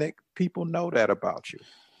authentic, people know that about you,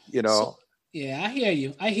 So, I hear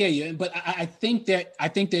you. But I think there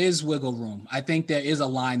is wiggle room. I think there is a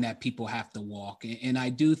line that people have to walk. And I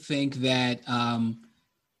do think that,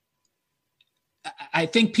 I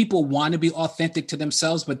think people want to be authentic to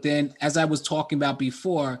themselves, but then as I was talking about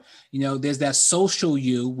before, there's that social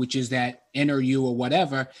you, which is that inner you or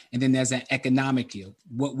whatever. And then there's that economic you.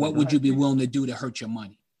 What would you be willing to do to hurt your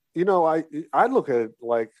money? I look at it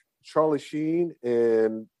like Charlie Sheen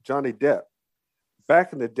and Johnny Depp.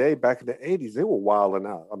 Back in the day, back in the 80s, they were wilding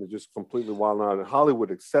out. I mean, just completely wilding out, and Hollywood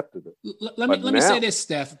accepted it. Let me say this,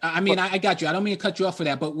 Steph. I got you. I don't mean to cut you off for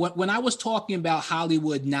that. But when I was talking about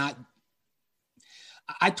Hollywood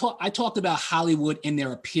I talked about Hollywood in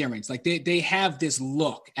their appearance. Like they have this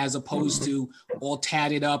look as opposed to all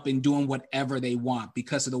tatted up and doing whatever they want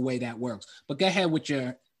because of the way that works. But go ahead with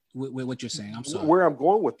what you're saying. I'm sorry. Where I'm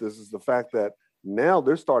going with this is the fact that now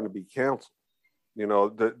they're starting to be canceled.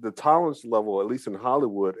 The tolerance level, at least in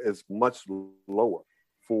Hollywood, is much lower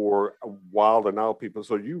for wild and out people.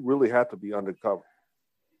 So you really have to be undercover.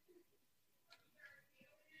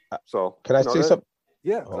 So can I say something?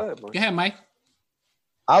 Yeah, go ahead, Mike. Go ahead, Mike.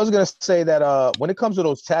 I was going to say that when it comes to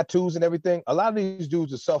those tattoos and everything, a lot of these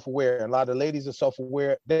dudes are self-aware, and a lot of the ladies are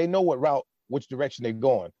self-aware. They know which direction they're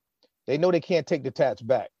going. They know they can't take the tats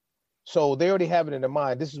back. So they already have it in their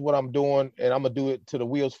mind. This is what I'm doing, and I'm going to do it till the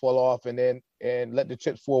wheels fall off and let the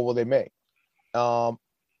chips fall where they may. And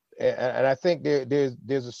I think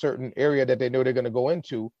there's a certain area that they know they're going to go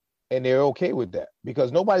into, and they're okay with that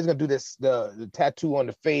because nobody's going to do this, the tattoo on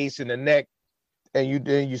the face and the neck, and you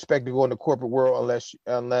expect to go in the corporate world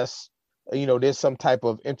unless there's some type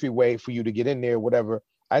of entryway for you to get in there, whatever.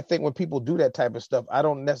 I think when people do that type of stuff, I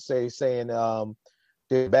don't necessarily saying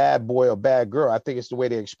they're a bad boy or bad girl. I think it's the way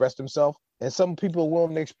they express themselves. And some people are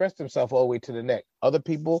willing to express themselves all the way to the neck. Other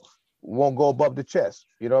people won't go above the chest.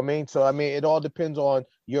 You know what I mean? So, I mean, it all depends on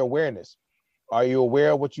your awareness. Are you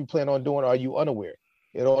aware of what you plan on doing? Or are you unaware?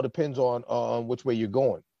 It all depends on which way you're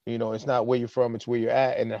going. You know, it's not where you're from, it's where you're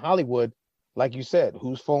at. And in Hollywood, like you said,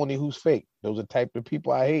 who's phony, who's fake? Those are the type of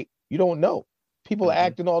people I hate. You don't know. People are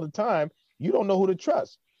acting all the time. You don't know who to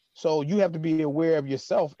trust. So you have to be aware of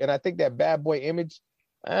yourself. And I think that bad boy image,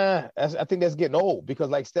 I think that's getting old because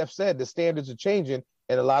like Steph said, the standards are changing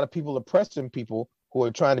and a lot of people are pressing people who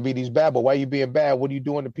are trying to be these bad boys. Why are you being bad? What are you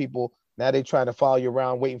doing to people? Now they're trying to follow you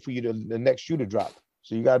around, waiting for you to the next shoe to drop.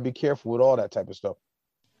 So you got to be careful with all that type of stuff.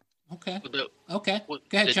 Okay. Okay. Go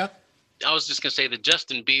ahead, Chuck. I was just gonna say the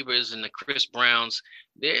Justin Biebers and the Chris Browns,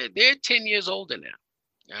 they're 10 years older now.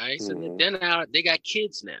 All right, so they're now they got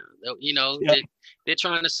kids now. You know, they're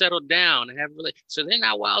trying to settle down and have so they're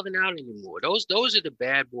not wilding out anymore. Those are the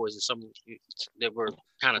bad boys that some that we're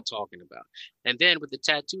kind of talking about. And then with the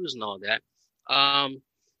tattoos and all that,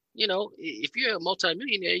 you know, if you're a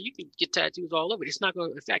multimillionaire, you can get tattoos all over. It's not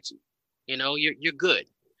going to affect you. You know, you're good.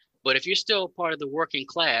 But if you're still part of the working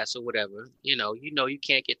class or whatever, you know you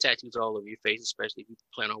can't get tattoos all over your face, especially if you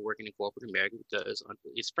plan on working in corporate America because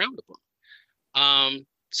it's frowned upon.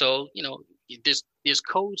 So, you know, there's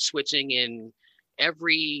code switching in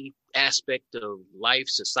every aspect of life,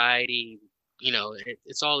 society, you know,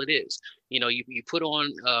 it's all it is. You know, you put on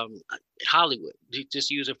Hollywood, just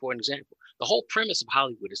use it for an example. The whole premise of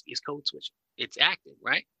Hollywood is code switching. It's acting,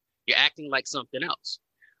 right? You're acting like something else.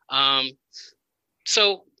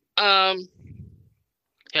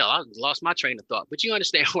 Hell, I lost my train of thought, but you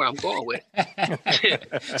understand where I'm going with.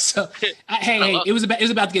 So, hey, it was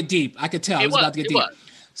about to get deep. I could tell it was about to get deep.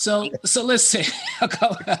 So listen,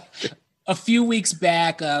 a few weeks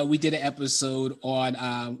back, we did an episode on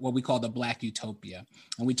what we call the Black Utopia,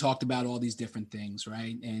 and we talked about all these different things,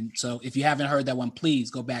 right? And so if you haven't heard that one,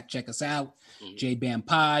 please go back, check us out,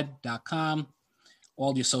 jbandpod.com,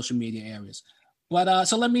 all your social media areas. But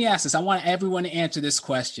so let me ask this. I want everyone to answer this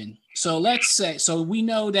question. So let's say, so we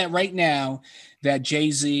know that right now that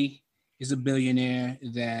Jay-Z is a billionaire,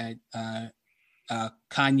 that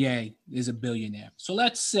Kanye is a billionaire. So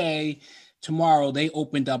let's say tomorrow they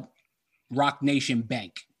opened up Rock Nation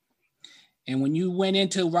Bank. And when you went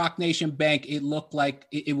into Rock Nation Bank, it looked like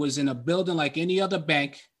it was in a building like any other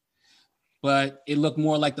bank, but it looked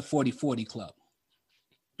more like the 40/40 Club.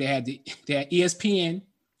 They had ESPN,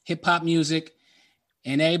 hip hop music,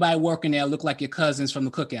 and everybody working there looked like your cousins from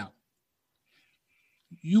the cookout.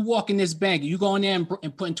 You walk in this bank, you go in there and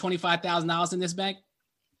putting $25,000 in this bank?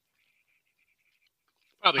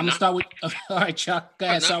 Probably I'm going to start with, all right, Chuck, go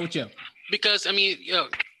ahead, start with you. Because, I mean,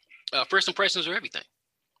 first impressions are everything.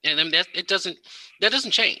 And I mean, that doesn't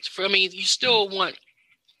change. I mean, you still want,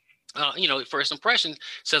 first impression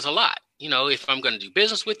says a lot. You know, if I'm going to do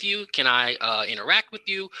business with you, can I interact with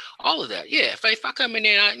you? All of that. Yeah. If I come in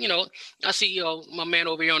there, I see, my man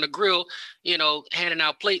over here on the grill, handing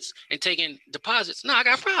out plates and taking deposits. No, I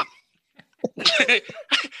got a problem.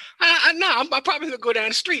 I'm probably gonna go down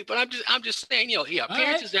the street, but I'm just saying,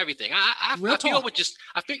 appearance is everything. I feel what you're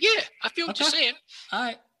saying. All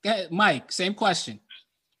right, go ahead, Mike. Same question.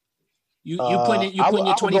 You putting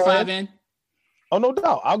your 25 in? Oh, no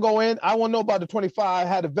doubt. I'll go in. I want to know about the 25. I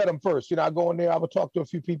had to vet them first. I go in there. I would talk to a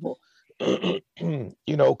few people.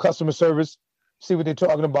 Customer service, see what they're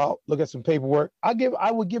talking about. Look at some paperwork.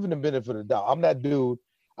 I would give them the benefit of the doubt. I'm that dude.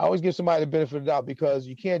 I always give somebody the benefit of the doubt because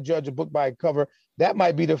you can't judge a book by a cover. That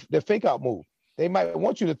might be the fake out move. They might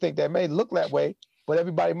want you to think that may look that way, but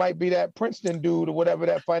everybody might be that Princeton dude or whatever,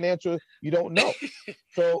 that financial, you don't know.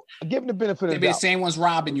 So give them the benefit of the doubt. Maybe the same one's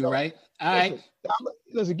robbing you, right? All right.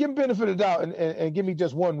 Listen, give them the benefit of the doubt and give me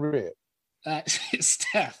just one rib.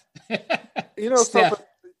 Steph. Steph.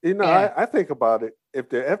 I think about it. If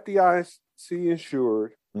the FDIC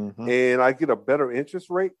insured and I get a better interest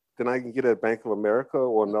rate than I can get at Bank of America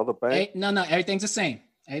or another bank. No, everything's the same.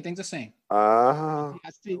 Everything's the same. Well,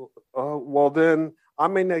 then I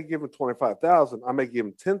may not give him 25,000. I may give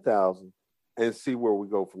him 10,000 and see where we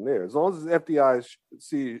go from there. As long as it's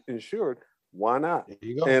FDIC insured, why not? There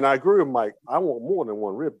you go. And I agree with Mike. I want more than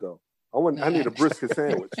one rib, though. I need a brisket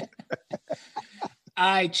sandwich.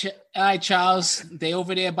 All right, Charles. They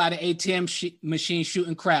over there by the ATM machine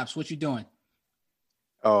shooting craps. What you doing?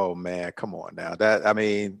 Oh man, come on now.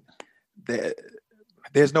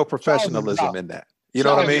 There's no professionalism in that. You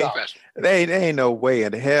know what I mean? There ain't no way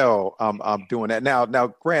in hell I'm doing that.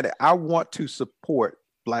 Now, granted, I want to support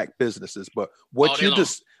Black businesses, but what you're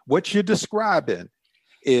describing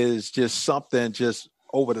is just something just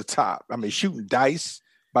over the top. I mean, shooting dice,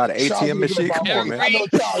 By the ATM machine. Come on, man.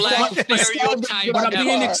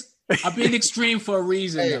 I'm being extreme for a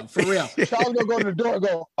reason, though. For real. Charles gonna go to the door and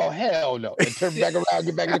go, "Oh hell no," and turn back around,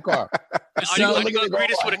 get back in the car. Are you gonna greet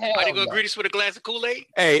us with a glass of Kool-Aid?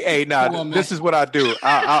 Hey, now this is what I do.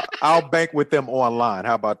 I'll bank with them online.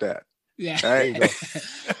 How about that? Yeah. Right.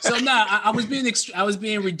 So I was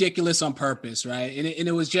being ridiculous on purpose, right? And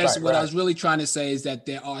it was just I was really trying to say is that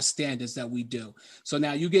there are standards that we do. So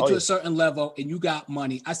now you get to a certain level and you got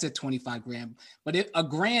money. I said 25 grand, but a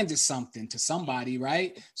grand is something to somebody,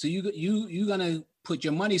 right? So you gonna put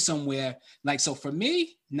your money somewhere. Like, so for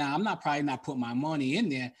me, I'm probably not putting my money in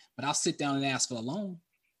there, but I'll sit down and ask for a loan.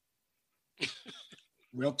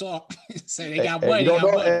 Real talk. Say they got money.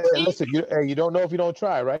 Listen, you don't know if you don't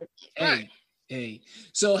try, right? Hey.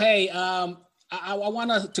 So hey, I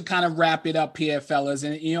want to kind of wrap it up here, fellas,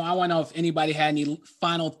 and I want to know if anybody had any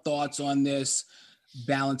final thoughts on this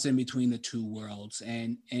balancing between the two worlds,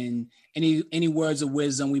 and any words of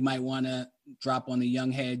wisdom we might want to drop on the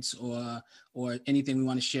young heads, or anything we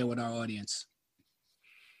want to share with our audience.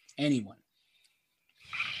 Anyone?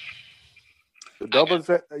 The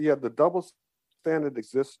double standard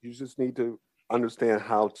exists. You just need to understand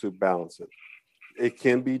how to balance it. It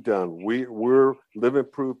can be done. We're living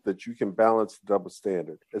proof that you can balance the double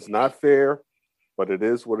standard. It's not fair, but it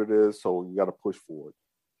is what it is. So you got to push forward.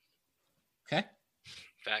 Okay.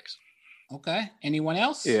 Facts. Okay. Anyone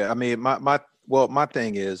else? Yeah. I mean, my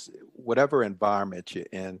thing is, whatever environment you're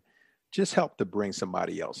in, just help to bring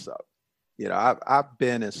somebody else up. I've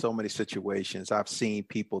been in so many situations. I've seen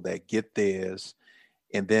people that get theirs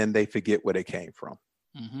and then they forget where they came from.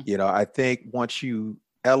 Mm-hmm. I think once you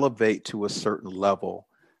elevate to a certain level,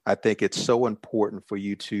 I think it's so important for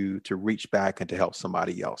you to reach back and to help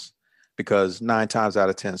somebody else, because 9 times out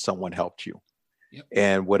of 10, someone helped you. Yep.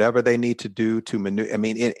 And whatever they need to do to maneuver,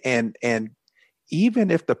 and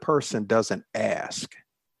even if the person doesn't ask,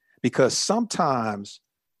 because sometimes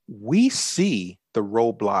we see the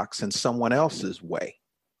roadblocks in someone else's way.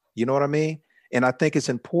 You know what I mean? And I think it's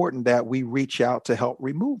important that we reach out to help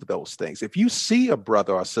remove those things. If you see a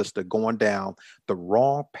brother or sister going down the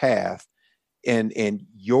wrong path in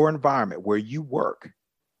your environment where you work,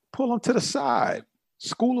 pull them to the side,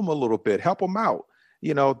 school them a little bit, help them out.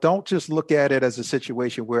 Don't just look at it as a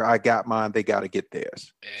situation where I got mine, they got to get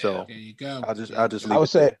theirs. So there you go. I'll just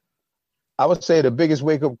leave I would say the biggest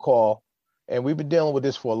wake-up call, and we've been dealing with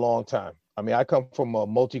this for a long time. I mean, I come from a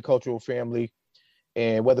multicultural family.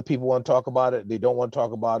 And whether people want to talk about it, they don't want to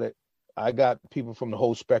talk about it. I got people from the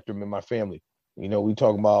whole spectrum in my family. We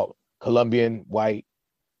talk about Colombian, white,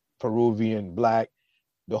 Peruvian, black,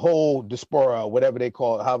 the whole diaspora, whatever they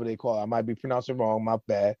call it, however they call it. I might be pronouncing it wrong, my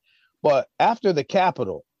bad. But after the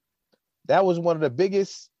Capitol, that was one of the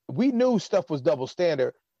biggest. We knew stuff was double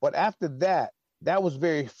standard, but after that was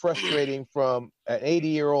very frustrating from an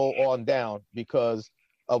 80-year-old on down, because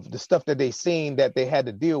of the stuff that they seen that they had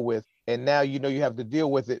to deal with. And now, you have to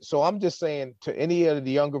deal with it. So I'm just saying to any of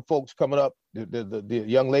the younger folks coming up, the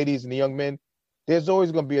young ladies and the young men, there's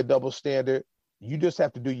always going to be a double standard. You just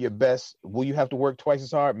have to do your best. Will you have to work twice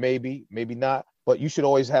as hard? Maybe, maybe not. But you should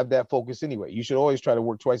always have that focus anyway. You should always try to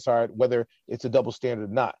work twice as hard, whether it's a double standard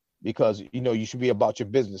or not, because, you should be about your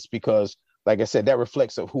business, because, like I said, that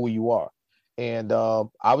reflects of who you are. And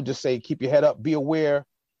I would just say, keep your head up, be aware.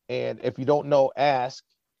 And if you don't know, ask,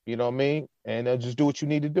 you know what I mean? And just do what you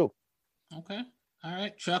need to do. Okay. All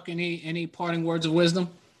right. Chuck, any parting words of wisdom?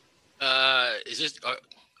 Is this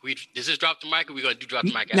drop the mic, or we gonna do drop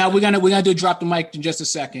the mic? Now we're gonna do drop the mic in just a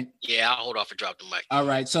second. Yeah, I'll hold off for drop the mic. All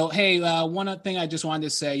right. So hey, one thing I just wanted to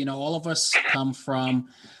say, all of us come from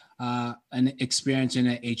an experience in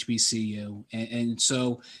an HBCU, and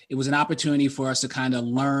so it was an opportunity for us to kind of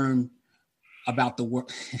learn about the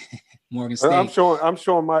work. Morgan State. I'm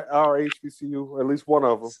showing our HBCU, at least one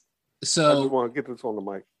of them. So I just want to get this on the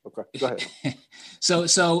mic. Okay, go ahead. So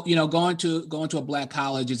going to a black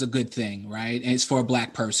college is a good thing, right? And it's for a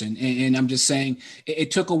black person. And I'm just saying it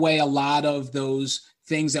took away a lot of those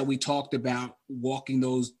things that we talked about, walking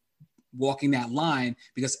that line,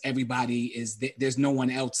 because everybody is there. There's no one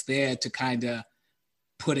else there to kind of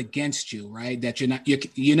put against you, right? That you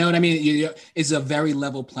know what I mean? It's a very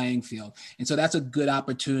level playing field. And so that's a good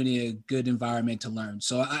opportunity, a good environment to learn.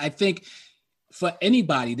 So I think for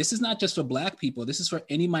anybody, this is not just for black people, this is for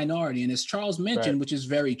any minority. And as Charles mentioned, right, which is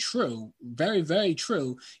very true, very, very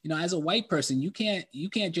true, as a white person, you can't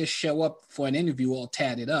just show up for an interview all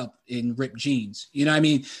tatted up in ripped jeans. You know what I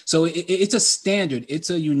mean? So it's a standard. It's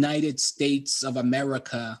a United States of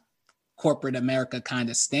America, corporate America kind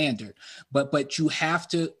of standard. But you have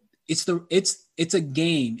to, it's a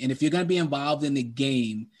game. And if you're going to be involved in the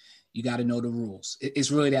game, You got to know the rules.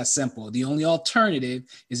 It's really that simple. The only alternative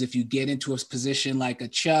is if you get into a position like a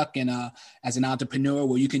Chuck and as an entrepreneur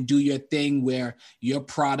where you can do your thing, where your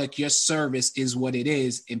product, your service is what it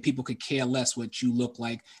is, and people could care less what you look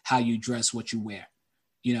like, how you dress, what you wear,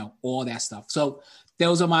 all that stuff. So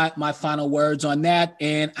those are my final words on that.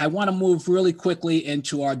 And I want to move really quickly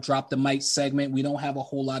into our Drop the Mic segment. We don't have a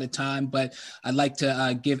whole lot of time, but I'd like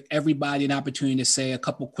to give everybody an opportunity to say a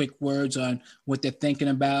couple quick words on what they're thinking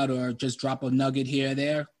about, or just drop a nugget here or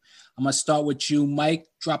there. I'm going to start with you, Mike.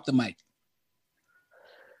 Drop the mic.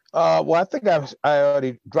 Well, I think I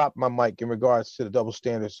already dropped my mic in regards to the double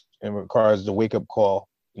standards, in regards to the wake-up call,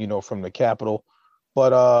 from the Capitol.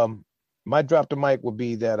 But my drop the mic would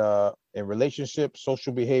be that in relationships,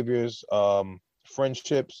 social behaviors,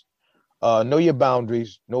 friendships, know your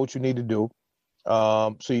boundaries, know what you need to do,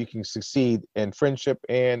 so you can succeed in friendship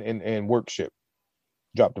and in workship.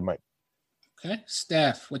 Drop the mic. Okay,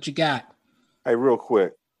 Steph, what you got? Hey, real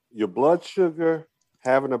quick, your blood sugar,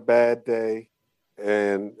 having a bad day,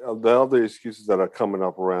 and the other excuses that are coming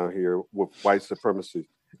up around here with white supremacy.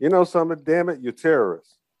 You know something? Damn it, you're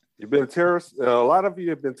terrorists. You've been a terrorist. A lot of you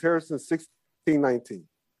have been terrorists since 1619.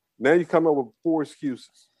 Now you come up with 4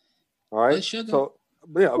 excuses. All right. Blood sugar? So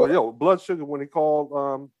blood sugar when he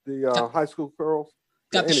called the high school girls.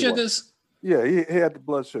 Got the sugars. Yeah, he had the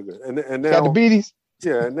blood sugar, and now diabetes.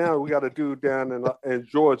 Yeah, and now we got a dude down in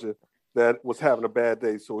Georgia that was having a bad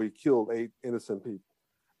day, so he killed 8 innocent people.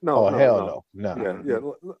 No. Yeah.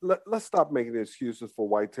 Let's stop making excuses for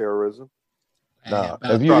white terrorism. No,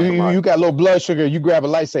 if you got low blood sugar, you grab a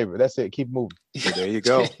lightsaber. That's it. Keep moving. There you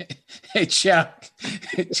go. Hey, Chuck.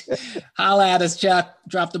 Holla at us, Chuck.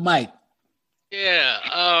 Drop the mic.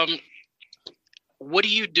 Yeah. What are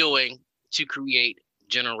you doing to create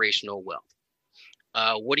generational wealth?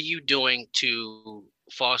 What are you doing to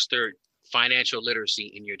foster financial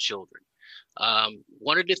literacy in your children?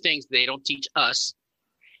 One of the things they don't teach us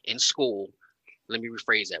in school, let me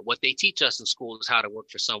rephrase that. What they teach us in school is how to work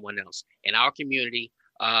for someone else. In our community,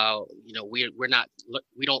 we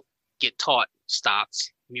don't get taught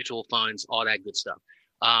stocks, mutual funds, all that good stuff.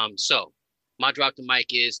 So my drop the mic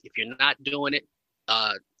is, if you're not doing it,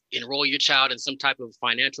 enroll your child in some type of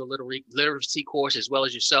financial literacy course as well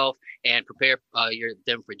as yourself, and prepare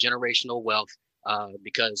them for generational wealth,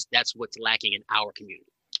 because that's what's lacking in our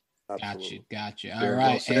community. Got you. All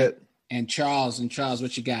right. And Charles,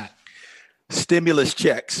 what you got? Stimulus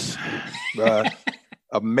checks.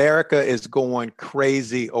 America is going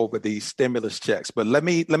crazy over these stimulus checks. But let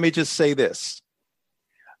me just say this.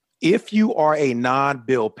 If you are a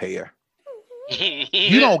non-bill payer,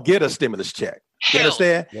 you don't get a stimulus check. You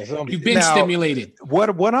understand? You've been stimulated.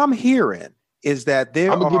 What I'm hearing is that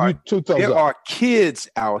there are kids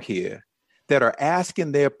out here that are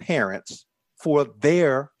asking their parents for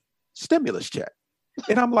their stimulus check.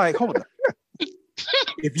 And I'm like, hold on.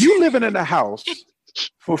 If you living in a house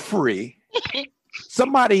for free,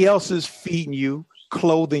 somebody else is feeding you,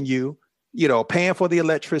 clothing you, paying for the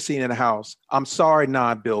electricity in the house. I'm sorry,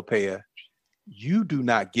 non-bill payer. You do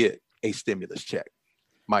not get a stimulus check.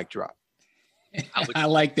 Mic drop. I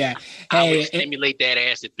like that. I would stimulate that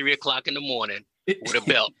ass at 3:00 in the morning with a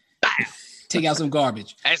belt. Take out some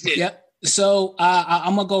garbage. That's it. Yep. So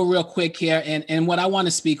I'm going to go real quick here. And what I want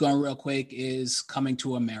to speak on real quick is Coming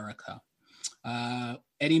to America.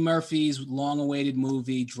 Eddie Murphy's long-awaited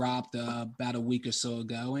movie dropped about a week or so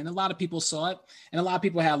ago, and a lot of people saw it, and a lot of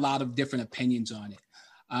people had a lot of different opinions on it.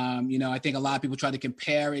 I think a lot of people tried to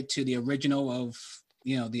compare it to the original of,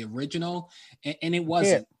 the original, and it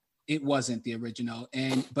wasn't. Yeah. It wasn't the original.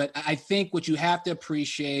 But I think what you have to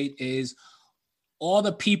appreciate is all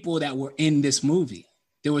the people that were in this movie.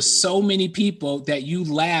 There were so many people that you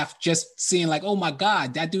laughed just seeing, like, oh my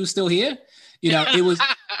God, that dude's still here.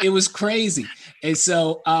 It was crazy. And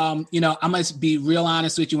so, I must be real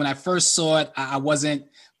honest with you. When I first saw it,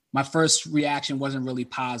 my first reaction wasn't really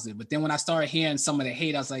positive. But then when I started hearing some of the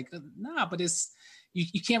hate, I was like, nah, but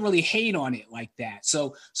you can't really hate on it like that.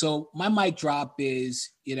 So my mic drop is,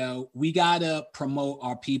 we got to promote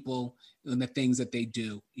our people and the things that they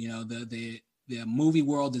do. The movie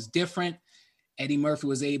world is different. Eddie Murphy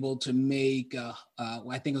was able to make,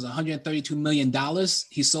 I think it was $132 million.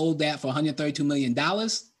 He sold that for $132 million.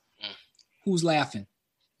 Who's laughing?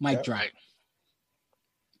 Mic drop. Right.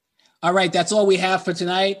 All right, that's all we have for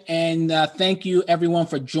tonight. And thank you, everyone,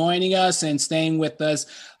 for joining us and staying with us.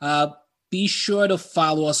 Be sure to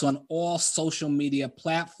follow us on all social media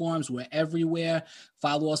platforms. We're everywhere.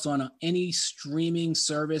 Follow us on any streaming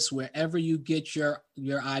service, wherever you get your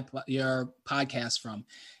podcast from.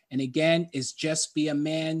 And again, it's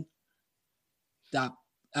justbeaman.com.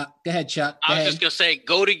 Go ahead, Chuck. I was just gonna say,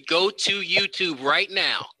 go to YouTube right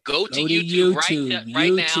now. Go to YouTube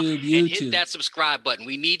right now and hit that subscribe button.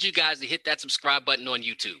 We need you guys to hit that subscribe button on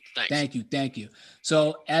YouTube. Thanks. Thank you.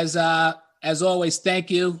 So as always, thank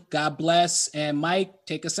you. God bless. And Mike,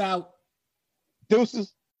 take us out.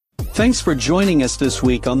 Deuces. Thanks for joining us this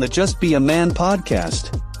week on the Just Be a Man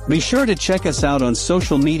podcast. Be sure to check us out on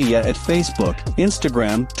social media at Facebook,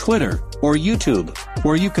 Instagram, Twitter, or YouTube,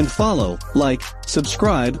 where you can follow, like,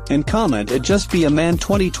 subscribe, and comment at Just Be a Man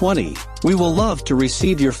 2020. We will love to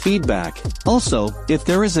receive your feedback. Also, if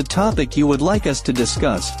there is a topic you would like us to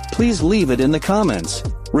discuss, please leave it in the comments.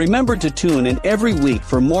 Remember to tune in every week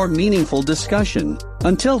for more meaningful discussion.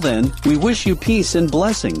 Until then, we wish you peace and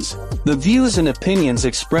blessings. The views and opinions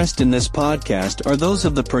expressed in this podcast are those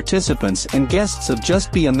of the participants and guests of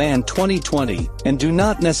Just Be a Man 2020 and do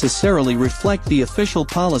not necessarily reflect the official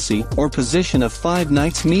policy or position of Five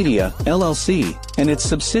Nights Media, LLC, and its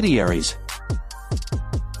subsidiaries.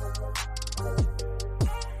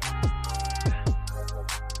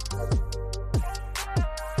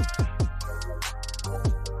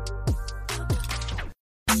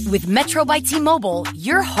 With Metro by T-Mobile,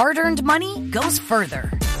 your hard-earned money goes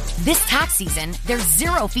further. This tax season, there's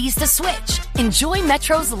 0 fees to switch. Enjoy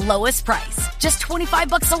Metro's lowest price, just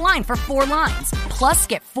 $25 a line for 4 lines. Plus,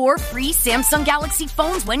 get 4 free Samsung Galaxy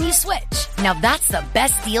phones when you switch. Now that's the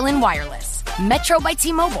best deal in wireless. Metro by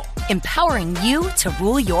T-Mobile, empowering you to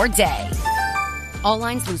rule your day. All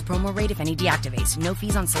lines lose promo rate if any deactivates. No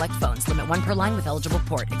fees on select phones. Limit 1 per line with eligible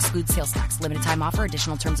port. Excludes sales tax. Limited time offer.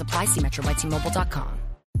 Additional terms apply. See metrobytmobile.com.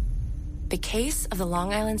 The case of the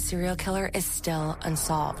Long Island serial killer is still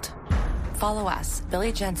unsolved. Follow us,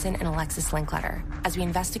 Billy Jensen and Alexis Linkletter, as we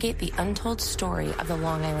investigate the untold story of the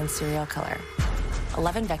Long Island serial killer.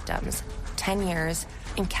 11 victims, 10 years,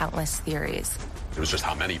 and countless theories. It was just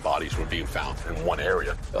how many bodies were being found in one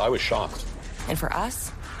area. I was shocked. And for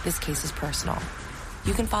us, this case is personal.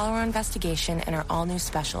 You can follow our investigation in our all-new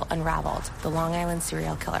special, Unraveled, The Long Island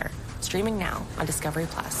Serial Killer, streaming now on Discovery+.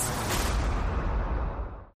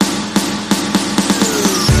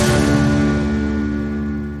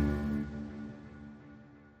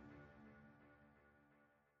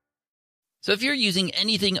 So if you're using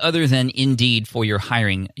anything other than Indeed for your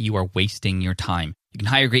hiring, you are wasting your time. You can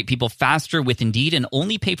hire great people faster with Indeed and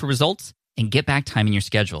only pay for results and get back time in your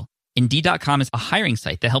schedule. Indeed.com is a hiring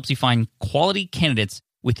site that helps you find quality candidates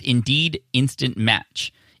with Indeed Instant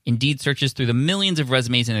Match. Indeed searches through the millions of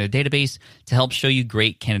resumes in their database to help show you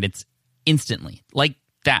great candidates instantly, like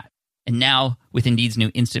that. And now, with Indeed's new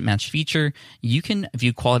Instant Match feature, you can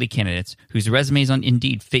view quality candidates whose resumes on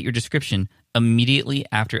Indeed fit your description immediately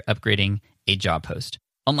after upgrading a job post.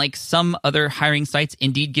 Unlike some other hiring sites,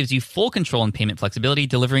 Indeed gives you full control and payment flexibility,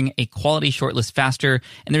 delivering a quality shortlist faster,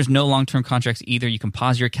 and there's no long-term contracts either. You can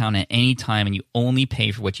pause your account at any time, and you only pay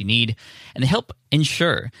for what you need. And they help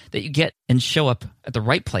ensure that you get and show up at the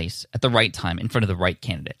right place at the right time in front of the right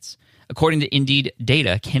candidates. According to Indeed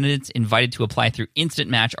data, candidates invited to apply through Instant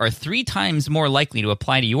Match are 3 times more likely to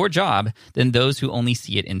apply to your job than those who only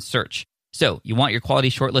see it in search. So, you want your quality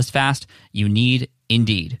shortlist fast? You need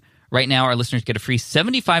Indeed. Right now, our listeners get a free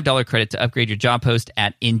 $75 credit to upgrade your job post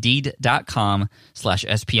at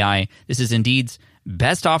Indeed.com/SPI. This is Indeed's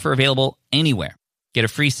best offer available anywhere. Get a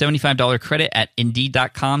free $75 credit at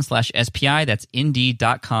Indeed.com/SPI. That's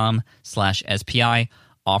Indeed.com/SPI.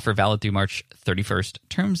 Offer valid through March 31st.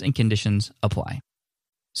 Terms and conditions apply.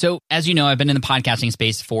 So, as you know, I've been in the podcasting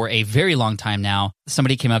space for a very long time now.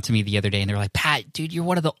 Somebody came up to me the other day and they were like, Pat, dude, you're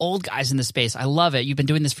one of the old guys in the space. I love it. You've been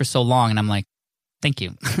doing this for so long. And I'm like, thank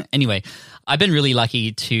you. Anyway, I've been really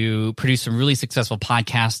lucky to produce some really successful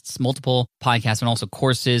podcasts, multiple podcasts, and also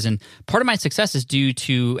courses. And part of my success is due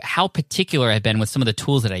to how particular I've been with some of the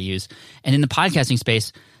tools that I use. And in the podcasting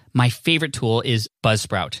space, my favorite tool is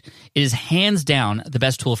Buzzsprout. It is hands down the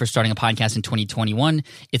best tool for starting a podcast in 2021.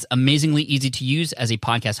 It's amazingly easy to use as a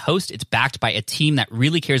podcast host. It's backed by a team that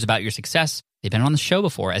really cares about your success. They've been on the show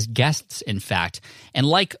before as guests, in fact. And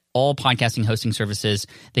like all podcasting hosting services,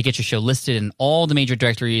 they get your show listed in all the major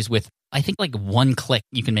directories with, I think, like 1 click,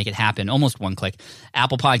 you can make it happen, almost 1 click.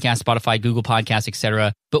 Apple Podcasts, Spotify, Google Podcasts,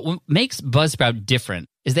 etc. But what makes Buzzsprout different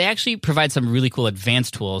is they actually provide some really cool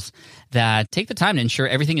advanced tools that take the time to ensure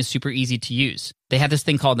everything is super easy to use. They have this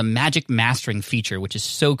thing called the Magic Mastering feature, which is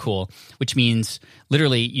so cool, which means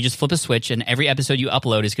literally you just flip a switch and every episode you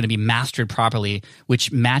upload is going to be mastered properly,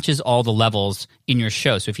 which matches all the levels in your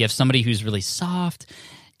show. So if you have somebody who's really soft,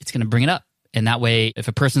 it's going to bring it up. And that way, if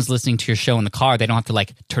a person's listening to your show in the car, they don't have to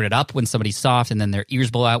like turn it up when somebody's soft and then their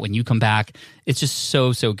ears blow out when you come back. It's just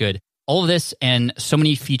so, so good. All of this and so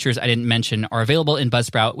many features I didn't mention are available in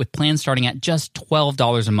Buzzsprout with plans starting at just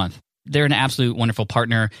 $12 a month. They're an absolute wonderful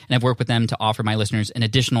partner, and I've worked with them to offer my listeners an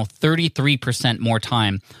additional 33% more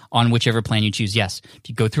time on whichever plan you choose. Yes, if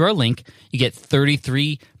you go through our link, you get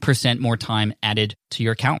 33% more time added to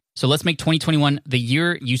your account. So let's make 2021 the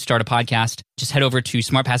year you start a podcast. Just head over to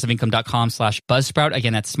smartpassiveincome.com/Buzzsprout.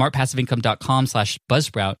 Again, that's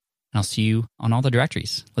smartpassiveincome.com/Buzzsprout, and I'll see you on all the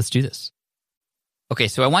directories. Let's do this. Okay,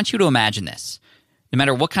 so I want you to imagine this. No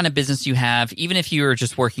matter what kind of business you have, even if you're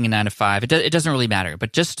just working a 9 to 5, it doesn't really matter.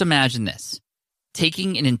 But just imagine this.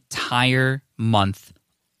 Taking an entire month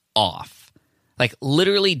off. Like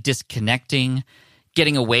literally disconnecting,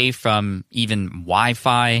 getting away from even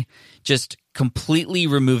Wi-Fi, just completely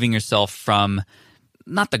removing yourself from,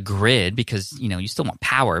 not the grid, because, you still want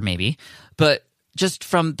power maybe, but just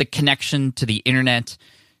from the connection to the internet,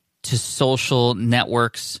 to social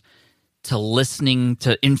networks, to listening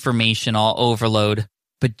to information all overload,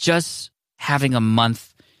 but just having a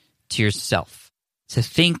month to yourself, to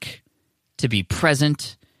think, to be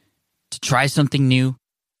present, to try something new.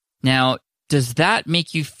 Now, does that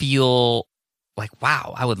make you feel like,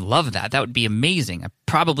 wow, I would love that. That would be amazing. I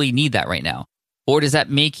probably need that right now. Or does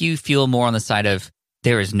that make you feel more on the side of,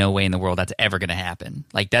 there is no way in the world that's ever going to happen?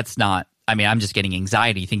 Like, that's not, I'm just getting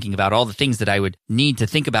anxiety thinking about all the things that I would need to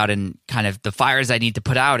think about and kind of the fires I need to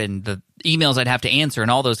put out and the emails I'd have to answer and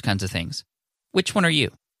all those kinds of things. Which one are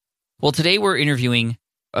you? Well, today we're interviewing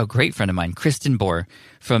a great friend of mine, Kristen Bohr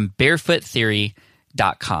from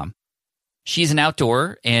barefoottheory.com. She's an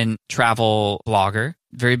outdoor and travel blogger,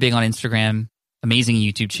 very big on Instagram, amazing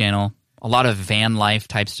YouTube channel, a lot of van life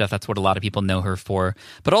type stuff. That's what a lot of people know her for.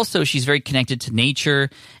 But also she's very connected to nature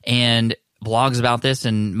and blogs about this,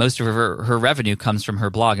 and most of her revenue comes from her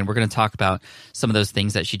blog. And we're going to talk about some of those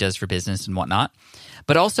things that she does for business and whatnot,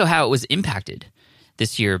 but also how it was impacted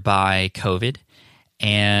this year by COVID.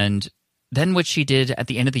 And then what she did at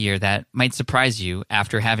the end of the year that might surprise you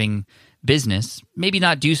after having business maybe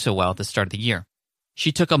not do so well at the start of the year.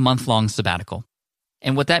 She took a month-long sabbatical.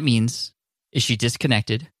 And what that means is she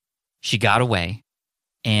disconnected, she got away,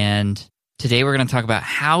 and today we're going to talk about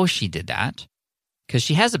how she did that, because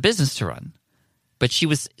she has a business to run, but she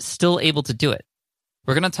was still able to do it.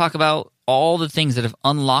 We're going to talk about all the things that have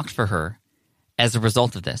unlocked for her as a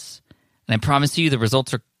result of this. And I promise you the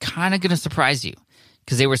results are kind of going to surprise you,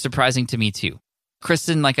 because they were surprising to me too.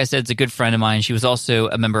 Kristen, like I said, is a good friend of mine. She was also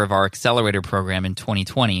a member of our Accelerator program in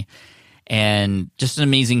 2020, and just an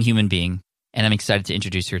amazing human being. And I'm excited to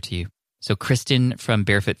introduce her to you. So Kristen from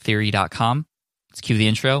barefoottheory.com. Let's cue the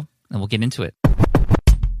intro, and we'll get into it.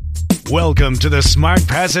 Welcome to the Smart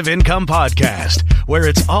Passive Income Podcast, where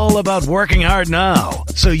it's all about working hard now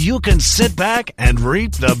so you can sit back and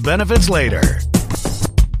reap the benefits later.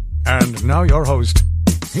 And now your host.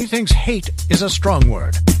 He thinks hate is a strong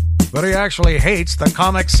word, but he actually hates the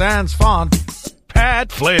Comic Sans font,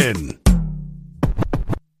 Pat Flynn.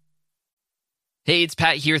 Hey, it's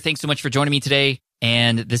Pat here. Thanks so much for joining me today.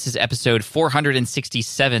 And this is episode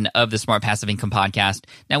 467 of the Smart Passive Income Podcast.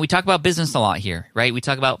 Now, we talk about business a lot here, right? We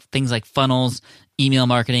talk about things like funnels, email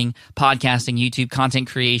marketing, podcasting, YouTube, content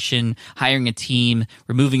creation, hiring a team,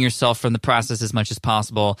 removing yourself from the process as much as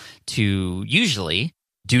possible to usually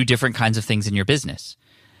do different kinds of things in your business.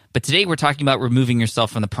 But today we're talking about removing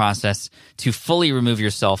yourself from the process to fully remove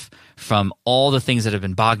yourself from all the things that have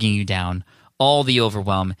been bogging you down, all the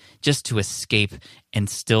overwhelm, just to escape and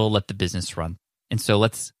still let the business run. And so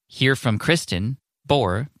let's hear from Kristen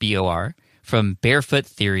Bohr, B-O-R, from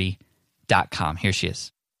barefoottheory.com. Here she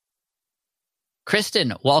is.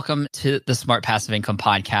 Kristen, welcome to the Smart Passive Income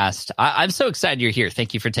Podcast. I'm so excited you're here.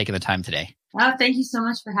 Thank you for taking the time today. Oh, thank you so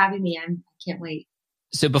much for having me. I can't wait.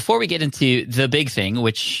 So before we get into the big thing,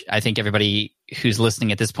 which I think everybody who's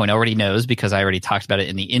listening at this point already knows because I already talked about it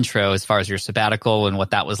in the intro as far as your sabbatical and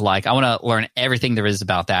what that was like, I want to learn everything there is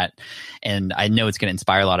about that. And I know it's going to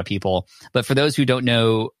inspire a lot of people. But for those who don't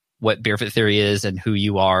know what Barefoot Theory is and who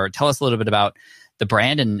you are, tell us a little bit about the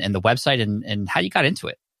brand and the website and how you got into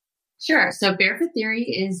it. Sure. So Barefoot Theory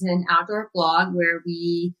is an outdoor blog where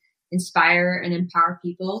we inspire and empower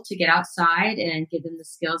people to get outside and give them the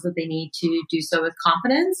skills that they need to do so with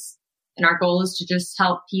confidence. And our goal is to just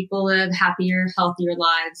help people live happier, healthier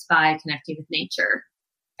lives by connecting with nature.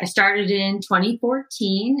 I started in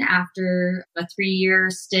 2014 after a 3-year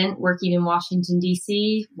stint working in Washington,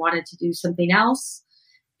 D.C., wanted to do something else,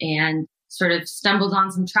 and sort of stumbled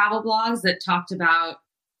on some travel blogs that talked about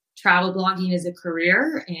travel blogging as a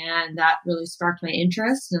career. And that really sparked my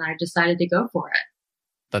interest, and I decided to go for it.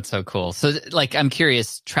 That's so cool. So, I'm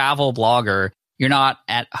curious, travel blogger, you're not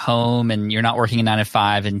at home and you're not working a 9 to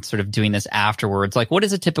 5 and sort of doing this afterwards. Like, what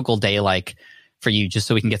is a typical day like for you, just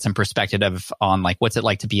so we can get some perspective on like what's it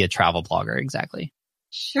like to be a travel blogger exactly?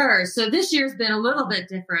 Sure. So this year's been a little bit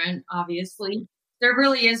different, obviously. There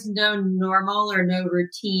really is no normal or no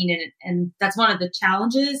routine. And that's one of the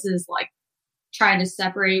challenges is like trying to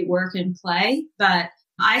separate work and play. But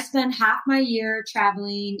I spend half my year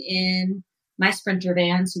traveling in my Sprinter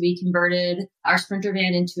van. So we converted our Sprinter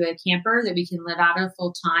van into a camper that we can live out of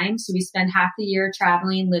full time. So we spend half the year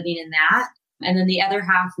traveling, living in that. And then the other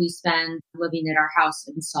half we spend living at our house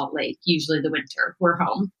in Salt Lake, usually the winter. We're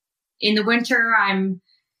home. In the winter, I'm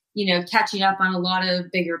catching up on a lot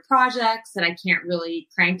of bigger projects that I can't really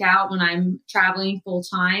crank out when I'm traveling full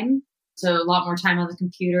time. So a lot more time on the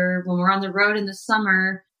computer. When we're on the road in the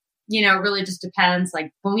summer, it really just depends.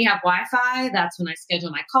 Like when we have Wi-Fi, that's when I schedule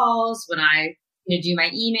my calls, when I do my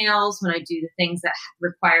emails, when I do the things that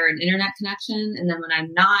require an internet connection. And then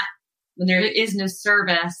when there is no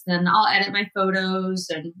service, then I'll edit my photos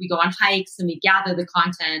and we go on hikes and we gather the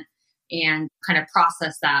content and kind of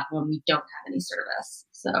process that when we don't have any service.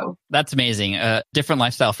 So that's amazing. Different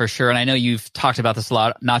lifestyle for sure. And I know you've talked about this a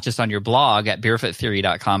lot, not just on your blog at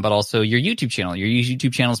barefoottheory.com, but also your YouTube channel. Your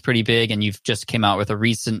YouTube channel is pretty big, and you've just came out with a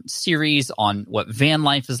recent series on what van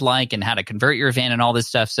life is like and how to convert your van and all this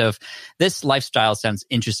stuff. So if this lifestyle sounds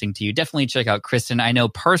interesting to you, definitely check out Kristen. I know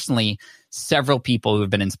personally several people who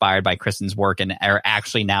have been inspired by Kristen's work and are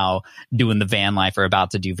actually now doing the van life or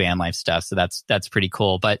about to do van life stuff. So that's pretty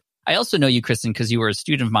cool. But I also know you, Kristen, because you were a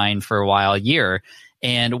student of mine for a year.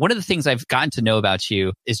 And one of the things I've gotten to know about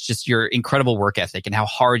you is just your incredible work ethic and how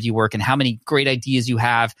hard you work and how many great ideas you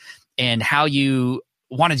have and how you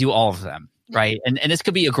want to do all of them, right? And this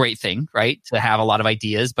could be a great thing, right? To have a lot of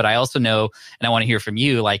ideas. But I also know, and I want to hear from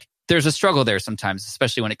you, like there's a struggle there sometimes,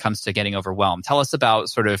 especially when it comes to getting overwhelmed. Tell us about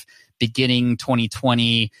sort of beginning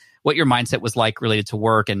 2020, what your mindset was like related to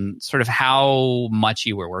work and sort of how much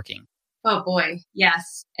you were working. Oh boy,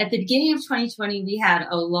 yes. At the beginning of 2020, we had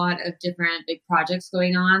a lot of different big projects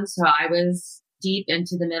going on. So I was deep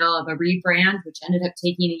into the middle of a rebrand, which ended up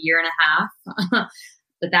taking a year and a half.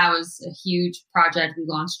 But that was a huge project. We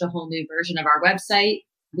launched a whole new version of our website.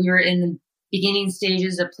 We were in the beginning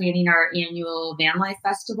stages of planning our annual van life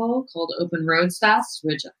festival called Open Roads Fest,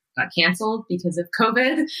 which got canceled because of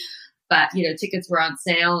COVID. But, tickets were on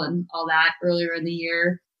sale and all that earlier in the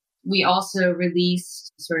year. We also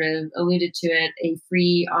released, sort of alluded to it, a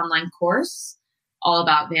free online course all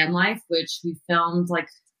about van life, which we filmed like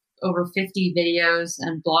over 50 videos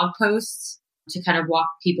and blog posts to kind of walk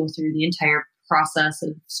people through the entire process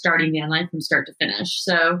of starting van life from start to finish.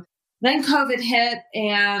 So then COVID hit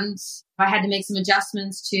and I had to make some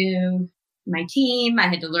adjustments to my team. I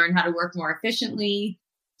had to learn how to work more efficiently.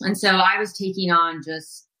 And so I was taking on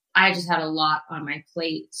I just had a lot on my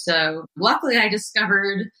plate. So luckily I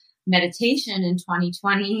discovered meditation in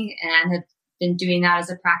 2020 and have been doing that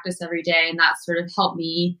as a practice every day. And that sort of helped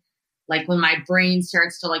me, like when my brain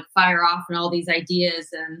starts to like fire off and all these ideas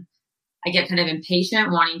and I get kind of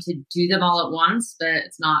impatient wanting to do them all at once, but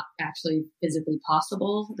it's not actually physically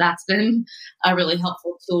possible. That's been a really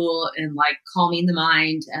helpful tool in like calming the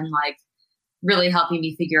mind and like really helping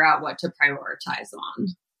me figure out what to prioritize on.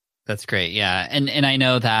 That's great. Yeah. And I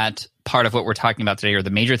know that part of what we're talking about today, or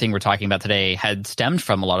the major thing we're talking about today, had stemmed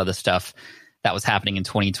from a lot of the stuff that was happening in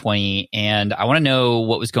 2020. And I want to know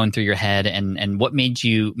what was going through your head and what made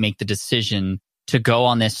you make the decision to go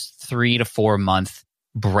on this 3 to 4 month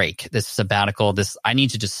break, this sabbatical, I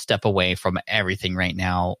need to just step away from everything right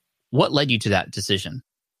now. What led you to that decision?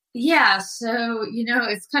 Yeah. So,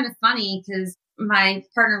 it's kind of funny because my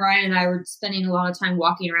partner Ryan and I were spending a lot of time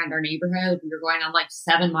walking around our neighborhood. We were going on like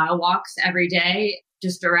 7-mile walks every day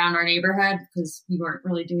just around our neighborhood because we weren't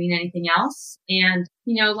really doing anything else. And,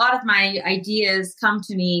 a lot of my ideas come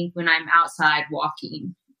to me when I'm outside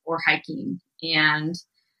walking or hiking. And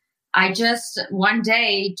I one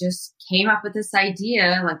day came up with this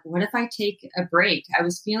idea, like, what if I take a break? I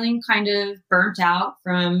was feeling kind of burnt out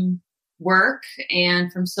from work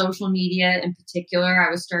and from social media in particular.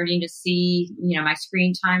 I was starting to see, my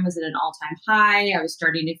screen time was at an all-time high. I was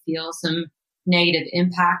starting to feel some negative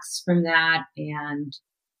impacts from that and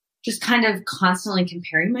just kind of constantly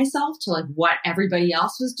comparing myself to like what everybody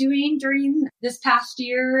else was doing during this past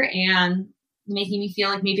year and making me feel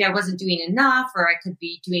like maybe I wasn't doing enough or I could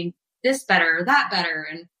be doing this better or that better.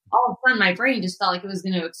 And all of a sudden my brain just felt like it was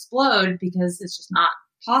going to explode because it's just not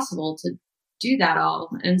possible to do that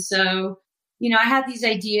all. And so, I had these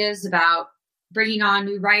ideas about bringing on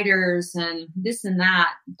new writers and this and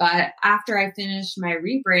that. But after I finished my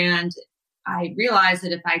rebrand, I realized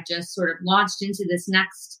that if I just sort of launched into this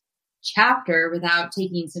next chapter without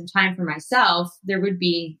taking some time for myself, there would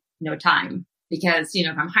be no time because,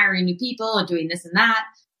 if I'm hiring new people and doing this and that,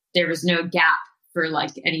 there was no gap for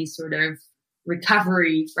like any sort of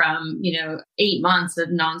recovery from, 8 months of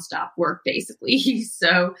nonstop work, basically.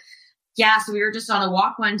 So we were just on a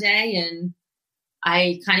walk one day and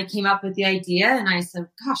I kind of came up with the idea and I said,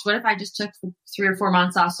 gosh, what if I just took 3 or 4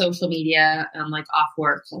 months off social media and like off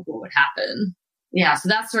work? Like what would happen? Yeah. So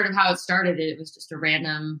that's sort of how it started. It was just a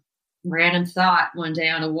random thought one day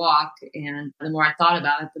on a walk. And the more I thought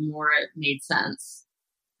about it, the more it made sense.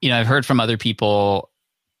 I've heard from other people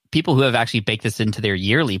who have actually baked this into their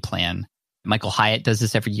yearly plan. Michael Hyatt does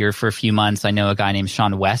this every year for a few months. I know a guy named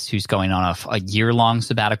Sean West who's going on a year-long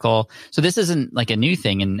sabbatical. So this isn't like a new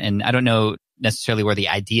thing. And I don't know necessarily where the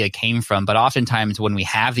idea came from, but oftentimes when we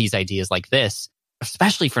have these ideas like this,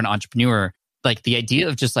 especially for an entrepreneur, like the idea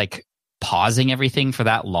of just like pausing everything for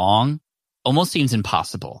that long almost seems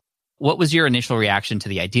impossible. What was your initial reaction to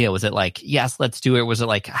the idea? Was it like, yes, let's do it? Was it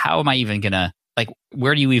like, how am I even going to, like,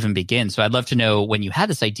 where do you even begin? So I'd love to know when you had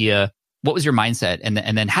this idea, what was your mindset? And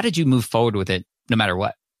then how did you move forward with it no matter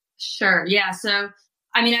what? Sure. Yeah. So,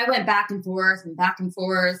 I went back and forth. I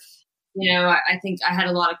think I had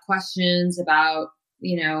a lot of questions about,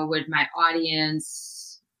 would my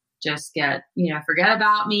audience just get, forget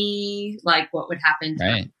about me? Like what would happen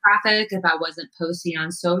to traffic if I wasn't posting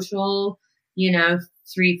on social,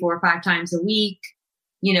 3, 4, 5 times a week?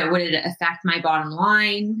 Would it affect my bottom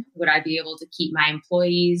line? Would I be able to keep my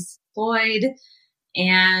employees employed?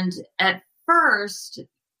 And at first,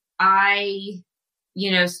 I,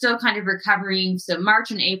 still kind of recovering. So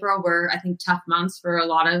March and April were, I think, tough months for a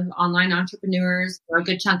lot of online entrepreneurs. A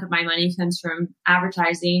good chunk of my money comes from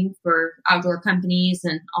advertising for outdoor companies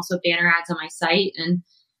and also banner ads on my site. And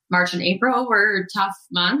March and April were tough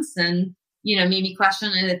months and, made me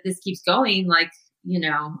question if this keeps going, like,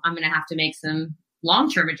 I'm going to have to make some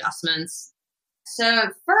long-term adjustments. So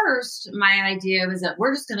at first, my idea was that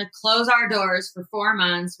we're just going to close our doors for 4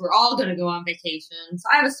 months. We're all going to go on vacation. So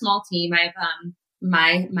I have a small team. I have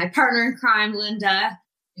my partner in crime, Linda,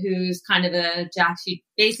 who's kind of a jack. She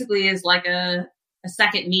basically is like a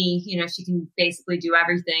second me. She can basically do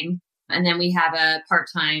everything. And then we have a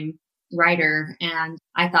part-time writer. And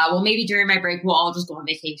I thought, well, maybe during my break, we'll all just go on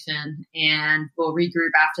vacation and we'll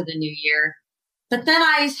regroup after the new year. But then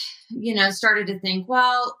I, started to think,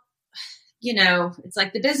 well, it's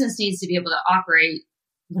like the business needs to be able to operate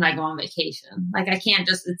when I go on vacation. Like I can't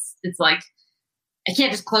just, it's like, I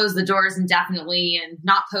can't just close the doors indefinitely and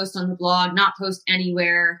not post on the blog, not post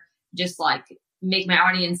anywhere, just like make my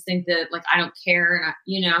audience think that like I don't care,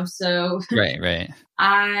 so right.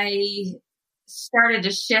 I started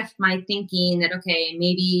to shift my thinking that, okay,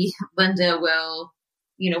 maybe Linda will,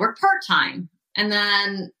 work part-time. And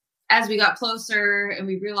then as we got closer and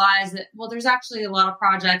we realized that, well, there's actually a lot of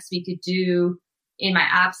projects we could do in my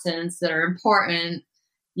absence that are important,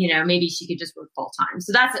 maybe she could just work full-time.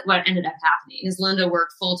 So that's what ended up happening is Linda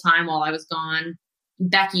worked full-time while I was gone.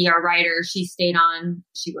 Becky, our writer, she stayed on.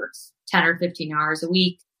 She works 10 or 15 hours a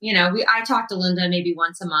week. I talked to Linda maybe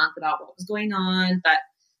once a month about what was going on, but,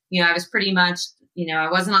 I was pretty much, I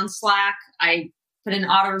wasn't on Slack. I put an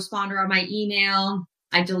autoresponder on my email.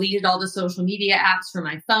 I deleted all the social media apps from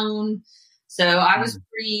my phone. So I was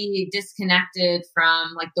pretty disconnected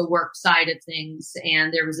from like the work side of things.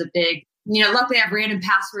 And there was a big, luckily I have random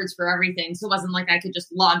passwords for everything. So it wasn't like I could just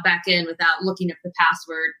log back in without looking up the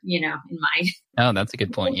password, in my. Oh, that's a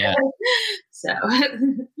good point. Yeah. So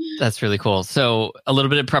that's really cool. So a little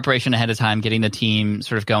bit of preparation ahead of time, getting the team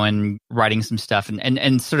sort of going, writing some stuff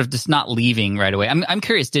and sort of just not leaving right away. I'm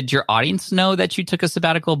curious, did your audience know that you took a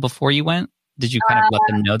sabbatical before you went? Did you kind of let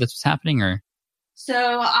them know this was happening or?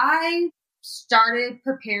 So I started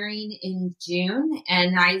preparing in June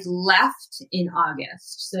and I left in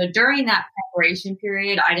August. So during that preparation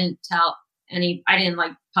period, I didn't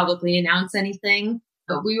like publicly announce anything,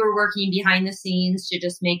 but we were working behind the scenes to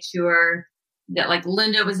just make sure that like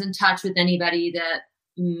Linda was in touch with anybody that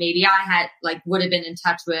maybe I had like would have been in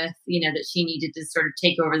touch with, that she needed to sort of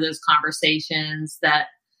take over those conversations, that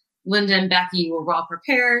Linda and Becky were well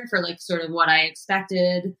prepared for like sort of what I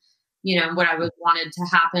expected, what I wanted to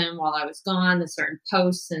happen while I was gone, the certain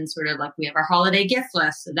posts and sort of like we have our holiday gift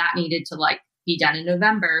list. So that needed to like be done in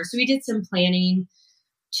November. So we did some planning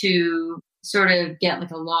to sort of get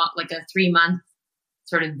like a 3-month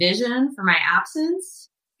sort of vision for my absence.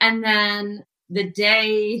 And then the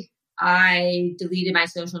day I deleted my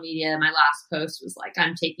social media, my last post was like,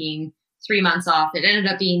 I'm taking 3 months off. It ended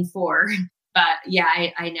up being 4. But yeah,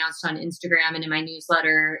 I announced on Instagram and in my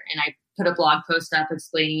newsletter, and I put a blog post up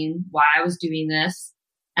explaining why I was doing this.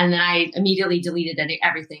 And then I immediately deleted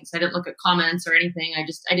everything. So I didn't look at comments or anything. I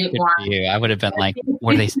didn't want you. I would have been like,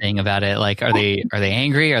 what are they saying about it? Like, are they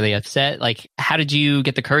angry? Are they upset? Like, how did you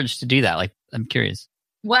get the courage to do that? Like, I'm curious.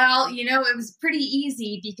 Well, it was pretty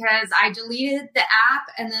easy because I deleted the app.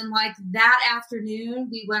 And then like that afternoon,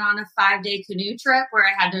 we went on a 5-day canoe trip where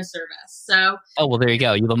I had no service. So. Oh, well, there you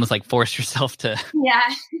go. You almost like forced yourself to. Yeah.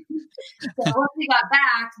 So once we got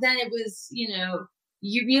back, then it was,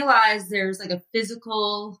 you realize there's like a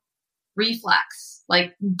physical reflex,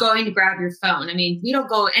 like going to grab your phone. I mean, we don't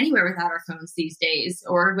go anywhere without our phones these days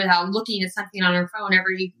or without looking at something on our phone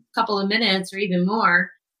every couple of minutes or even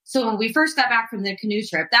more. So when we first got back from the canoe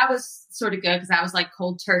trip, that was sort of good because I was like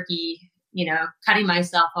cold turkey, cutting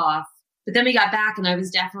myself off. But then we got back and I was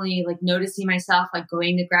definitely like noticing myself like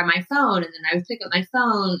going to grab my phone, and then I would pick up my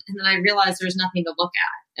phone and then I realized there's nothing to look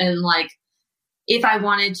at. And like, if I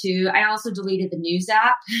wanted to, I also deleted the news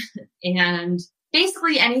app and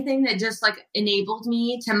basically anything that just like enabled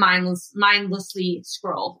me to mindlessly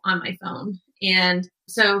scroll on my phone. And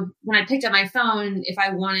so when I picked up my phone, if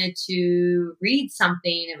I wanted to read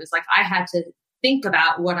something, it was like I had to think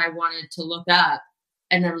about what I wanted to look up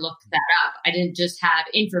and then look that up. I didn't just have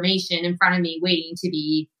information in front of me waiting to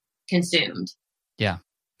be consumed. Yeah,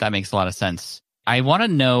 that makes a lot of sense. I want to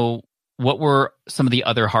know, what were some of the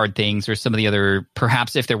other hard things or some of the other,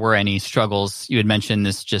 perhaps if there were any struggles? You had mentioned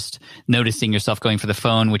this, just noticing yourself going for the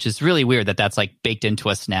phone, which is really weird that that's like baked into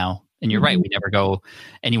us now. And you're right, we never go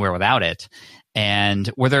anywhere without it.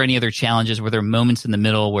 And were there any other challenges? Were there moments in the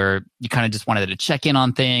middle where you kind of just wanted to check in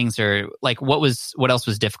on things, or like what else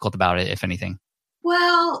was difficult about it, if anything?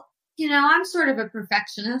 Well, I'm sort of a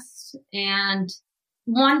perfectionist, and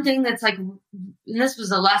one thing that's like, and this was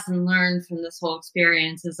a lesson learned from this whole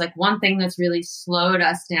experience, is like one thing that's really slowed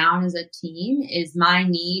us down as a team is my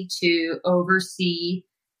need to oversee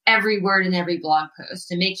every word in every blog post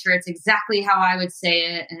and make sure it's exactly how I would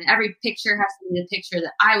say it. And every picture has to be the picture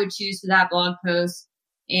that I would choose for that blog post.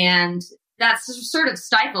 And that sort of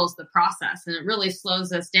stifles the process, and it really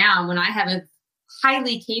slows us down when I have a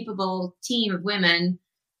highly capable team of women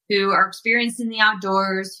who are experienced in the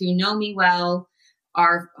outdoors, who know me well,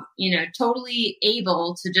 are, totally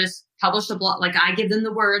able to just publish a blog. Like I give them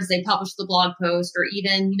the words, they publish the blog post, or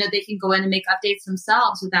even, they can go in and make updates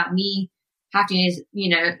themselves without me having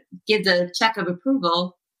to, give the check of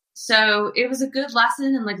approval. So it was a good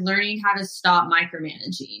lesson in like learning how to stop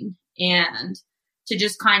micromanaging and to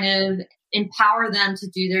just kind of empower them to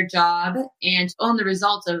do their job and to own the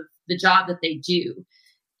results of the job that they do.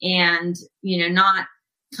 And, not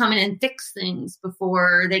come in and fix things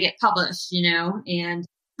before they get published, and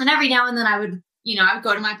every now and then I would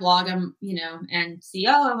go to my blog, and see,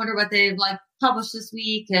 I wonder what they've like published this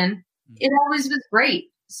week. And it always was great.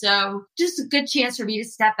 So just a good chance for me to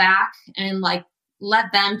step back and like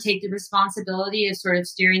let them take the responsibility of sort of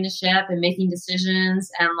steering the ship and making decisions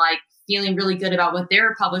and like feeling really good about what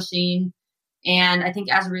they're publishing. And I think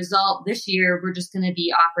as a result, this year, we're just going to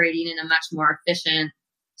be operating in a much more efficient,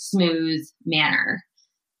 smooth manner.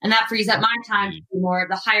 And that frees up my time to do more of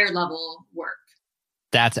the higher level work.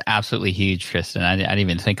 That's absolutely huge, Kristen. I didn't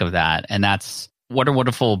even think of that. And that's what a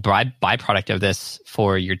wonderful byproduct of this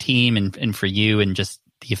for your team and for you, and just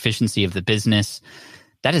the efficiency of the business.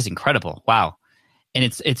 That is incredible. Wow. And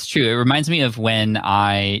it's true. It reminds me of when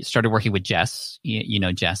I started working with Jess,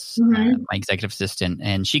 Jess, my executive assistant,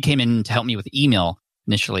 and she came in to help me with email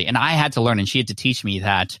initially. And I had to learn, and she had to teach me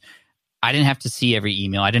that I didn't have to see every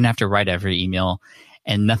email. I didn't have to write every email,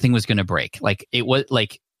 and nothing was going to break. Like it was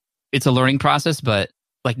like, it's a learning process, but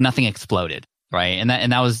like nothing exploded. Right. And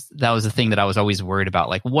that was the thing that I was always worried about.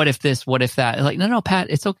 Like, what if this, what if that? Like, no, Pat,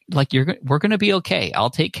 it's okay. Like we're going to be okay. I'll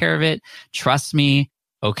take care of it. Trust me.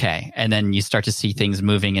 Okay. And then you start to see things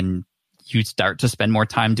moving, and you start to spend more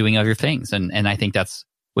time doing other things. And I think that's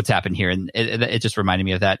what's happened here. And it just reminded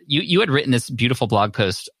me of that. You had written this beautiful blog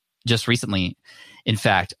post just recently, in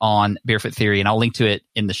fact, on Barefoot Theory, and I'll link to it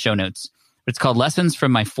in the show notes. It's called Lessons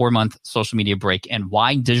from My 4-Month Social Media Break and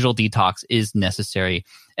Why Digital Detox is Necessary.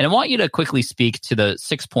 And I want you to quickly speak to the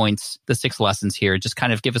 6 points, the 6 lessons here. Just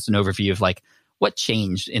kind of give us an overview of like what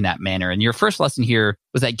changed in that manner. And your first lesson here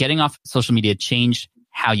was that getting off social media changed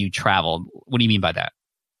how you traveled. What do you mean by that?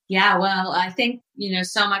 Yeah, well, I think,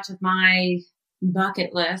 so much of my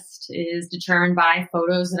bucket list is determined by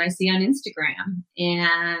photos that I see on Instagram.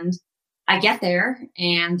 And I get there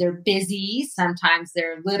and they're busy. Sometimes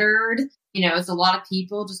they're littered. It's a lot of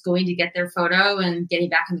people just going to get their photo and getting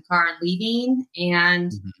back in the car and leaving.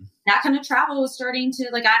 And that kind of travel was starting to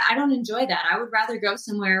I don't enjoy that. I would rather go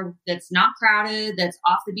somewhere that's not crowded, that's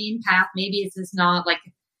off the beaten path. Maybe it's just not like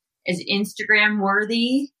as Instagram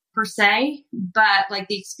worthy. per se, but like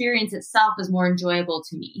the experience itself is more enjoyable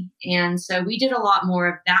to me. And so we did a lot more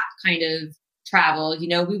of that kind of travel. You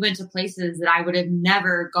know, we went to places that I would have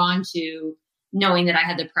never gone to knowing that I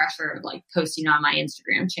had the pressure of like posting on my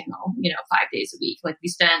Instagram channel, 5 days a week. Like we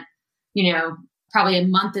spent, probably a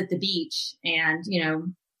month at the beach, and,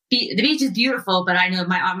 the beach is beautiful, but I know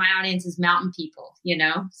my audience is mountain people,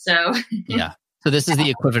 so. Yeah. So this is the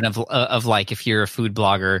equivalent of like, if you're a food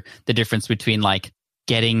blogger, the difference between like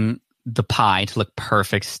getting the pie to look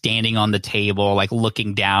perfect, standing on the table, like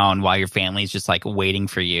looking down while your family's just like waiting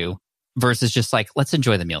for you, versus just like, let's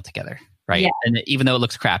enjoy the meal together. Right. Yeah. And even though it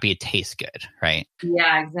looks crappy, it tastes good. Right.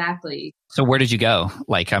 Yeah, exactly. So where did you go?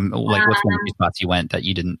 Like, what's one of the spots you went that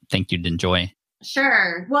you didn't think you'd enjoy?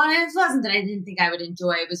 Sure. Well, it wasn't that I didn't think I would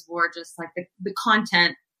enjoy. It was more just like the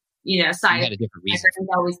content, side. You had a different reason. I was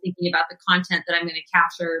always thinking about the content that I'm going to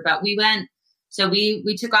capture. But we went, so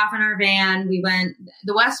we took off in our van. We went,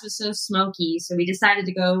 the West was so smoky. So we decided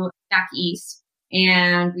to go back east,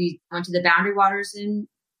 and we went to the Boundary Waters in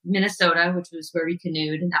Minnesota, which was where we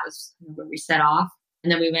canoed, and that was where we set off.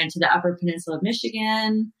 And then we went to the Upper Peninsula of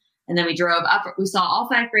Michigan, and then we drove up. We saw all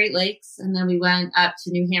 5 Great Lakes, and then we went up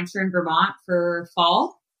to New Hampshire and Vermont for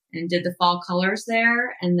fall and did the fall colors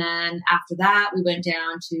there. And then after that, we went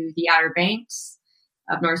down to the Outer Banks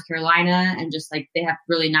of North Carolina, and just like they have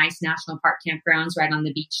really nice national park campgrounds right on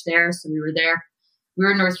the beach there. So we were there. We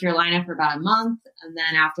were in North Carolina for about a month. And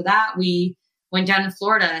then after that, we went down to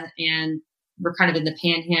Florida, and we're kind of in the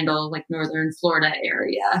Panhandle, like northern Florida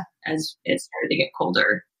area as it started to get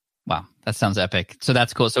colder. Wow, that sounds epic. So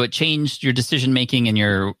that's cool. So it changed your decision making and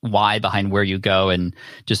your why behind where you go, and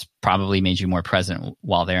just probably made you more present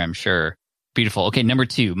while there, I'm sure. Beautiful. Okay, number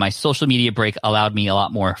 2, my social media break allowed me a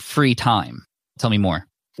lot more free time. Tell me more.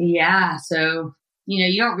 Yeah. So,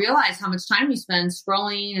 you don't realize how much time you spend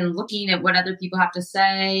scrolling and looking at what other people have to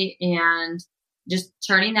say, and just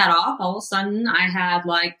turning that off. All of a sudden I had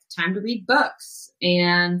like time to read books,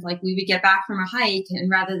 and like we would get back from a hike,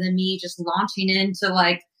 and rather than me just launching into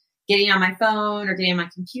like getting on my phone or getting on my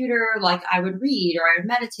computer, like I would read, or I would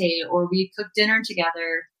meditate, or we'd cook dinner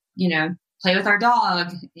together, play with our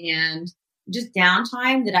dog, and just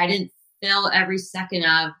downtime that I didn't fill every second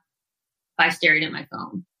of by staring at my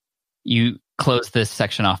phone. You close this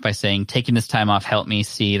section off by saying, taking this time off helped me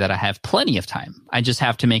see that I have plenty of time. I just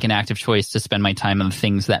have to make an active choice to spend my time on the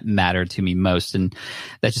things that matter to me most. And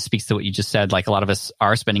that just speaks to what you just said. Like, a lot of us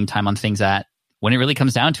are spending time on things that, when it really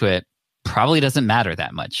comes down to it, probably doesn't matter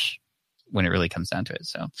that much when it really comes down to it.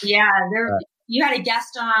 So yeah, you had a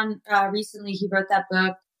guest on recently. He wrote that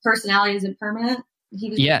book, Personality Isn't Permanent.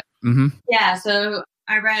 Yeah. Mm-hmm. Yeah. So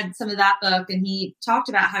I read some of that book, and he talked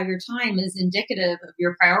about how your time is indicative of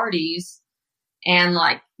your priorities. And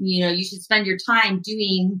like, you should spend your time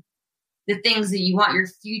doing the things that you want your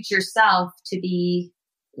future self to be,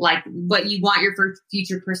 like what you want your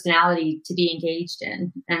future personality to be engaged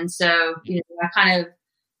in. And so, I kind of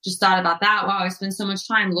just thought about that. Wow, I spend so much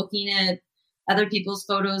time looking at other people's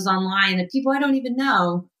photos online of people I don't even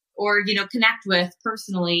know or, connect with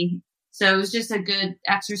personally. So it was just a good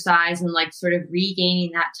exercise and like sort of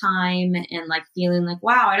regaining that time and like feeling like,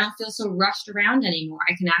 wow, I don't feel so rushed around anymore.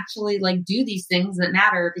 I can actually like do these things that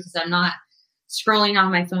matter because I'm not scrolling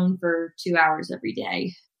on my phone for 2 hours every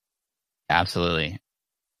day. Absolutely.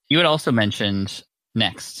 You had also mentioned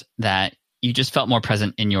next that you just felt more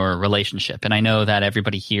present in your relationship. And I know that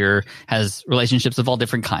everybody here has relationships of all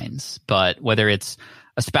different kinds, but whether it's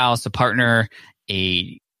a spouse, a partner,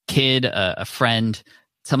 a kid, a friend,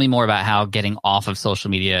 tell me more about how getting off of social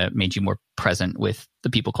media made you more present with the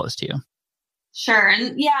people close to you. Sure.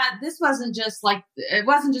 And yeah, it wasn't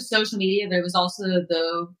just social media, but it was also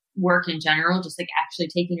the work in general, just like actually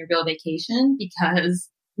taking a real vacation, because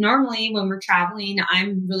normally when we're traveling,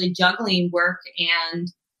 I'm really juggling work and,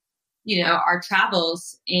 our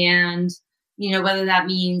travels. And, whether that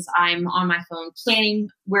means I'm on my phone planning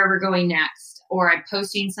where we're going next, or I'm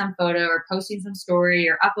posting some photo or posting some story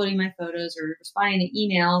or uploading my photos or responding to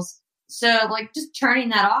emails. So like just turning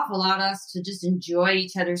that off allowed us to just enjoy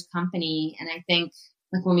each other's company. And I think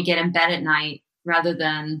like when we get in bed at night, rather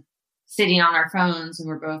than sitting on our phones and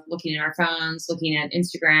we're both looking at our phones, looking at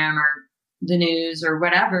Instagram or the news or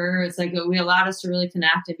whatever, it's like we allowed us to really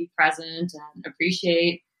connect and be present and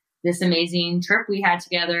appreciate this amazing trip we had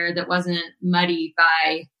together that wasn't muddied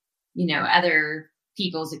by, other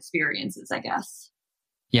people's experiences, I guess.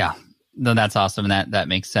 Yeah, no, that's awesome. That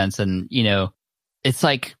makes sense. And, it's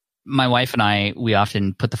like my wife and I, we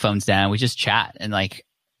often put the phones down. We just chat, and like,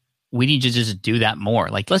 we need to just do that more.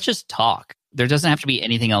 Like, let's just talk. There doesn't have to be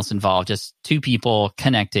anything else involved. Just two people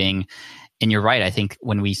connecting And you're right. I think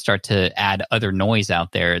when we start to add other noise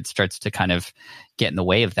out there, it starts to kind of get in the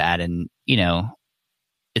way of that. And,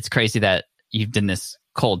 it's crazy that you've done this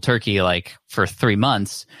cold turkey like for 3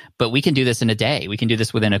 months, but we can do this in a day. We can do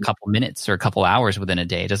this within a couple minutes or a couple hours within a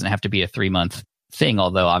day. It doesn't have to be a 3-month thing,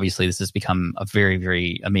 although obviously this has become a very,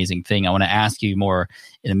 very amazing thing. I want to ask you more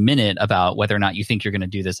in a minute about whether or not you think you're going to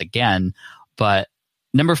do this again. But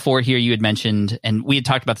number 4 here, you had mentioned, and we had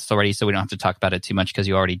talked about this already, so we don't have to talk about it too much because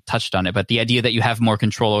you already touched on it, but the idea that you have more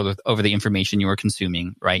control over the information you are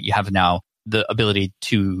consuming, right? You have now the ability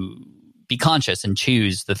to be conscious and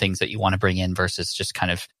choose the things that you want to bring in versus just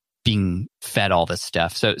kind of being fed all this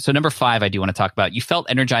stuff. So number 5, I do want to talk about, you felt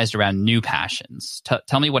energized around new passions.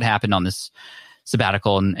 Tell me what happened on this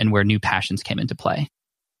sabbatical and where new passions came into play.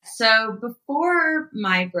 So before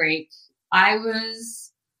my break, I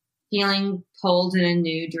was feeling pulled in a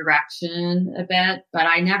new direction a bit, but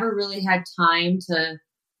I never really had time to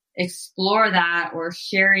explore that or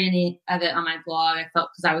share any of it on my blog. I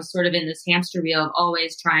felt because I was sort of in this hamster wheel of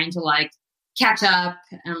always trying to like catch up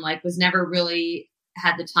and like was never really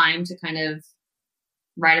had the time to kind of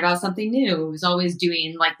write about something new. It was always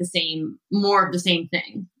doing like more of the same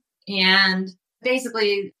thing. And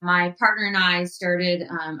basically my partner and I started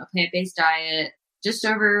a plant-based diet just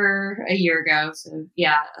over a year ago. So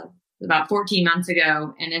yeah, about 14 months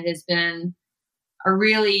ago. And it has been a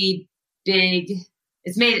really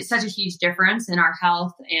it's made it such a huge difference in our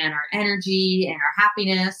health and our energy and our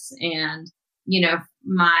happiness. And,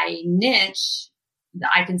 my niche that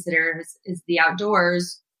I consider is the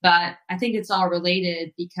outdoors, but I think it's all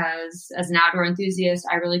related because as an outdoor enthusiast,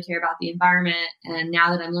 I really care about the environment. And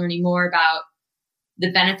now that I'm learning more about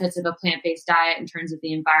the benefits of a plant-based diet in terms of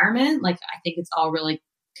the environment, like I think it's all really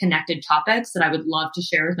connected topics that I would love to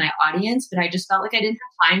share with my audience, but I just felt like I didn't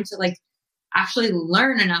have time to like actually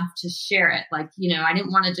learn enough to share it. Like, I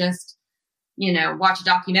didn't want to just, watch a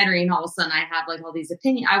documentary and all of a sudden I have like all these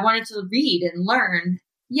opinions. I wanted to read and learn.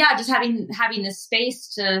 Yeah, just having this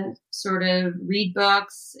space to sort of read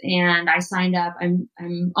books. And I signed up. I'm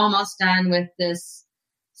almost done with this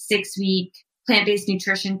 6-week plant-based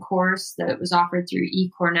nutrition course that was offered through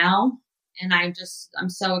eCornell. And I'm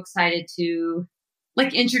so excited to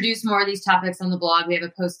like introduce more of these topics on the blog. We have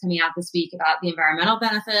a post coming out this week about the environmental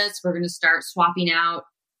benefits. We're going to start swapping out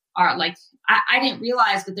our, like, I didn't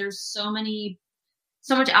realize, but there's so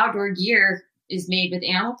much outdoor gear is made with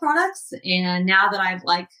animal products. And now that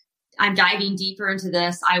I'm diving deeper into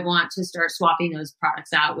this, I want to start swapping those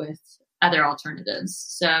products out with other alternatives.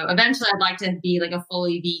 So eventually I'd like to be like a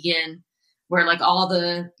fully vegan where like all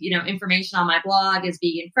the, information on my blog is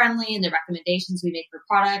vegan friendly and the recommendations we make for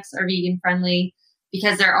products are vegan friendly,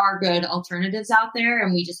 because there are good alternatives out there.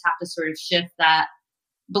 And we just have to sort of shift that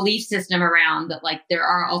belief system around that, like there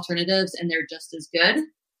are alternatives and they're just as good.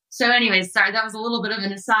 So anyways, sorry, that was a little bit of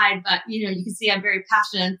an aside, but you can see I'm very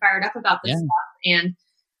passionate and fired up about this stuff. And,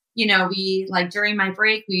 we during my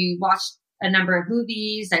break, we watched a number of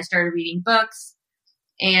movies. I started reading books,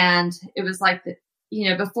 and it was like,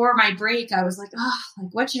 before my break, I was like,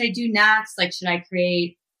 what should I do next? Like, should I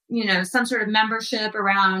create, some sort of membership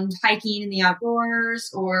around hiking in the outdoors,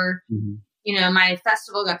 or, my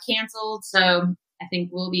festival got canceled. So I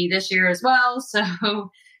think will be this year as well. So,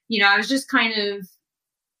 I was just kind of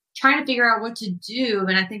trying to figure out what to do.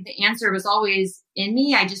 And I think the answer was always in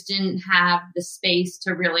me. I just didn't have the space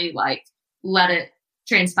to really let it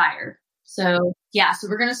transpire. So so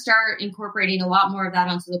we're going to start incorporating a lot more of that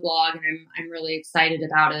onto the blog, and I'm really excited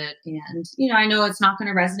about it. And, I know it's not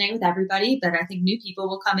going to resonate with everybody, but I think new people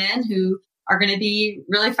will come in who are going to be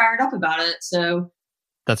really fired up about it. So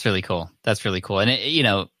that's really cool.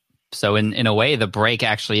 And so in a way, the break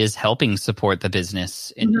actually is helping support the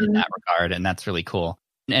business in that regard. And that's really cool.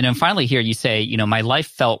 And then finally here, you say, my life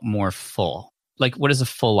felt more full. Like, what does a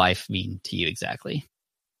full life mean to you exactly?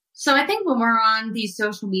 So I think when we're on these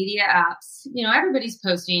social media apps, everybody's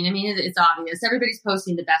posting. I mean, it's obvious. Everybody's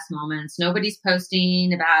posting the best moments. Nobody's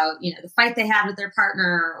posting about, the fight they had with their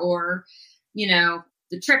partner or,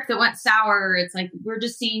 the trip that went sour. It's like, we're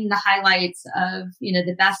just seeing the highlights of,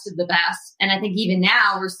 the best of the best. And I think even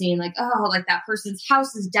now we're seeing that person's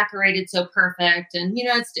house is decorated so perfect. And,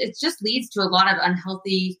 it just leads to a lot of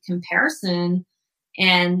unhealthy comparison.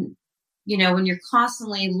 And, when you're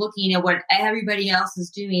constantly looking at what everybody else is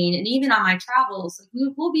doing, and even on my travels,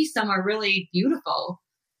 we'll be somewhere really beautiful.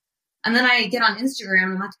 And then I get on Instagram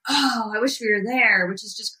and I'm like, I wish we were there, which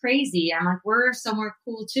is just crazy. I'm like, we're somewhere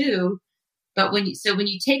cool too. But when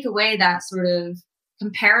you take away that sort of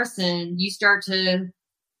comparison, you start to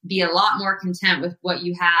be a lot more content with what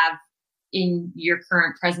you have in your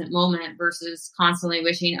current present moment versus constantly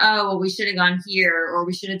wishing, oh, well, we should have gone here, or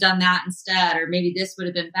we should have done that instead, or maybe this would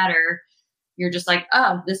have been better. You're just like,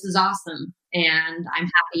 oh, this is awesome. And I'm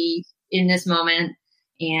happy in this moment.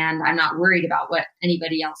 And I'm not worried about what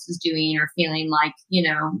anybody else is doing or feeling like,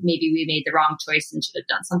 maybe we made the wrong choice and should have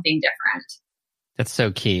done something different. That's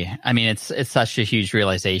so key. I mean, it's such a huge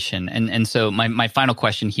realization. And so my final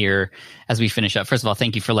question here as we finish up, first of all,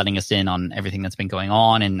 thank you for letting us in on everything that's been going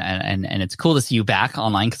on. And it's cool to see you back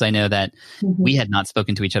online, because I know that we had not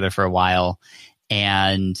spoken to each other for a while,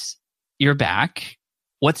 and you're back.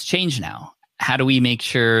 What's changed now? How do we make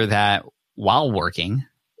sure that while working,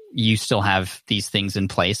 you still have these things in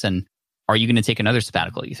place? And are you going to take another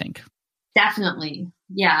sabbatical, you think? Definitely.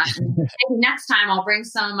 Yeah. Maybe next time I'll bring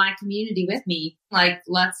some of my community with me. Like,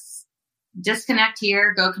 let's disconnect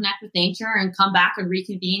here, go connect with nature, and come back and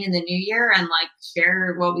reconvene in the new year and like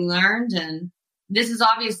share what we learned. And this is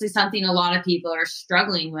obviously something a lot of people are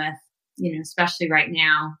struggling with, especially right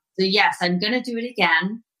now. So yes, I'm going to do it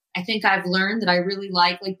again. I think I've learned that I really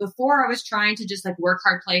like before I was trying to just like work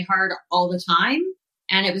hard, play hard all the time.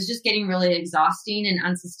 And it was just getting really exhausting and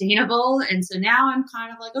unsustainable. And so now I'm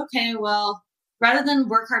kind of like, okay, well, rather than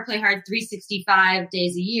work hard, play hard 365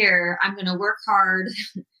 days a year, I'm going to work hard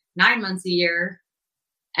 9 months a year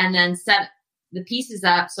and then set the pieces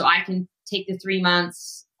up so I can take the 3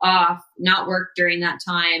 months off, not work during that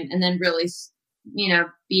time, and then really,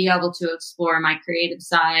 be able to explore my creative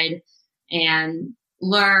side and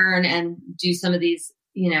learn and do some of these,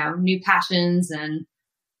 new passions and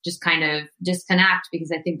just kind of disconnect,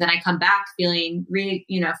 because I think then I come back feeling really,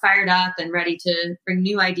 fired up and ready to bring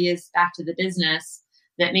new ideas back to the business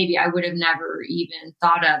that maybe I would have never even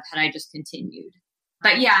thought of had I just continued.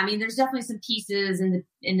 But yeah, I mean, there's definitely some pieces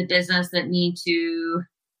in the business that need to,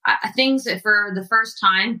 things that for the first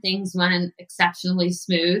time, things went exceptionally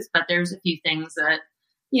smooth, but there's a few things that,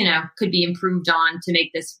 could be improved on to make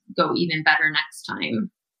this go even better next time.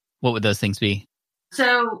 What would those things be?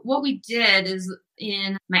 So what we did is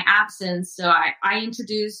in my absence, so I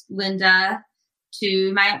introduced Linda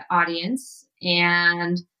to my audience,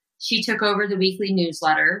 and she took over the weekly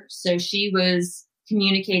newsletter. So she was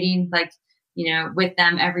communicating with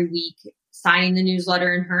them every week, signing the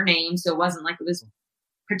newsletter in her name. So it wasn't like it was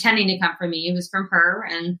pretending to come from me. It was from her.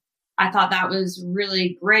 And I thought that was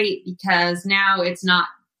really great, because now it's not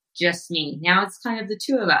just me. Now it's kind of the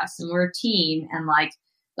two of us, and we're a team, and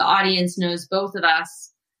the audience knows both of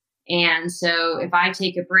us. And so if I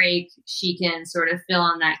take a break, she can sort of fill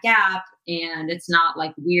in that gap, and it's not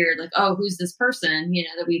weird, oh, who's this person,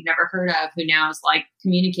 that we've never heard of, who now is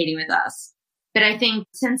communicating with us. But I think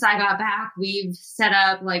since I got back, we've set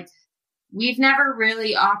up we've never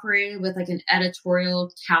really operated with an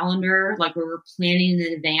editorial calendar, where we're planning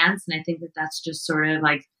in advance. And I think that that's just sort of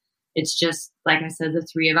it's just, like I said, the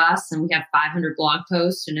three of us, and we have 500 blog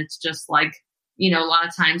posts, and it's just a lot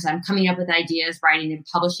of times I'm coming up with ideas, writing and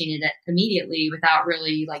publishing it immediately without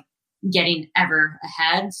really getting ever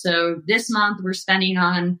ahead. So this month we're spending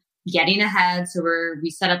on getting ahead. So we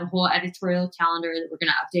set up a whole editorial calendar that we're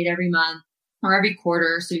going to update every month or every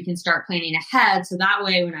quarter, so we can start planning ahead. So that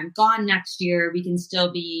way, when I'm gone next year, we can still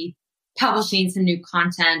be publishing some new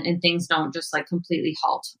content and things don't just completely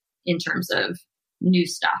halt in terms of new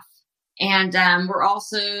stuff. And we're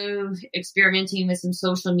also experimenting with some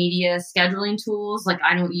social media scheduling tools. I've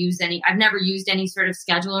never used any sort of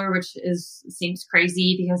scheduler, which seems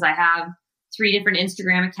crazy, because I have 3 different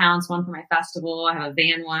Instagram accounts, one for my festival, I have a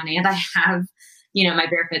van one, and I have, my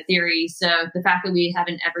Barefoot Theory. So the fact that we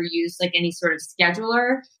haven't ever used any sort of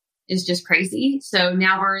scheduler is just crazy. So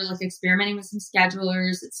now we're experimenting with some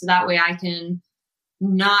schedulers, so that way I can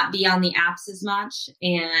not be on the apps as much,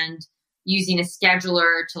 and using a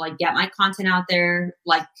scheduler to get my content out there,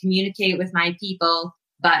 communicate with my people,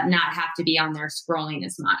 but not have to be on there scrolling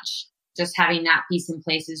as much. Just having that piece in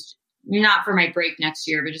place is not for my break next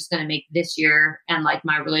year, but just going to make this year and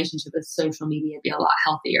my relationship with social media be a lot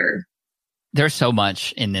healthier. There's so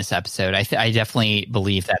much in this episode. I definitely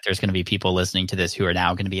believe that there's going to be people listening to this who are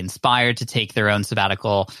now going to be inspired to take their own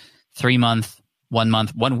sabbatical, 3 month, 1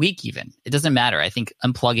 month, 1 week even. It doesn't matter. I think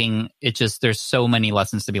unplugging, there's so many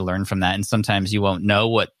lessons to be learned from that. And sometimes you won't know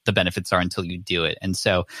what the benefits are until you do it. And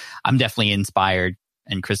so I'm definitely inspired.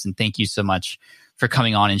 And Kristen, thank you so much for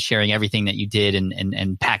coming on and sharing everything that you did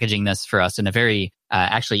and packaging this for us in a very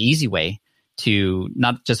actually easy way to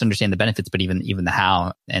not just understand the benefits, but even the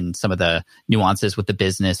how and some of the nuances with the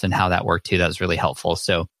business and how that worked too. That was really helpful.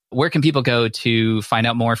 So where can people go to find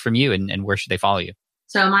out more from you, and where should they follow you?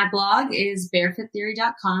 So my blog is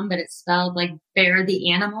barefoottheory.com, but it's spelled like bear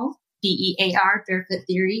the animal, BEAR, Barefoot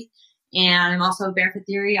Theory. And I'm also Barefoot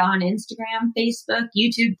Theory on Instagram, Facebook,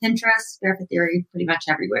 YouTube, Pinterest, Barefoot Theory pretty much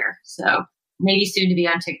everywhere. So maybe soon to be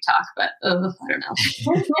on TikTok, but I don't know.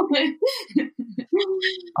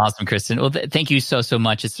 Awesome, Kristen. Well, thank you so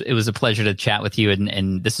much. It was a pleasure to chat with you.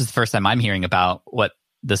 And this is the first time I'm hearing about what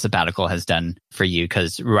the sabbatical has done for you,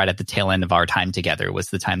 because right at the tail end of our time together was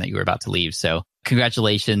the time that you were about to leave. So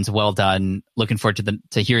congratulations. Well done. Looking forward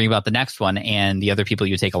to hearing about the next one and the other people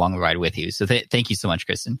you take along the ride with you. So thank you so much,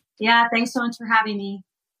 Kristen. Yeah, thanks so much for having me.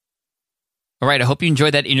 All right. I hope you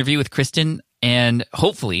enjoyed that interview with Kristen, and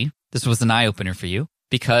hopefully this was an eye-opener for you,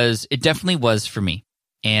 because it definitely was for me.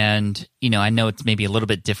 And, I know it's maybe a little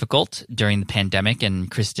bit difficult during the pandemic,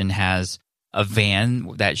 and Kristen has a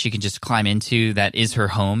van that she can just climb into that is her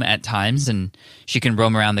home at times, and she can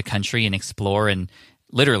roam around the country and explore and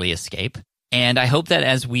literally escape. And I hope that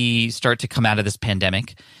as we start to come out of this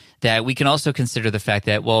pandemic, that we can also consider the fact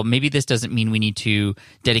that, well, maybe this doesn't mean we need to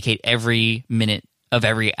dedicate every minute of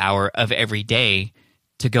every hour of every day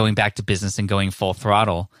to going back to business and going full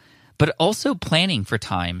throttle, but also planning for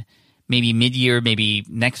time, maybe mid-year, maybe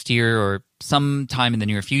next year or sometime in the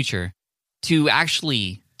near future, to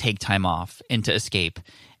actually take time off and to escape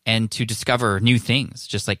and to discover new things,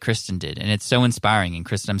 just like Kristen did. And it's so inspiring. And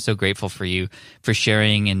Kristen, I'm so grateful for you for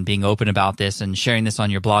sharing and being open about this and sharing this on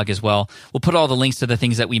your blog as well. We'll put all the links to the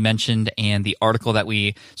things that we mentioned and the article that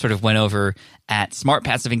we sort of went over at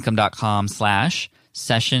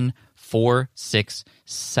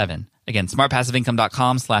smartpassiveincome.com/session467. Again,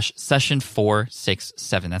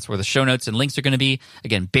 smartpassiveincome.com/session467. That's where the show notes and links are going to be.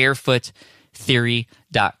 Again,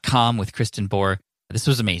 barefoottheory.com with Kristen Bohr. This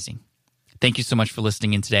was amazing. Thank you so much for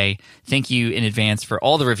listening in today. Thank you in advance for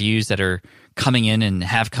all the reviews that are coming in and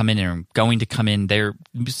have come in and are going to come in. They're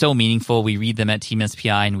so meaningful. We read them at Team SPI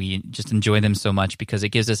and we just enjoy them so much because it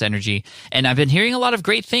gives us energy. And I've been hearing a lot of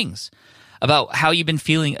great things about how you've been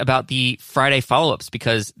feeling about the Friday follow-ups,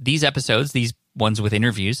 because these episodes, these ones with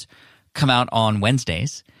interviews, come out on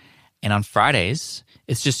Wednesdays. And on Fridays,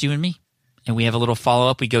 it's just you and me. And we have a little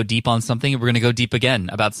follow-up. We go deep on something, and we're going to go deep again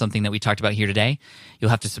about something that we talked about here today. You'll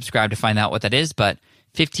have to subscribe to find out what that is, but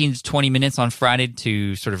 15 to 20 minutes on Friday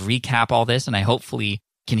to sort of recap all this, and I hopefully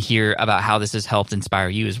can hear about how this has helped inspire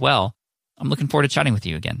you as well. I'm looking forward to chatting with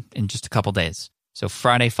you again in just a couple days. So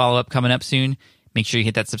Friday follow-up coming up soon. Make sure you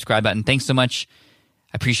hit that subscribe button. Thanks so much.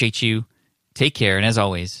 I appreciate you. Take care, and as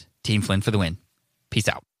always, Team Flynn for the win. Peace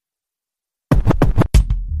out.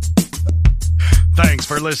 Thanks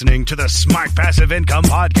for listening to the Smart Passive Income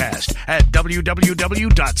Podcast at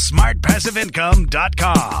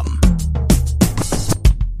www.smartpassiveincome.com.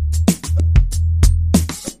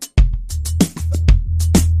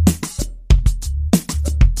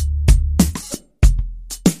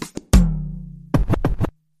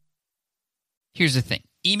 Here's the thing.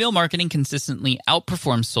 Email marketing consistently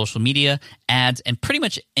outperforms social media, ads, and pretty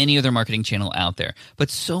much any other marketing channel out there.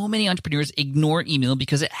 But so many entrepreneurs ignore email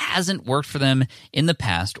because it hasn't worked for them in the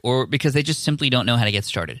past, or because they just simply don't know how to get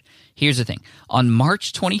started. Here's the thing. On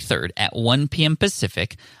March 23rd at 1 p.m.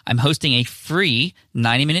 Pacific, I'm hosting a free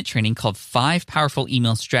 90-minute training called 5 Powerful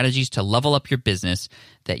Email Strategies to Level Up Your Business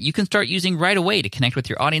that you can start using right away to connect with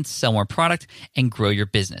your audience, sell more product, and grow your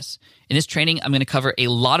business. In this training, I'm going to cover a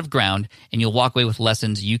lot of ground, and you'll walk away with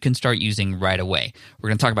lessons you can start using right away. We're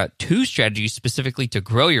going to talk about 2 strategies specifically to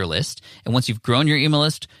grow your list, and once you've grown your email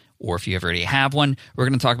list, or if you already have one, we're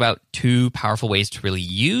going to talk about 2 powerful ways to really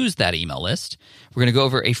use that email list. We're going to go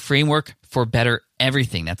over a framework for better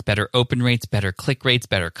everything. That's better open rates, better click rates,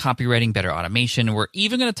 better copywriting, better automation. We're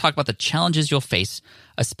even going to talk about the challenges you'll face,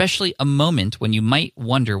 especially a moment when you might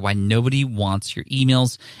wonder why nobody wants your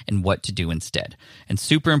emails and what to do instead. And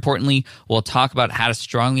super importantly, we'll talk about how to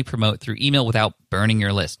strongly promote through email without burning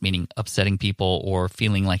your list, meaning upsetting people or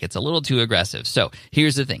feeling like it's a little too aggressive. So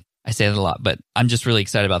here's the thing. I say that a lot, but I'm just really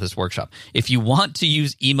excited about this workshop. If you want to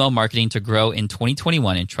use email marketing to grow in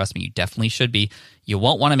 2021, and trust me, you definitely should be, you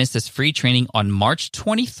won't want to miss this free training on March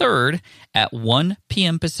 23rd at 1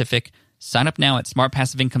 p.m. Pacific. Sign up now at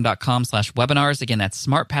smartpassiveincome.com/webinars. Again, that's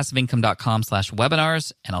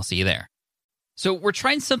smartpassiveincome.com/webinars, and I'll see you there. So we're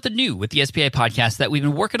trying something new with the SPI podcast that we've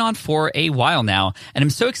been working on for a while now, and I'm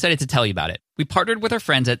so excited to tell you about it. We partnered with our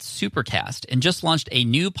friends at Supercast and just launched a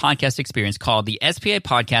new podcast experience called the SPI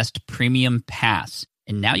Podcast Premium Pass,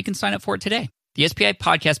 and now you can sign up for it today. The SPI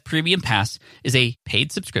Podcast Premium Pass is a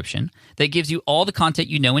paid subscription that gives you all the content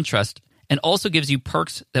you know and trust, and also gives you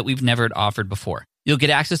perks that we've never offered before. You'll get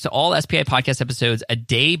access to all SPI podcast episodes a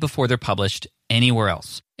day before they're published anywhere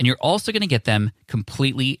else, and you're also going to get them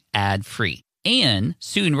completely ad-free. And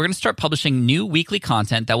soon, we're going to start publishing new weekly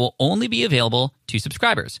content that will only be available to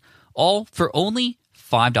subscribers, all for only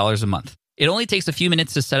 $5 a month. It only takes a few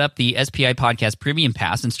minutes to set up the SPI Podcast Premium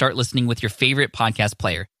Pass and start listening with your favorite podcast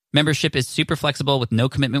player. Membership is super flexible with no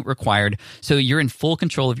commitment required, so you're in full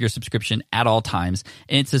control of your subscription at all times,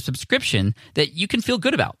 and it's a subscription that you can feel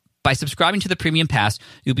good about. By subscribing to the Premium Pass,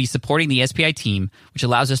 you'll be supporting the SPI team, which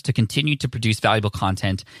allows us to continue to produce valuable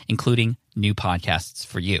content, including new podcasts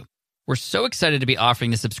for you. We're so excited to be offering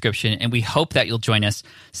the subscription, and we hope that you'll join us.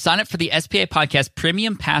 Sign up for the SPI Podcast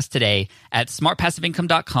Premium Pass today at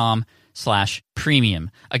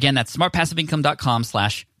smartpassiveincome.com/premium. Again, that's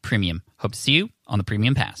smartpassiveincome.com/premium. Hope to see you on the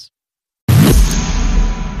Premium Pass.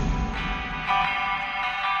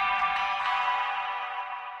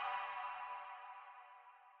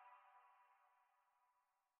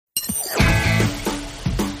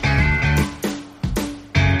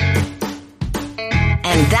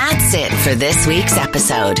 And that's it for this week's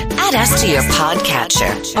episode. Add us to your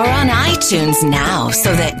podcatcher or on iTunes now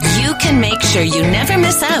so that you can make sure you never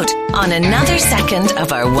miss out on another second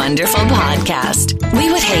of our wonderful podcast.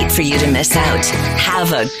 We would hate for you to miss out.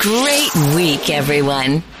 Have a great week,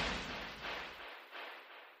 everyone.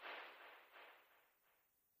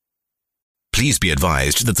 Please be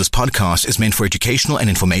advised that this podcast is meant for educational and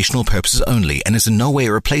informational purposes only and is in no way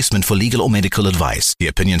a replacement for legal or medical advice. The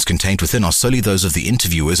opinions contained within are solely those of the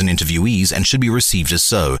interviewers and interviewees and should be received as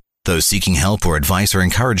so. Those seeking help or advice are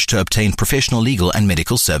encouraged to obtain professional legal and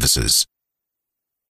medical services.